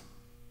once.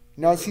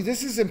 Now, see,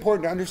 this is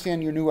important to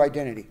understand your new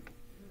identity.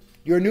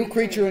 You're a new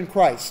creature in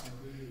Christ.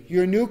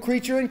 You're a new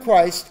creature in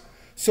Christ.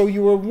 So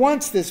you were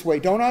once this way.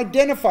 Don't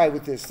identify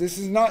with this. This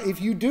is not, if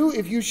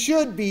you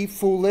should be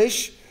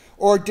foolish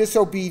or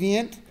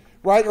disobedient,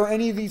 right, or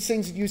any of these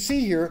things that you see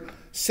here,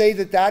 say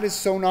that is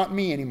so not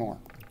me anymore.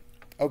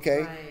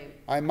 Okay? Right.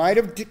 I might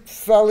have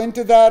fell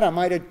into that. I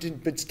might have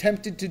been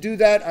tempted to do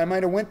that. I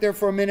might have went there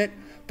for a minute,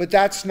 but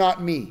that's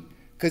not me.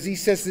 Because he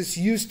says this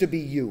used to be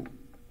you.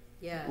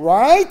 Yeah.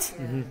 Right?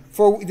 Yeah.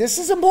 For this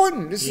is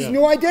important. This is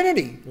new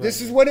identity.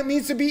 This is what it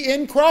means to be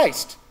in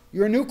Christ.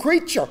 You're a new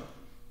creature,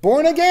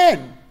 born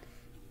again.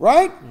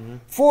 Right?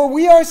 For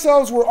we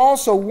ourselves were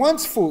also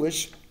once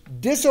foolish,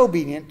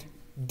 disobedient,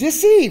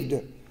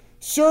 deceived,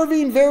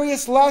 serving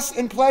various lusts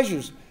and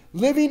pleasures,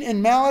 living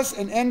in malice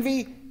and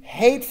envy,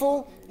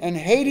 hateful and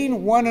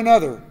hating one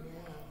another.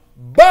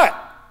 But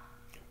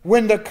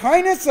when the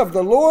kindness of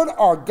the Lord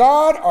our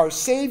God, our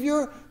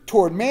Savior,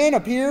 toward man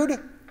appeared,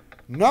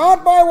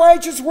 not by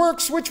righteous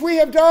works which we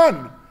have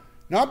done,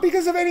 not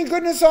because of any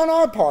goodness on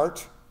our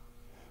part,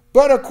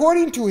 but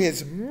according to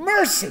his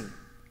mercy,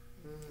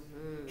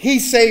 he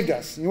saved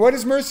us. And what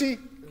is mercy?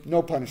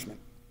 No punishment.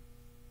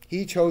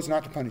 He chose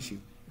not to punish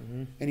you.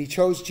 And he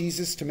chose he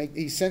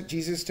sent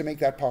Jesus to make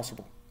that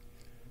possible.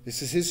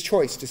 This is his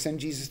choice to send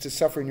Jesus to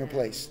suffer in your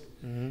place.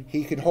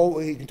 He can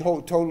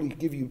totally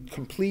give you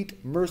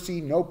complete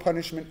mercy, no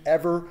punishment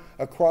ever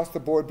across the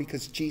board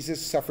because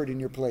Jesus suffered in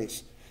your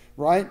place.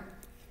 Right?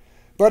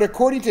 But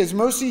according to his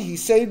mercy, he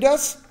saved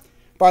us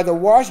by the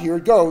washing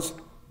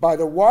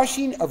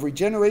of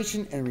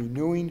regeneration and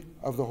renewing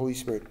of the Holy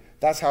Spirit.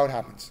 That's how it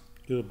happens.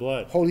 Through the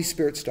blood. Holy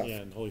Spirit stuff.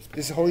 Yeah, and the Holy Spirit.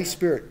 This is Holy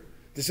Spirit.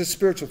 This is a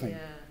spiritual thing. Yeah.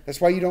 That's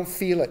why you don't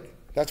feel it.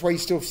 That's why you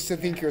still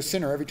think you're a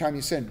sinner every time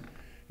you sin.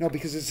 No,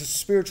 because it's a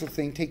spiritual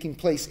thing taking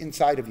place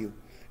inside of you.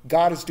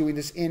 God is doing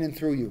this in and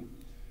through you.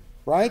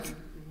 Right?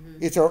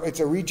 It's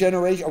a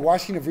regeneration, a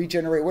washing of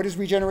regeneration. What is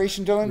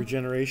regeneration, Dylan?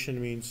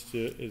 Regeneration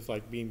is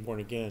like being born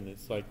again.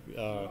 It's like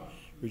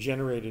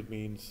regenerated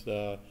means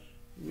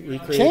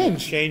recreated,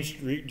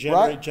 changed,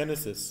 regenerate, Right.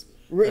 Genesis.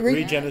 Re- Like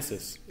re-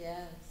 regenesis.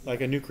 Yes.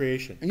 Like a new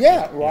creation.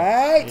 Yeah,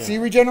 right. Yeah. See,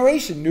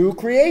 regeneration, new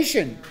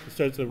creation. It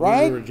starts with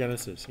Right?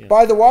 Genesis. Yeah.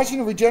 By the washing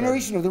of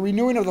regeneration of the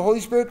renewing of the Holy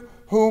Spirit,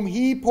 whom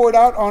he poured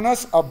out on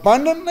us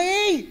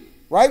abundantly.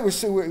 Right?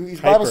 The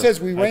Bible says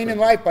we reign in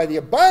life by the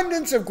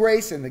abundance of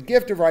grace and the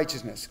gift of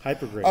righteousness.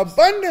 Hyper grace.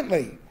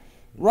 Abundantly.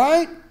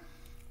 Right?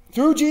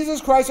 Through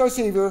Jesus Christ our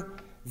Savior,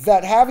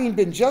 that having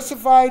been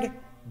justified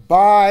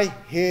by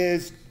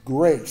his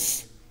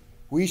grace,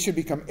 we should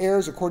become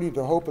heirs according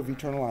to the hope of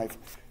eternal life.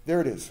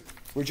 There it is.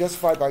 We're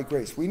justified by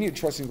grace. We need to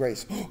trust in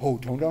grace. Oh,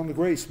 tone down the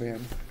grace, man.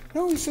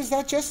 No, he says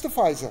that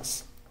justifies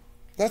us.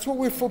 That's what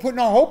we're putting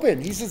our hope in.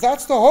 He says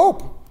that's the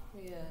hope.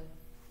 Yeah.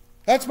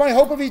 That's my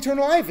hope of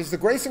eternal life, is the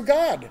grace of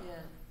God.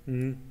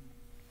 Yeah.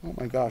 Oh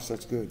my gosh,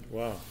 that's good.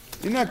 Wow.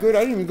 Isn't that good? I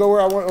didn't even go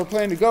where I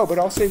planned to go, but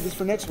I'll save this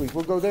for next week.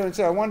 We'll go there and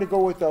say, I wanted to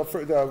go with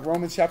the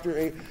Romans chapter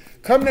 8.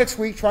 Come next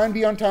week, try and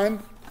be on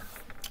time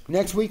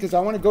next week, because I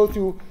want to go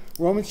through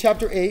Romans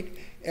chapter 8,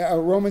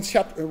 Romans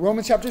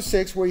chapter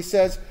 6, where he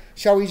says,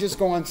 shall we just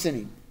go on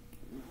sinning?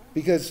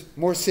 Because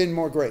more sin,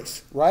 more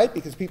grace, right?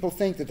 Because people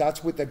think that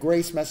that's what the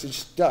grace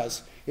message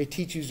does. It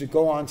teaches you to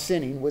go on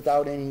sinning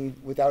without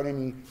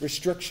any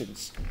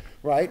restrictions,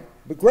 right?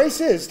 But grace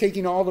is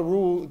taking all the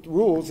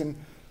rules and,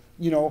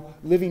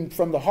 living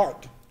from the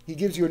heart. He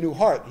gives you a new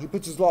heart. He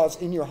puts his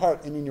laws in your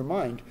heart and in your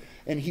mind,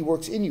 and he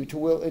works in you to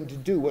will and to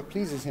do what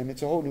pleases him.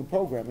 It's a whole new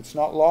program. It's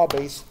not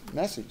law-based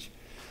message.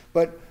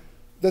 But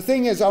the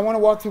thing is, I want to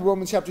walk through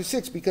Romans chapter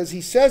 6 because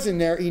he says in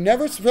there, he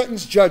never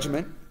threatens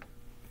judgment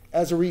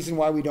as a reason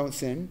why we don't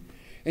sin.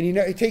 And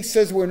he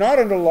says we're not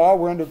under law,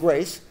 we're under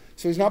grace.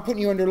 So he's not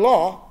putting you under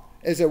law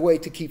as a way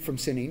to keep from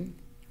sinning,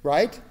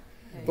 right?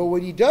 But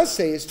what he does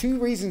say is two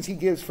reasons he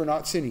gives for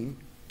not sinning.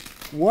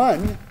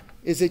 One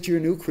is that you're a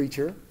new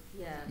creature.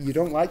 Yes. You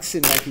don't like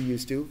sin like you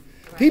used to.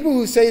 Right. People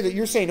who say that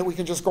you're saying that we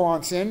can just go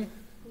on sin,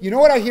 you know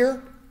what I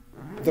hear?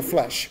 The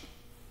flesh.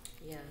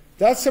 Yeah.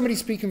 That's somebody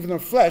speaking from the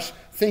flesh,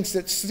 thinks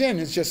that sin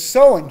is just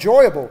so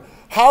enjoyable.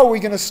 How are we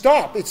going to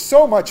stop? It's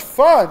so much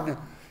fun.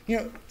 You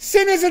know,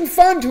 sin isn't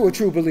fun to a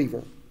true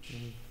believer.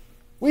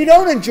 We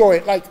don't enjoy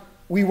it like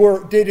we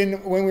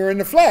did when we were in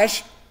the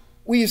flesh.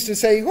 We used to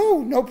say,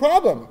 "Oh, no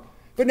problem."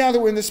 But now that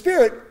we're in the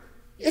spirit,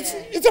 it's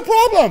a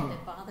problem.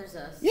 It bothers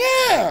us.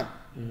 Yeah.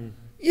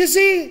 You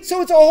see,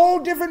 so it's a whole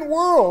different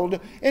world.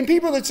 And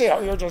people that say, "Oh,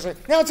 you're just..."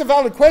 Now it's a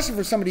valid question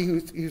for somebody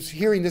who's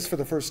hearing this for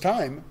the first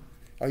time.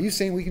 Are you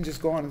saying we can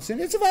just go on and sin?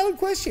 It's a valid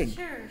question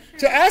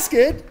to ask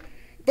it.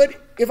 But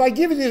if I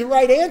give you the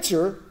right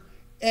answer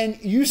and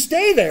you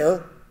stay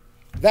there,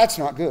 that's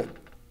not good.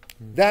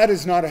 That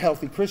is not a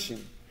healthy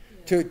Christian.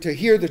 To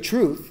hear the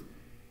truth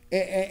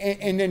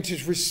and then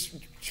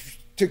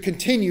to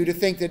continue to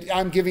think that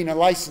I'm giving a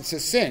license to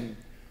sin.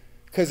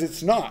 Because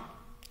it's not.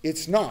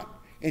 It's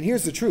not. And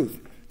here's the truth.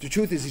 The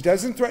truth is he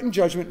doesn't threaten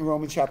judgment in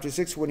Romans chapter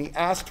 6 when he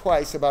asked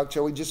twice about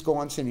shall we just go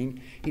on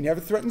sinning. He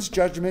never threatens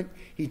judgment.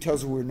 He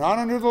tells us we're not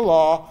under the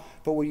law.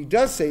 But what he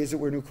does say is that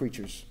we're new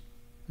creatures.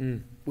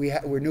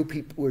 We're new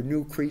people. We're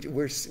new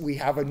creatures. We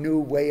have a new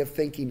way of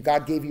thinking.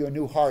 God gave you a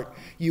new heart.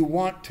 You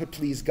want to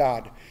please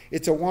God.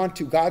 It's a want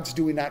to. God's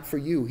doing that for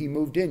you. He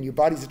moved in. Your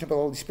body's a temple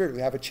of the Holy Spirit.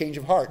 We have a change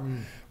of heart,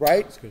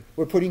 right?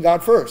 We're putting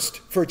God first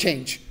for a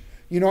change.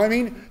 You know what I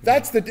mean?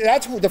 That's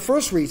the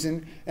first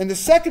reason. And the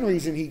second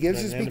reason he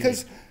gives is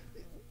because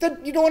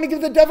you don't want to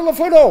give the devil a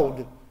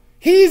foothold.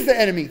 He's the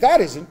enemy.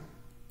 God isn't.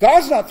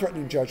 God's not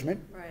threatening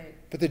judgment. Right.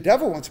 But the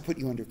devil wants to put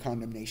you under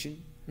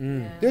condemnation.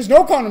 Yeah. There's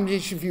no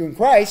condemnation for you in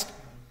Christ,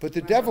 but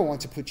the devil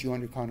wants to put you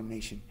under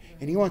condemnation.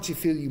 And he wants to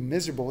feel you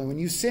miserable. And when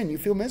you sin, you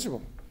feel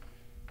miserable.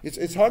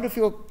 It's hard to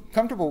feel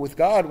comfortable with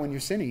God when you're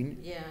sinning.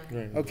 Yeah.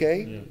 Right.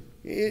 Okay?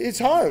 Yeah. It's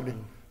hard.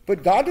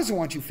 But God doesn't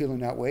want you feeling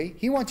that way.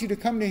 He wants you to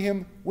come to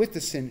him with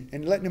the sin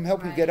and letting him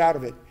help you get out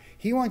of it.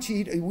 He wants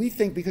you, we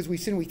think because we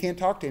sin we can't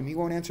talk to him. He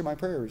won't answer my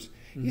prayers.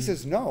 He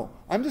says, no,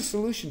 I'm the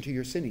solution to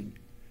your sinning.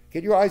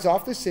 Get your eyes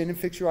off the sin and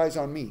fix your eyes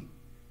on me.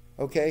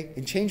 Okay?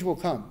 And change will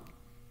come.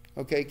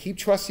 Okay? Keep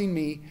trusting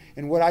me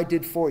and what I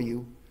did for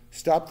you.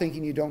 Stop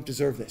thinking you don't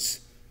deserve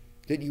this.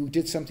 That you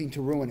did something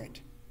to ruin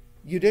it.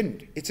 You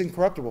didn't. It's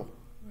incorruptible.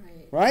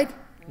 Right?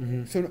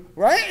 So,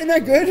 right? Isn't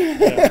that good?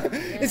 Yeah.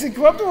 It's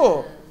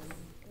incorruptible.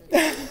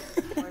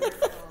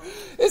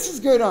 This is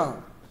good, huh?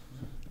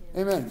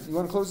 Amen. You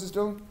want to close this,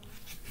 Dylan?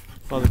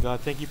 Father God,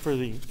 thank you for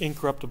the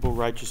incorruptible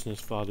righteousness,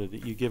 Father,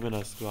 that you've given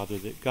us, Father.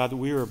 That, God, that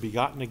we are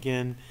begotten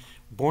again,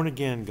 born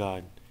again,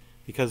 God,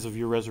 because of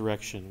your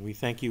resurrection. We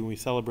thank you and we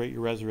celebrate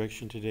your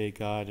resurrection today,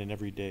 God, and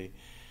every day.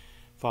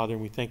 Father,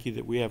 and we thank you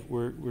that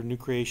we're new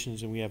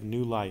creations and we have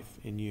new life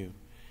in you. And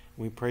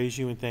we praise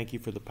you and thank you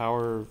for the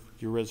power of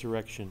your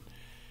resurrection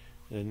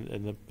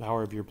and the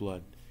power of your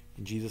blood.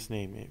 In Jesus'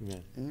 name,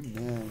 amen.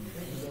 Amen.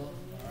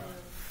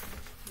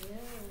 Yes,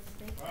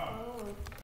 thank you.